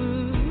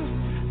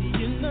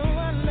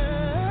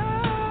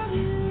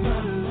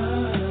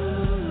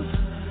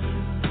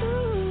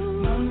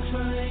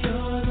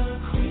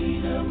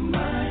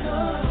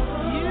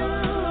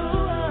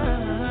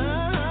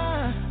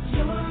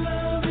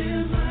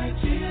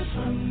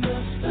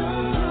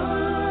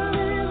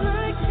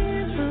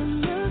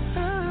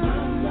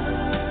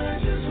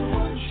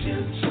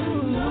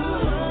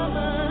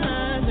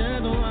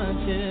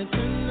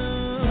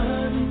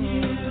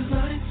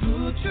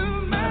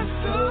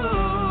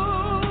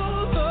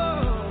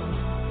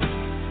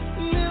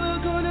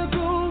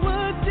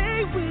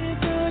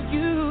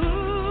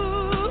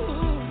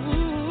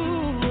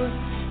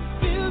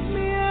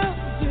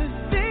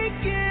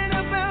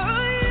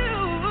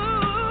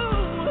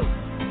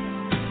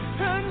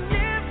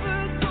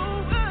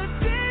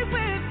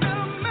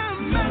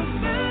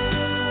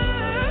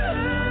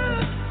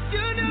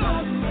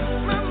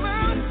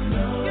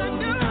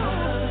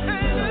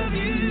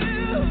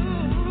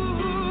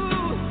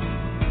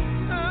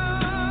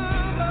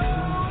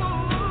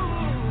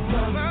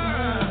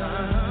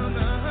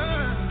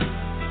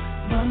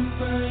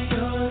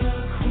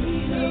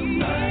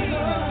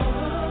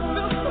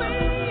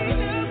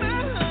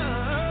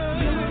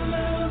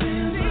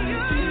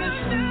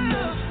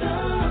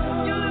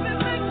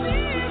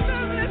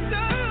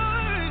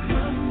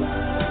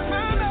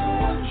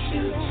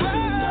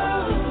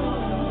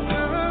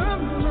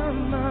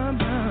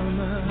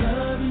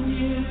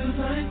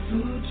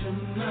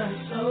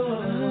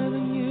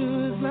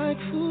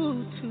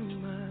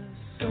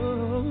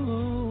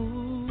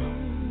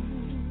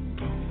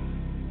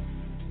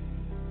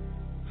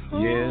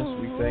 Yes,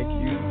 we thank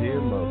you,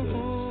 dear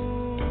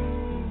mothers.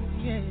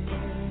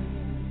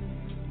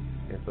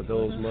 And for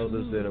those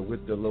mothers that are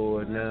with the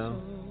Lord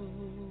now,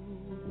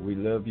 we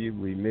love you,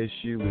 we miss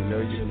you, we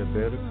know you're in a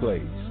better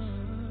place.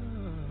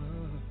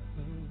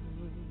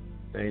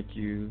 Thank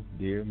you,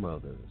 dear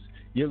mothers.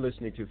 You're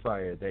listening to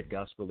Fire, that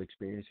gospel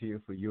experience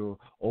here for your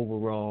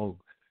overall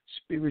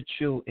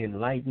spiritual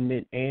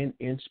enlightenment and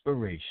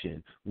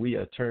inspiration. We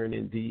are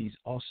turning these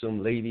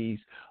awesome ladies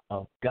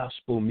of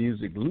gospel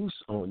music loose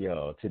on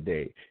y'all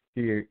today.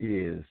 Here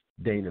is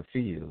Dana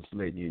Fields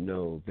letting you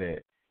know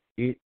that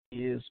it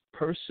is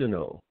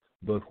personal,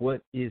 but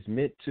what is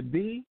meant to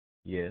be,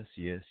 yes,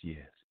 yes,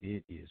 yes,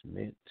 it is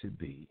meant to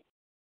be.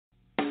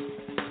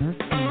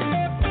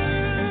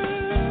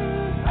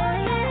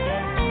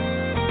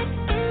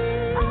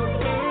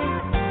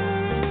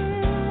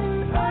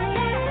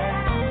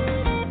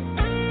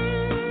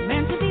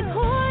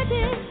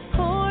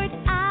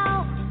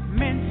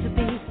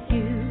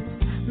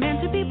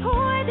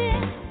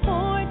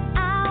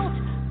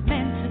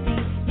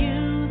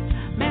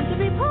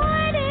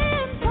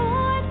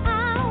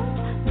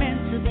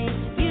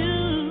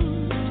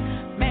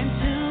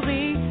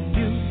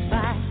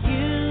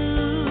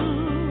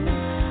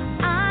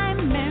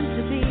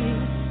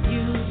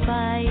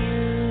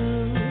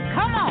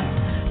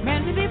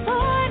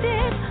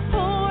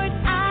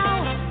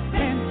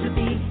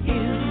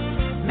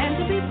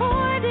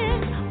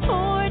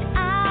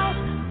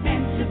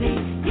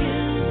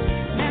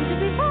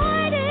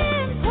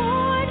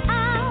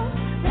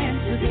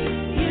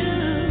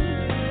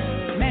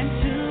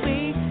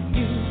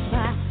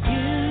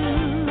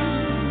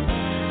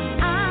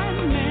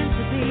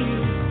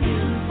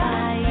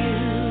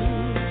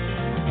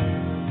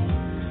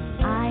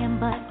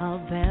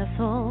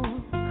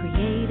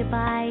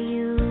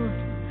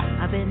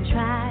 I've been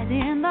tried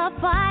in the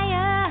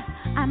fire,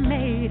 I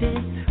made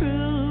it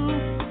through,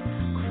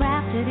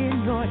 crafted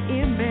in your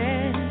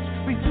image,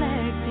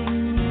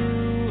 reflecting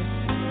you,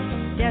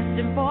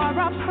 destined for a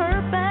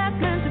purpose,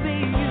 meant to be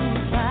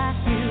used by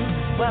you.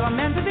 Well, I'm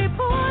meant to be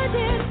poured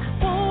in,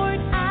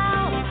 poured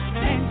out,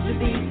 meant to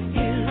be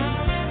used,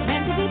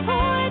 meant to be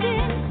poured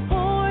in,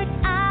 poured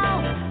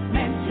out,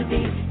 meant to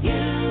be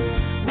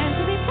used, meant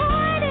to be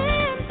poured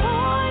in,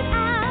 poured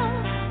out,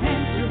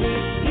 meant to be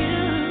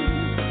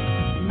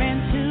used,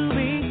 meant to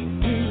be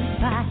used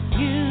by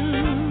you.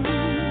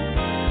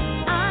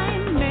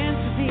 I'm meant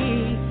to be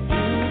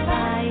used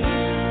by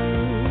you.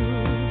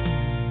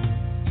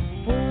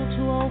 Full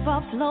to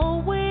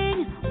overflowing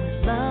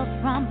with love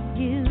from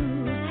you.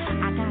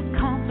 I got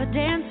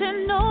confidence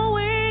in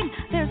knowing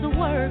there's a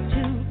work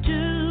to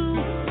do,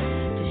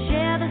 to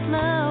share this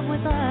love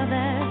with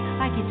others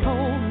like you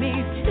told me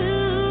to.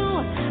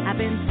 I've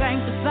been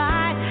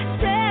sanctified,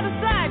 set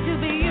aside to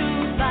be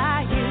used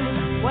by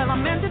you. Well,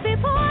 I'm meant to be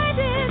poured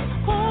in,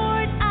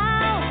 poured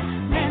out,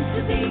 meant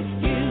to be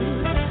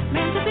used,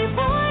 meant to be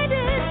poured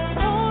in,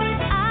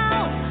 poured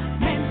out,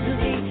 meant to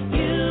be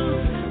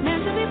used,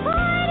 meant to be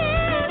poured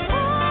in,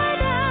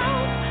 poured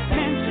out,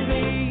 meant to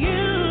be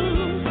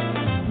used,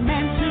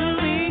 meant to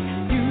be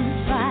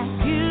used by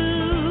you.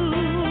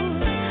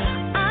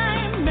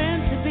 I'm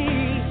meant to be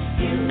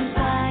used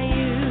by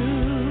you.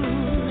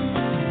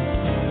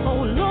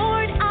 Oh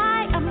Lord,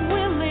 I am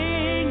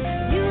willing.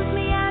 Use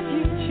me as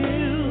you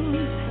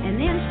choose, an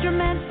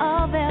instrument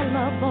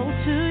available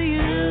to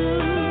you.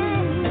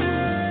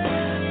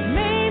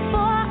 Made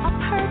for a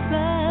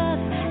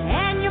purpose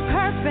and your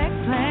perfect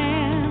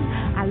plan.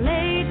 I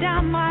lay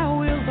down my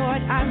will,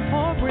 Lord, I'm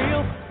for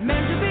real.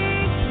 Meant to be,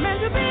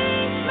 meant to be,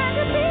 meant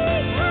to be.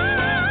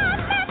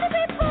 Meant to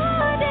be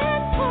poured in,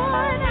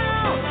 poured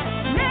out.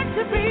 Meant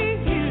to be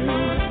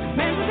used,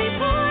 meant to be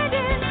poured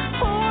in,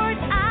 poured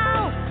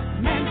out.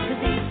 Meant to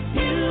be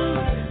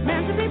used,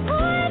 meant to be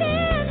poured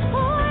in,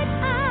 poured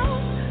out.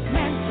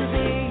 Meant to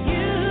be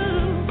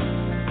used,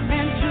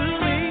 meant to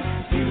be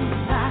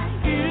used by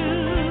you.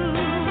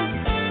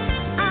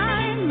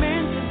 I'm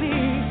meant to be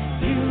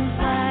used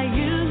by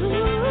you.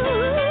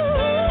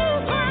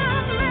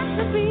 I'm meant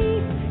to be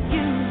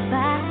used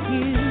by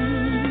you.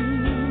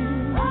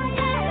 Oh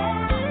yeah.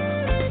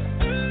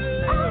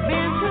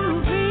 Meant to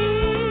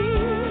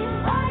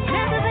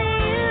be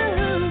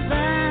used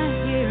by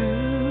you.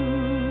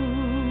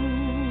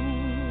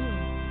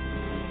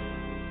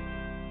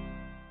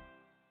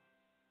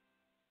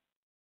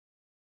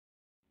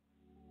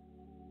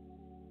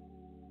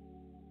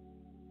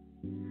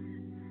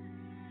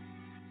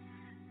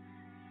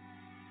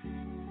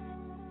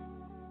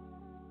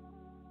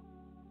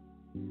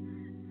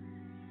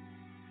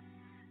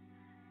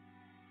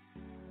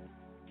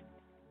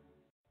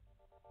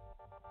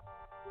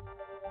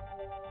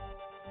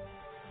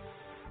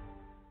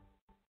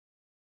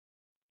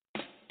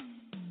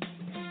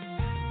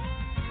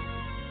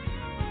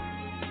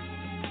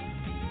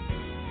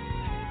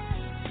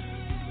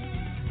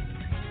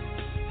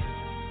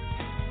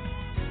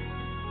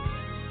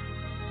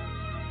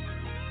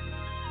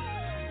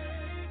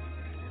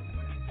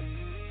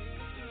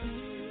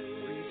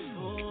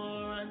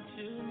 Restore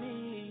unto me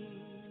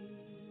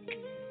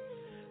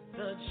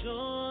the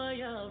joy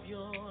of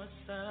your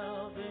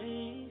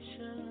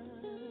salvation,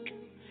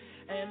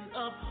 and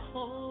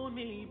uphold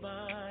me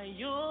by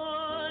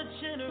your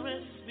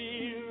generous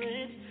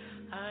spirit.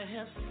 I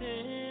have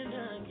sinned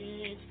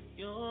against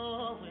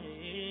your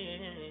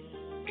way.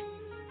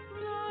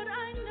 Lord,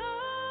 I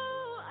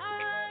know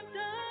I've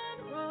done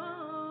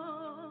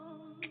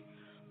wrong.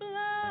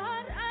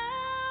 Blot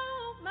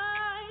out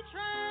my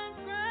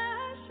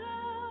transgression.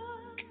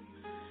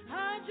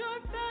 Hide your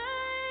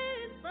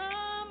face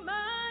from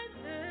my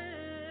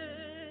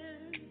sin.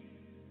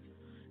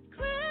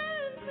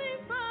 Cleanse me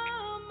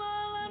from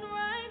all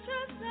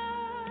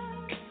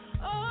unrighteousness.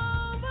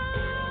 Oh, but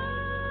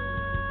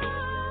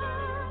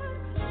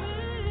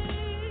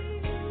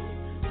please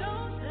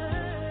don't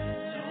take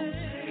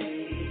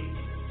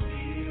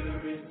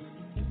spirit.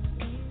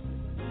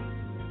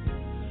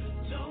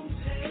 Don't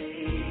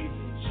take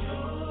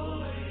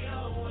joy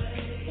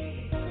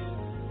away.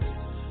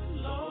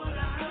 Lord,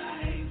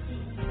 I'm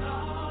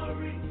sorry.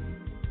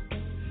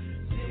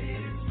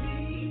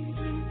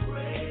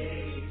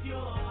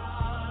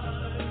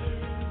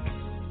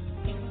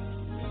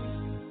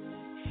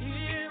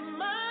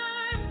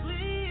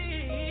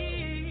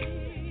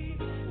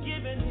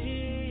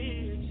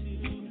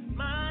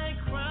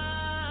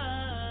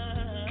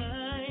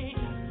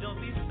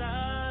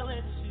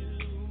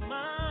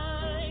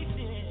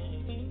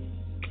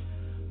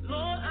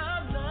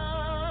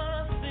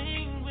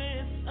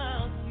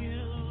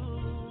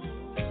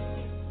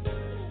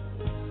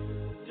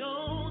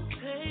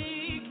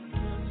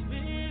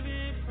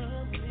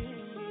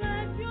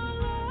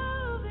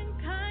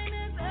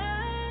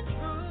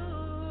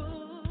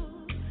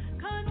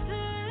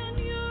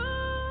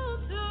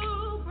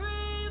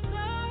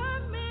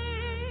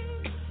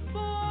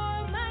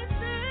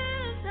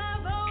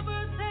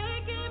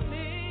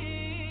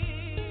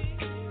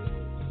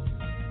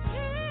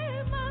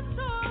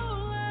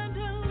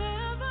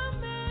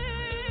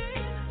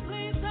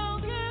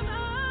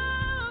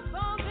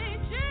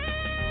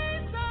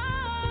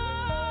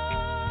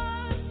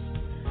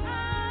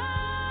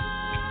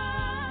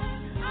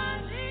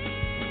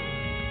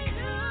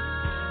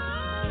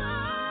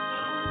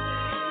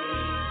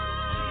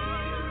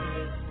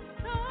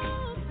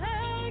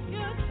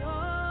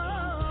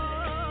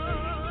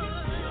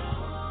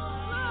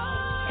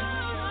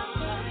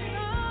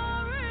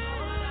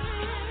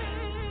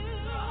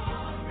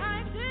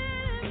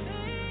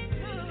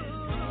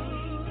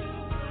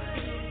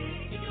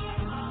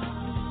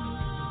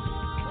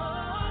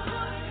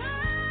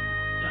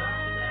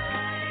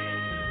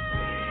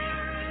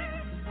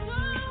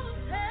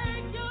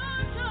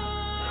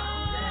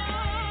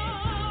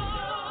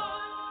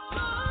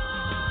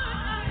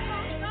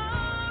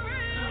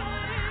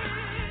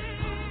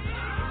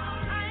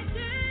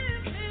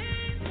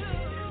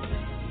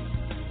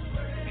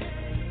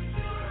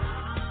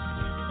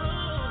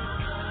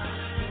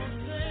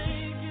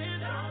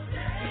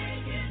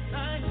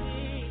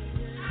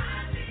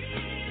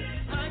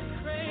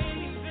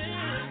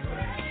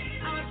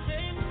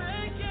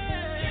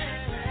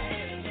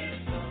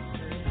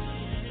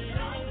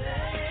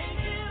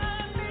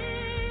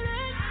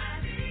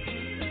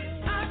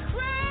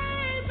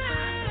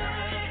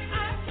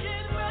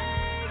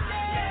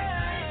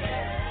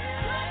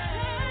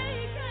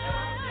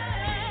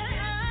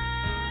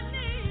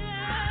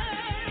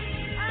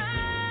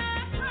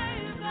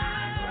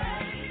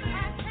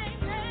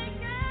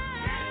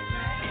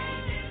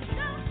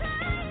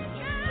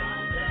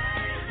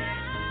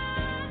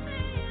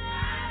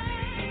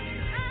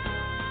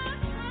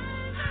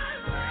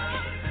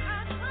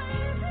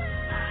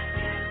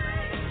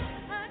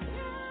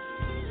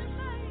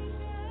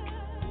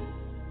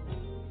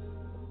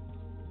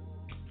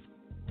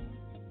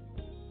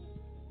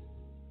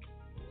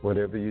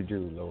 Whatever you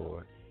do,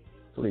 Lord,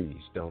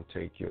 please don't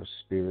take your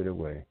spirit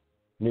away.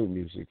 New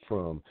music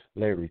from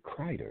Larry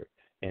Kreider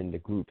and the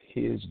group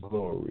His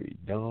Glory.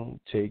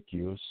 Don't take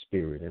your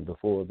spirit. And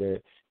before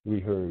that, we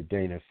heard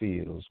Dana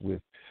Fields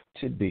with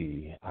To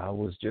Be. I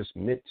was just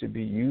meant to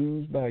be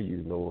used by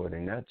you, Lord,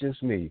 and not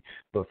just me,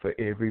 but for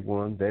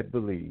everyone that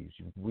believes.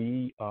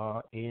 We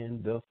are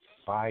in the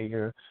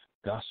fire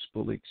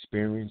gospel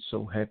experience.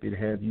 So happy to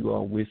have you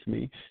all with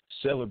me,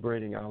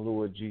 celebrating our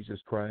Lord Jesus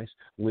Christ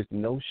with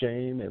no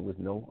shame and with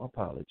no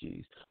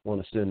apologies. I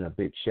want to send a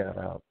big shout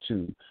out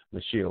to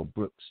Michelle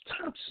Brooks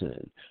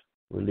Thompson,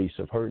 release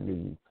of her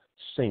new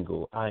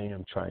single, I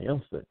Am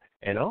Triumphant,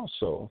 and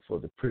also for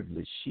the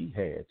privilege she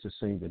had to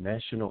sing the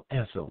national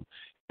anthem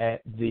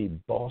at the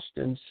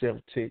Boston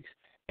Celtics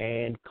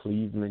and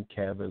Cleveland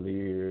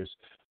Cavaliers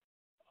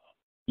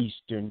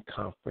Eastern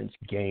Conference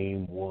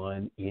Game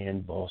 1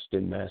 in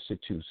Boston,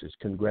 Massachusetts.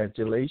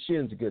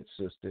 Congratulations, good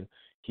sister.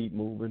 Keep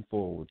moving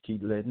forward.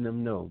 Keep letting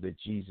them know that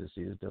Jesus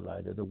is the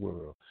light of the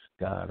world.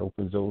 God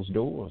opens those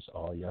doors.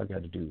 All y'all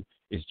got to do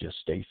is just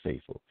stay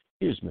faithful.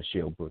 Here's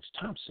Michelle Brooks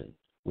Thompson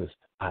with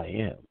I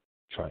Am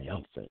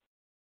Triumphant.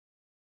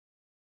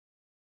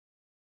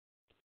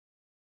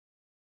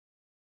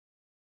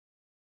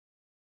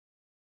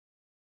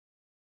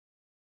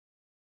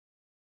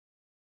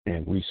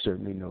 And we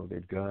certainly know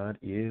that God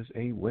is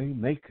a way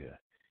maker.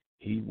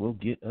 He will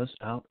get us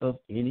out of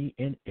any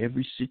and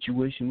every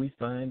situation we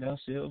find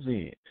ourselves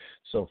in.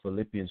 So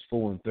Philippians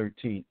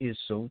 4:13 is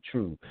so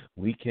true.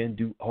 We can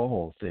do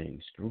all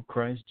things through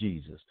Christ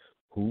Jesus,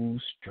 who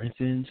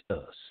strengthens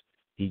us.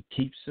 He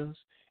keeps us,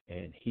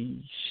 and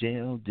he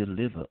shall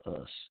deliver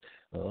us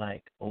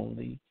like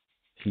only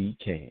he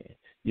can.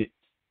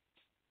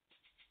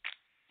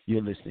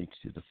 You're listening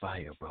to the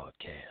Fire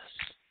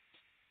Broadcast.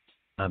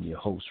 I'm your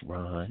host,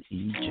 Ron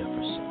E.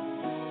 Jefferson.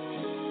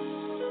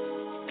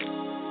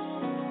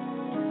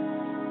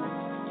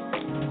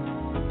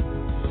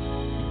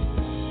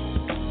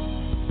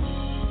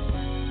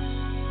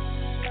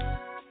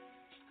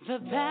 The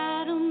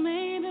battle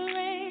may be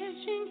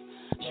raging,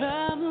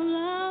 trouble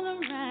all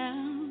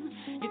around.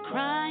 You're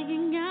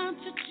crying out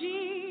to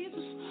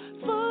Jesus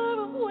for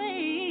a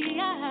way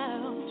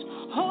out.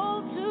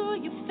 Hold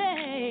to your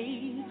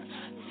faith,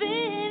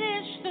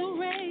 finish the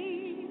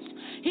race.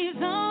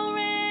 He's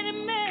already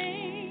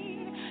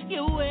made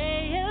your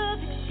way of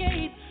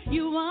escape.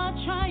 You are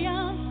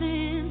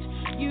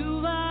triumphant,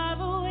 you are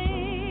a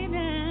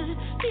winner.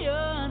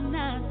 You're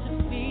not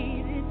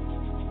defeated,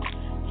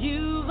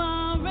 you've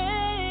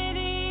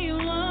already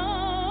won.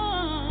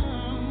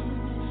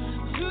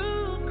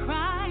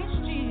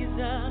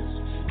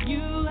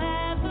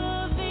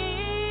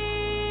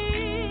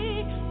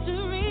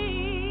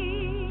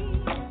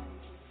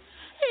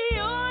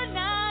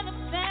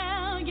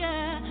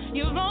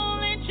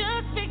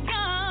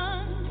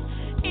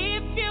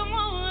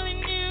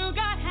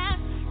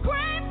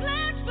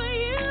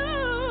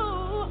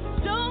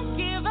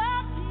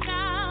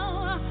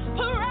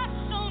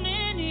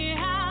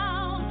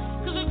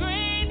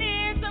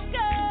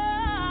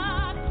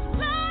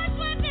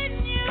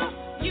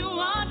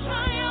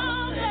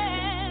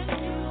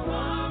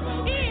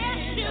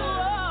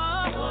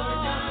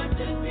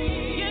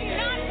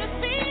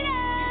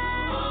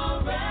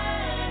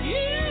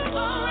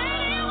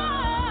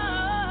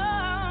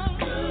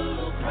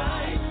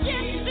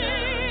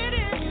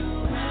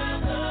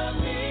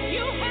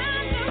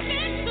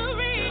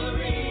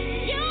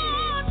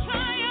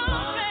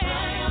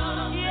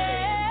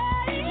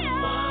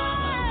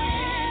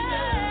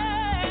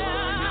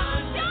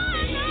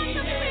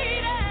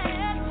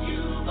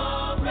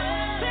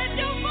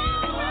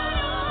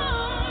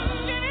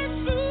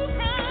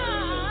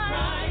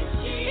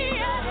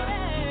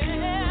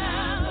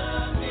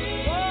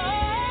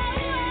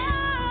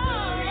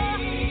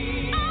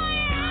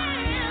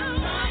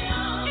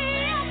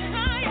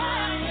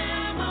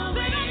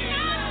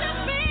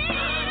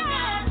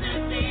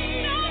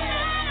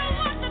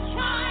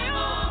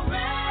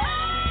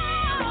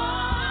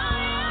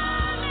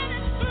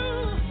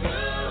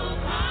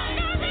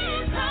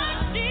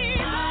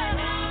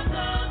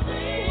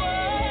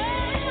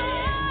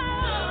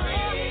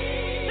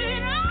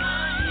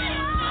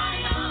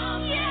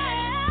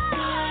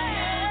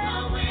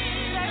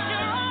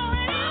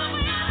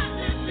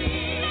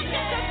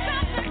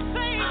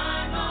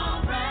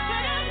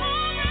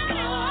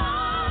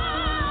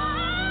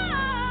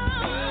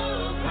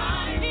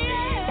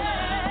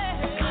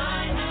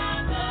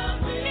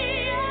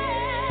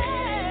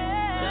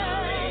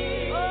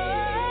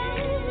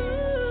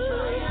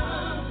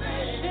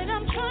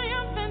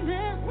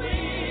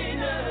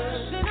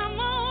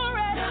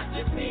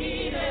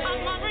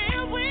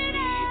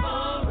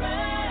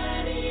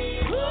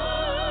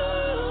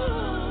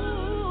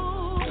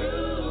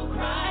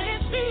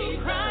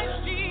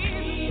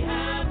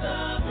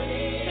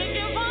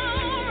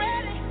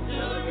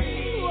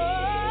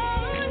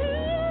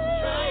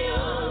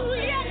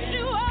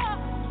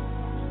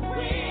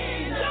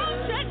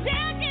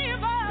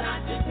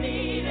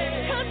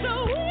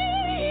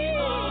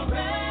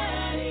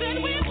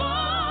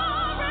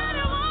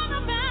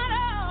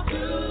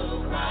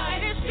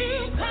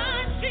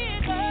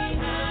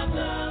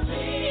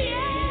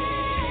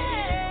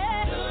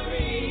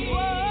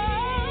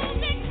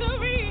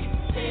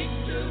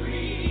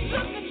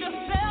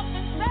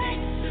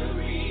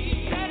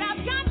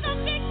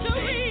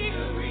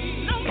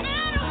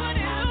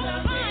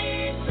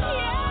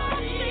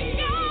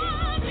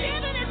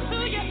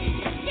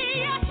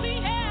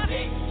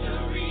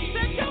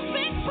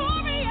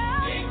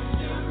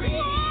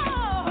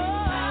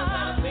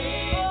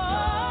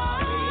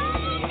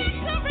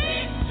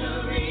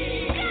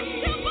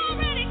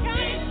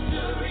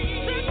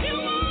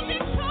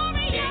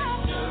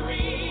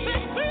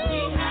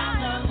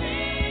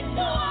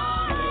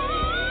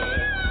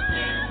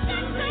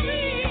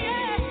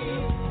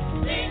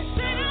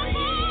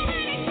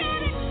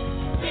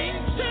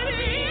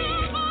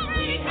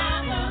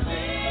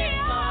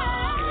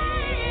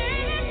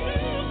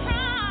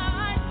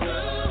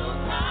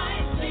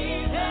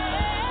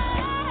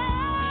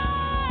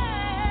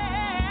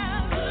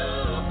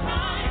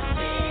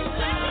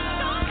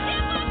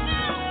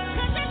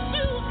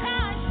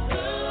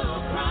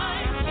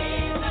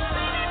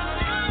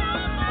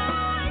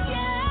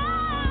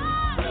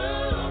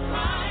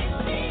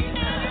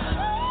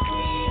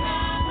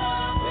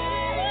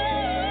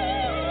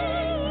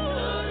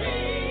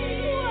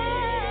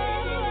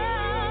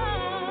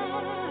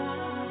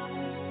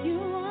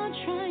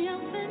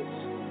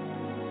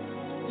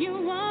 You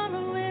are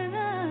a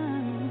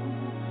winner.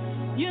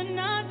 You're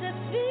not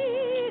defeated.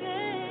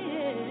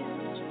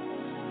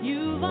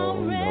 You've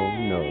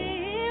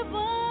already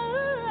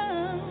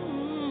won.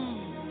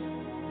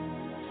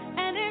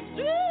 And it's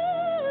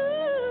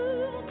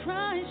through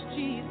Christ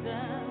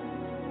Jesus.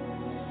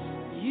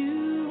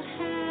 You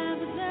have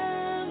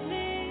the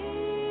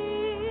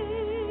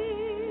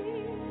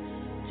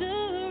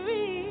victory.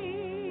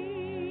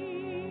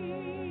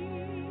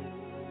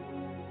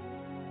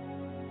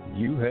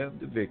 You have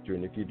the victory,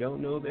 and if you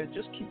don't know that,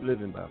 just keep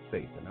living by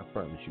faith, and I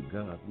promise you,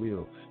 God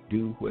will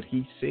do what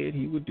He said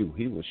He would do.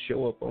 He will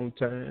show up on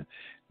time.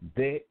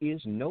 There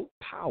is no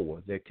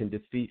power that can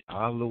defeat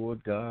our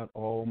Lord God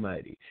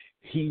Almighty.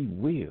 He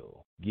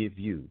will give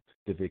you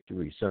the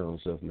victory.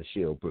 Songs of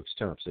Michelle Brooks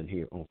Thompson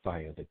here on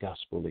Fire, the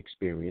Gospel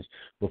Experience.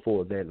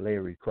 Before that,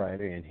 Larry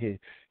Crider and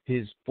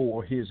his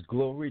For His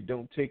Glory,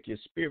 Don't Take Your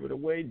Spirit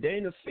Away.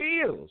 Dana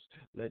Fields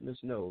letting us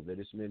know that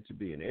it's meant to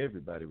be, and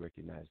everybody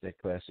recognize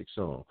that classic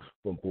song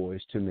from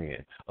Boys to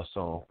Men, a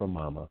song from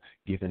Mama,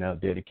 giving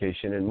out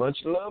dedication and much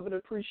love and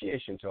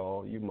appreciation to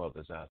all you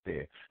mothers out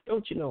there.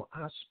 Don't you know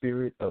our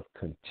spirit of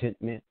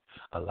contentment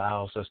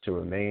allows us to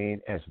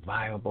remain as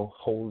viable,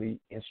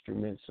 holy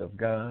instruments of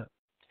God?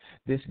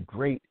 This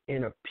great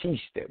inner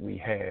peace that we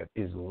have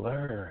is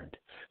learned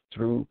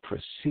through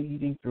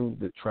proceeding through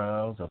the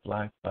trials of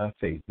life by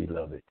faith,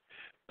 beloved.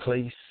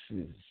 Places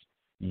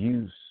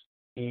use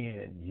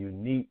in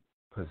unique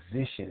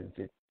positions.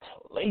 It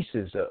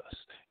places us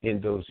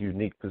in those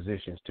unique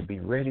positions to be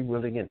ready,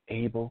 willing, and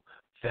able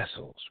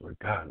vessels,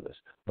 regardless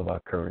of our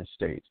current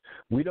states.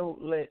 We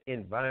don't let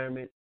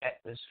environment,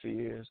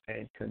 atmospheres,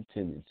 and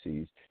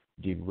contingencies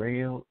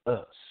derail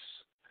us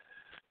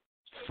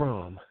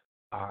from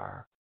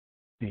our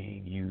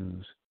being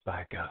used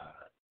by God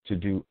to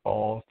do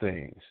all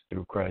things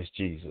through Christ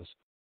Jesus,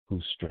 who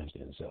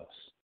strengthens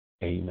us.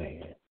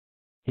 Amen.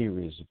 Here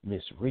is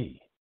Miss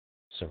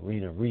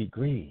Serena Reed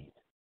Green,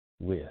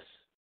 with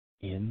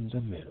In the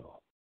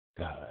Middle.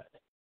 God,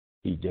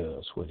 He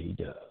does what He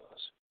does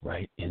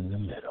right in the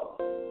middle.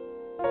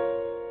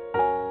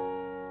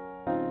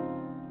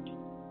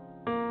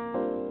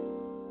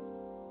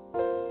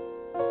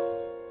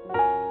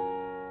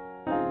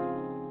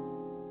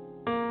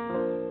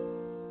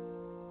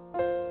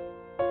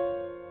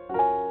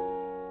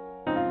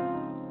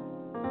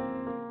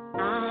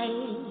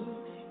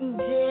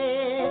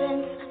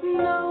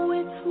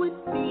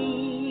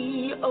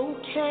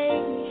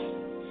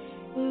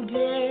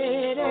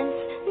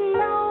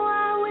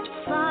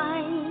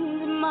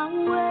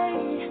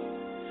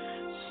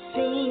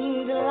 See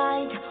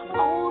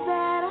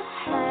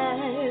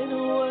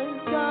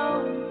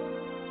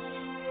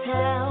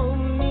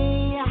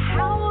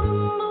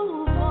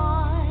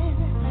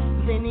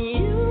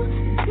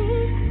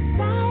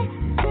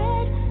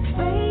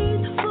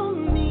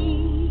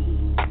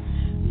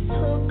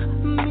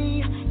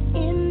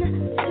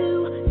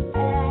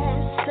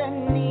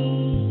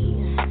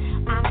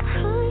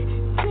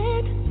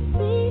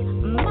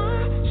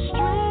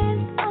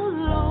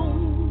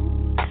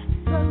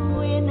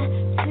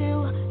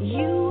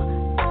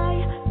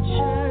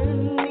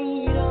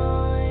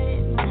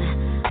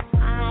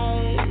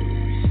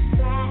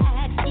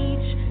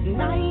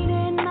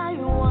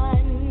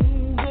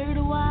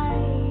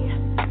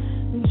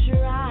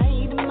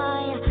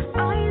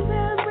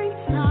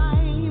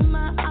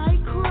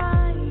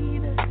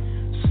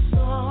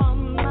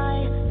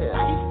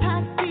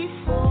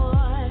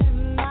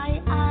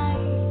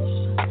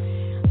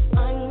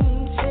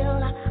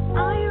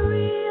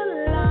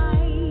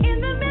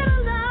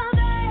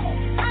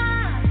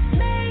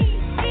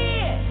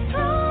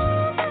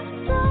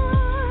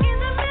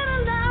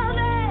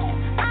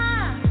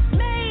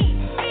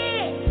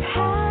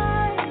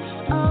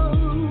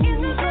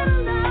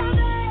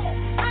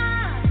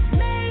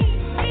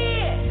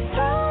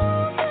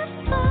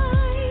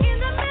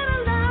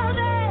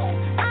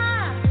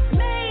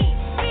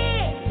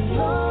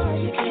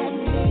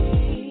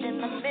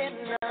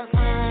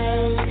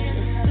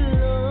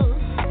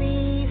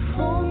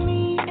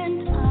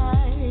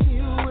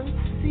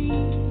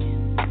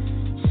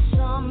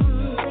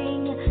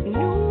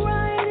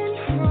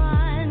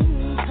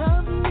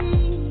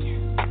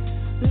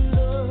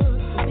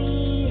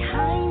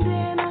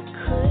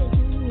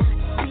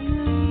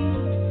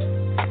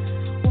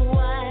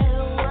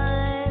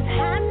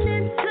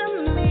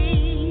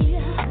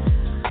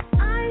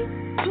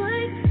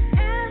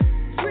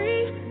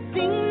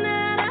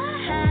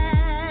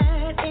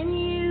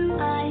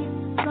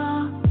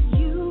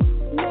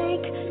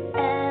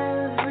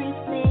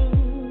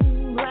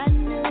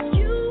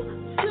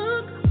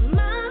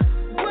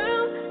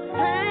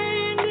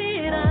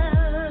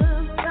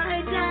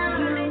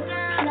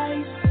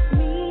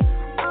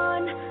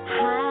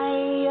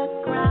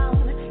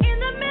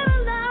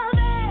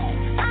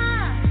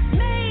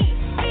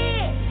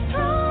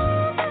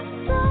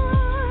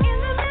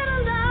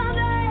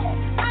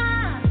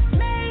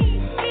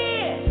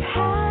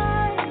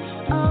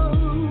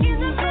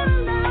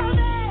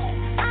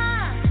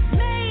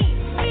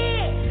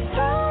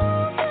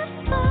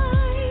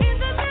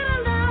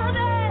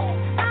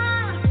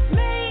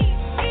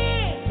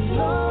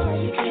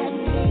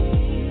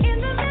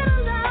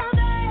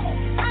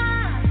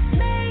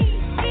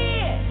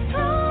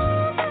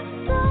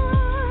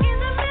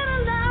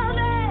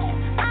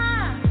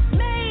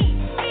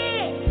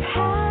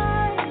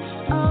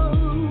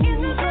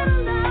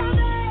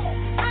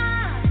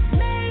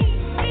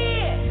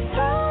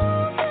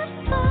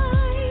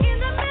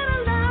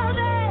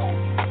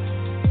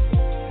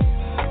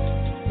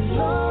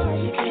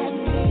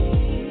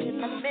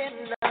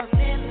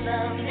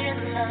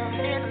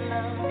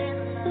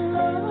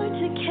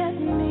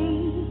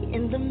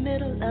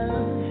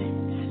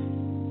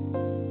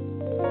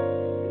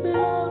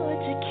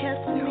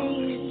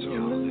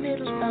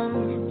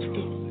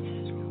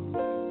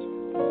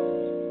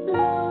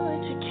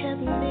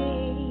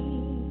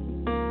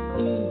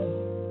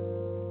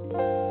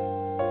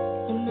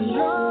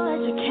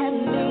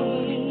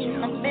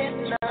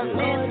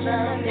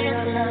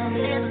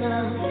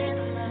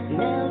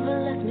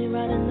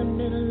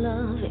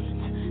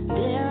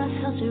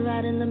mercy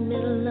right in the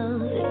middle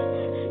of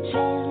it.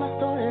 Change my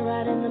story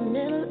right in the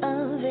middle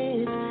of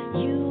it.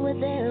 You were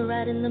there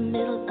right in the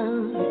middle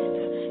of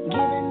it.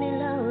 Giving me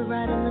love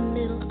right in the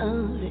middle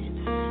of it.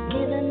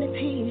 Giving me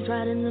peace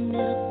right in the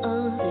middle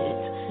of it.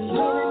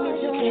 Giving me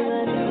joy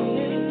right in the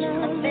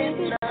middle of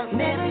it.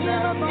 Never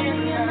give up on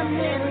me in the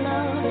middle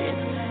of it.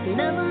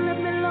 Never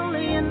left me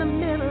lonely in the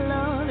middle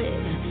of it.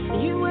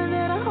 You were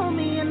there to hold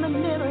me in the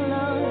middle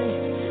of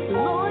it.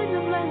 Lord, you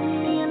blessed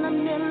me in the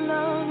middle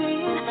of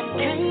it.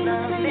 Came to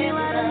save me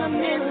right in the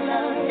middle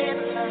of it.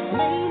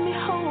 Made me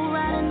whole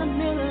right in the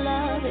middle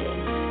of it.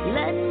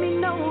 Let me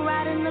know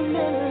right in the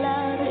middle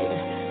of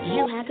it.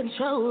 You had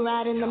control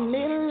right in the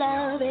middle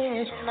of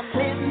it.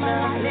 Lived my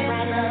life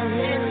right in the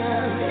middle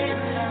of it.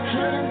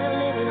 Healed and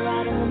delivered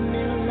right in the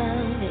middle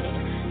of it.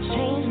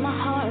 Changed my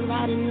heart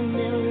right in the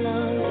middle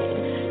of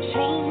it.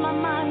 Changed my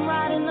mind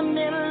right in the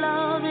middle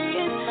of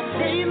it.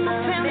 Saved my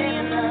family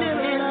in the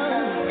middle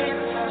of it.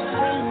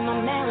 Saved my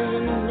marriage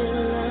in the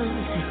middle of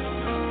it.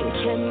 And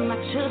kept my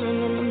children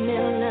in the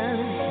middle of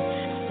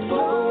it.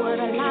 Lord, what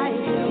a life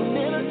in the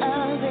middle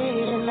of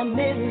it. In the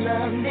middle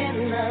of it.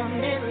 In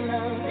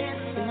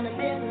the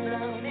middle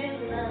of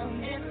it.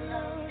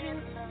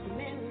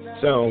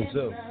 Sounds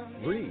of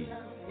Breathe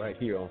right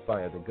here on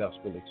Fire the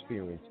Gospel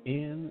Experience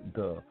in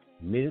the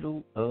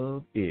middle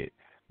of it.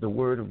 The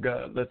Word of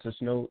God lets us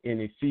know in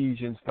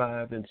Ephesians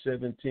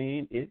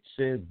 5:17, it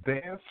says,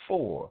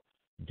 therefore,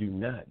 do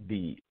not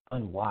be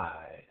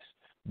unwise,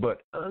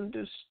 but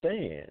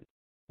understand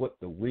what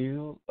the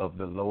will of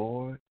the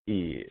Lord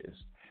is.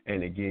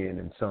 And again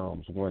in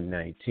Psalms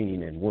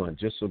 119:1,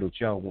 just so that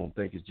y'all won't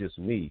think it's just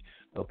me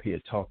up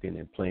here talking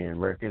and playing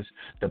records,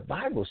 the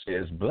Bible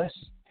says,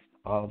 blessed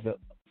are the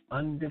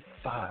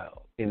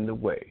undefiled in the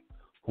way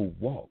who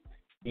walk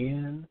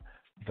in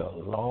the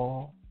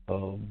law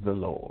of the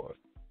Lord.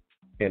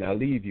 And I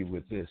leave you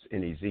with this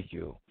in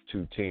Ezekiel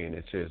 2:10.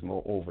 It says,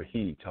 moreover,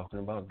 he, talking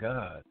about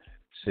God,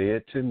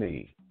 said to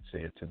me,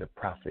 said to the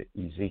prophet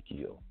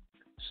Ezekiel,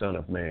 Son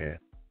of man,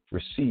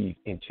 receive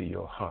into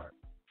your heart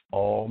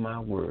all my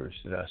words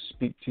that I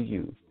speak to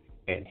you,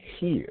 and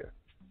hear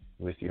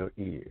with your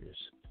ears.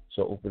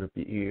 So open up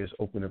your ears,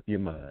 open up your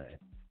mind,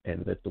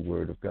 and let the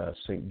word of God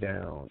sink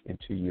down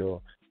into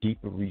your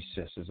deeper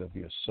recesses of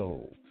your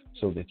soul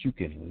so that you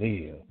can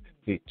live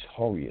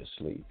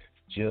victoriously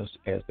just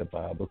as the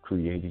Bible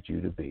created you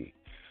to be.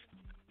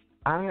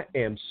 I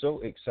am so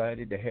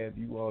excited to have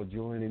you all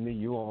joining me.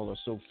 You all are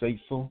so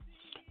faithful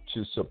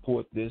to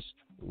support this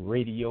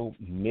radio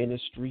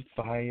ministry,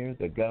 Fire,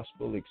 the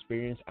Gospel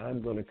Experience.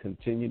 I'm going to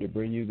continue to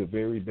bring you the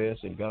very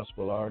best in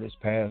gospel artists,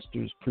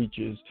 pastors,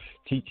 preachers,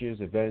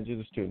 teachers,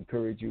 evangelists to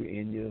encourage you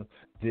in your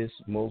this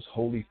most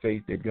holy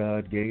faith that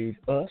God gave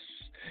us.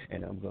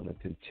 And I'm going to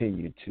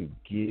continue to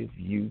give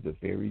you the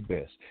very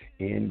best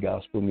in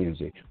gospel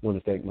music. I want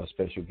to thank my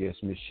special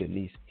guest, Miss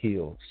Shanice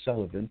Hill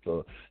Sullivan,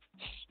 for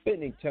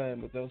spending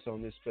time with us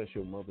on this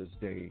special Mother's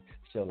Day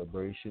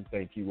celebration.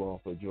 Thank you all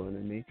for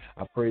joining me.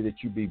 I pray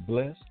that you be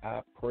blessed.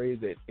 I pray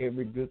that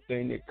every good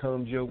thing that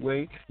comes your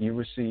way, you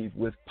receive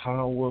with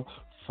power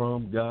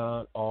from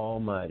God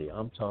Almighty.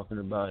 I'm talking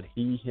about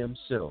He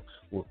Himself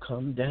will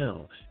come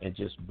down and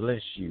just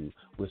bless you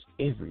with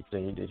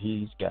everything that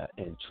He's got.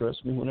 And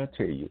trust me when I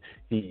tell you,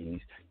 He's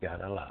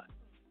got a lot.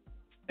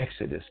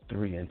 Exodus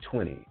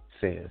 3:20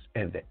 says,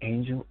 and the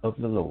angel of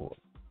the Lord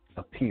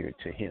appeared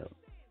to him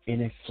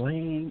in a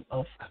flame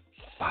of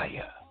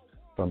fire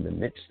from the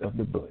midst of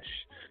the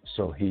bush.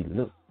 So he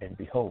looked, and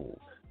behold,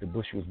 the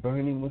bush was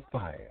burning with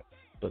fire,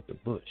 but the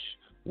bush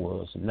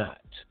was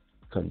not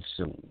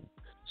consumed.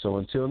 So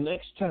until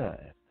next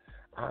time,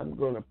 I'm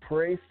going to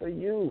pray for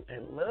you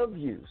and love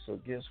you. So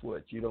guess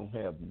what? You don't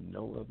have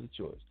no other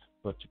choice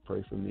but to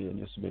pray for me in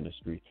this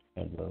ministry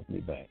and love me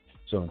back.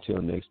 So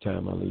until next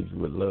time, I leave you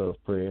with love,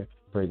 prayer.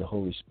 Pray the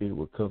Holy Spirit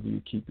will cover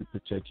you, keep you,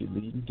 protect you,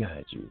 lead and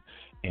guide you.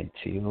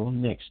 Until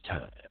next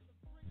time,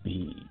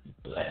 be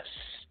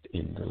blessed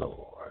in the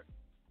Lord.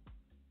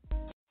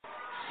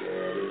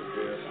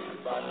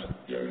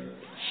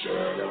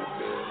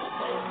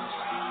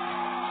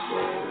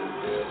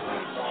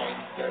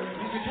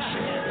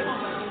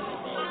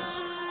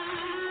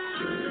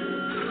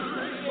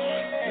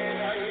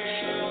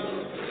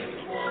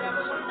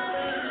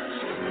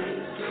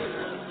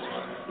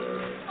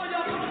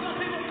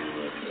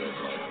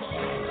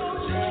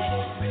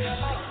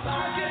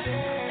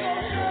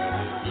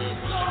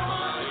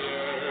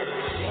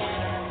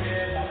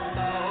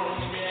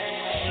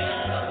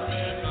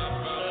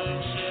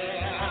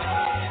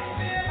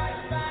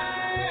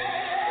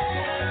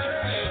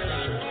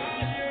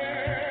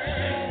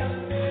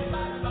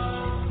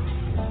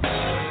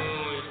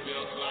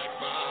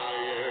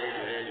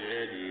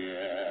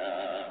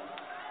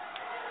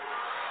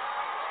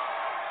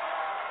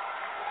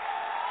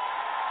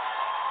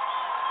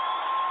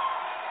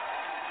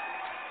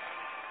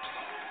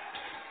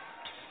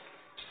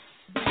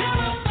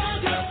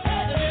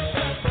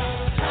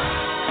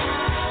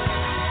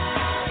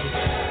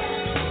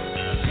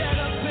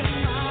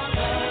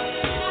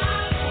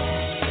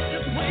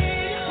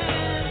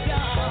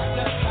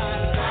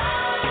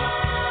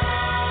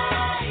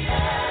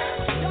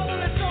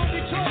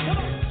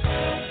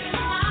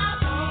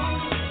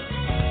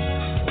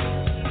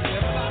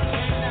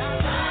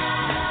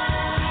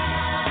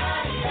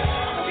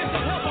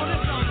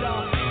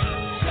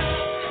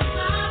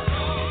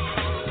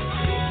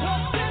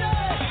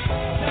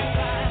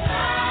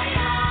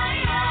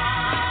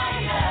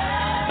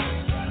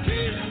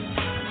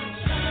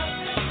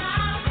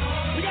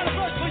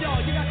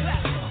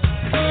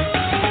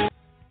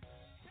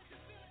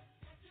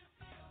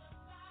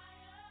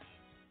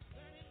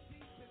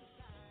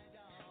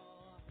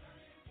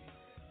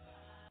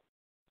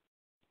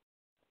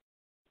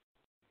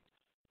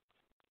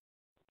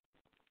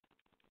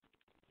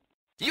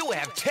 You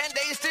have 10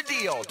 days to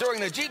deal during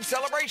the Jeep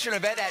Celebration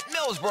event at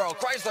Millsboro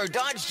Chrysler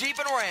Dodge Jeep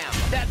and Ram.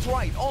 That's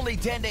right, only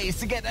 10 days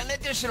to get an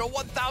additional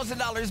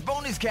 $1,000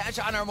 bonus cash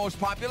on our most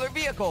popular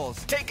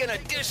vehicles. Take an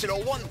additional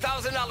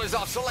 $1,000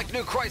 off select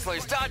new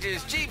Chryslers,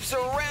 Dodges, Jeeps,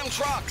 or Ram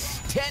trucks.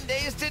 10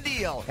 days to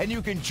deal, and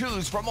you can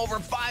choose from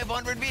over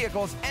 500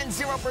 vehicles and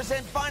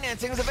 0%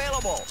 financing is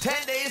available.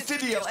 10 days to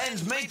deal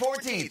ends May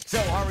 14th. So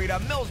hurry to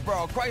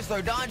Millsboro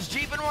Chrysler Dodge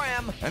Jeep and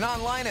Ram and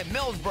online at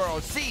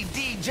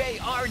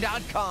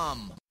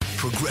millsborocdjr.com.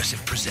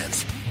 Progressive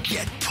presents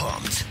Get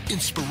Pumped.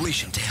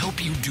 Inspiration to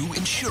help you do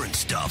insurance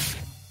stuff.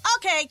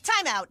 Okay,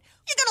 time out.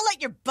 You're gonna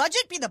let your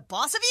budget be the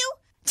boss of you?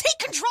 Take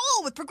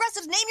control with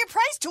Progressive's Name Your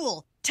Price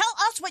tool. Tell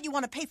us what you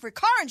want to pay for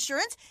car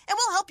insurance, and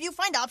we'll help you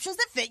find options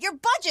that fit your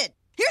budget.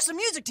 Here's some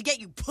music to get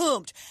you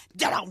pumped.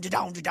 Da-dong,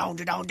 da-dong, da-dong,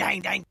 da-dong,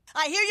 dang, dang.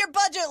 I hear your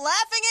budget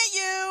laughing at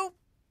you.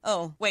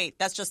 Oh, wait,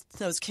 that's just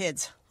those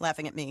kids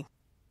laughing at me.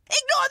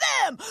 Ignore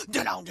them!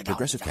 Da-dong, da-dong,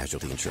 Progressive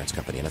Casualty Insurance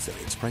Company and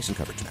affiliates. Price and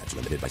coverage match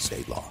limited by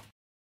state law.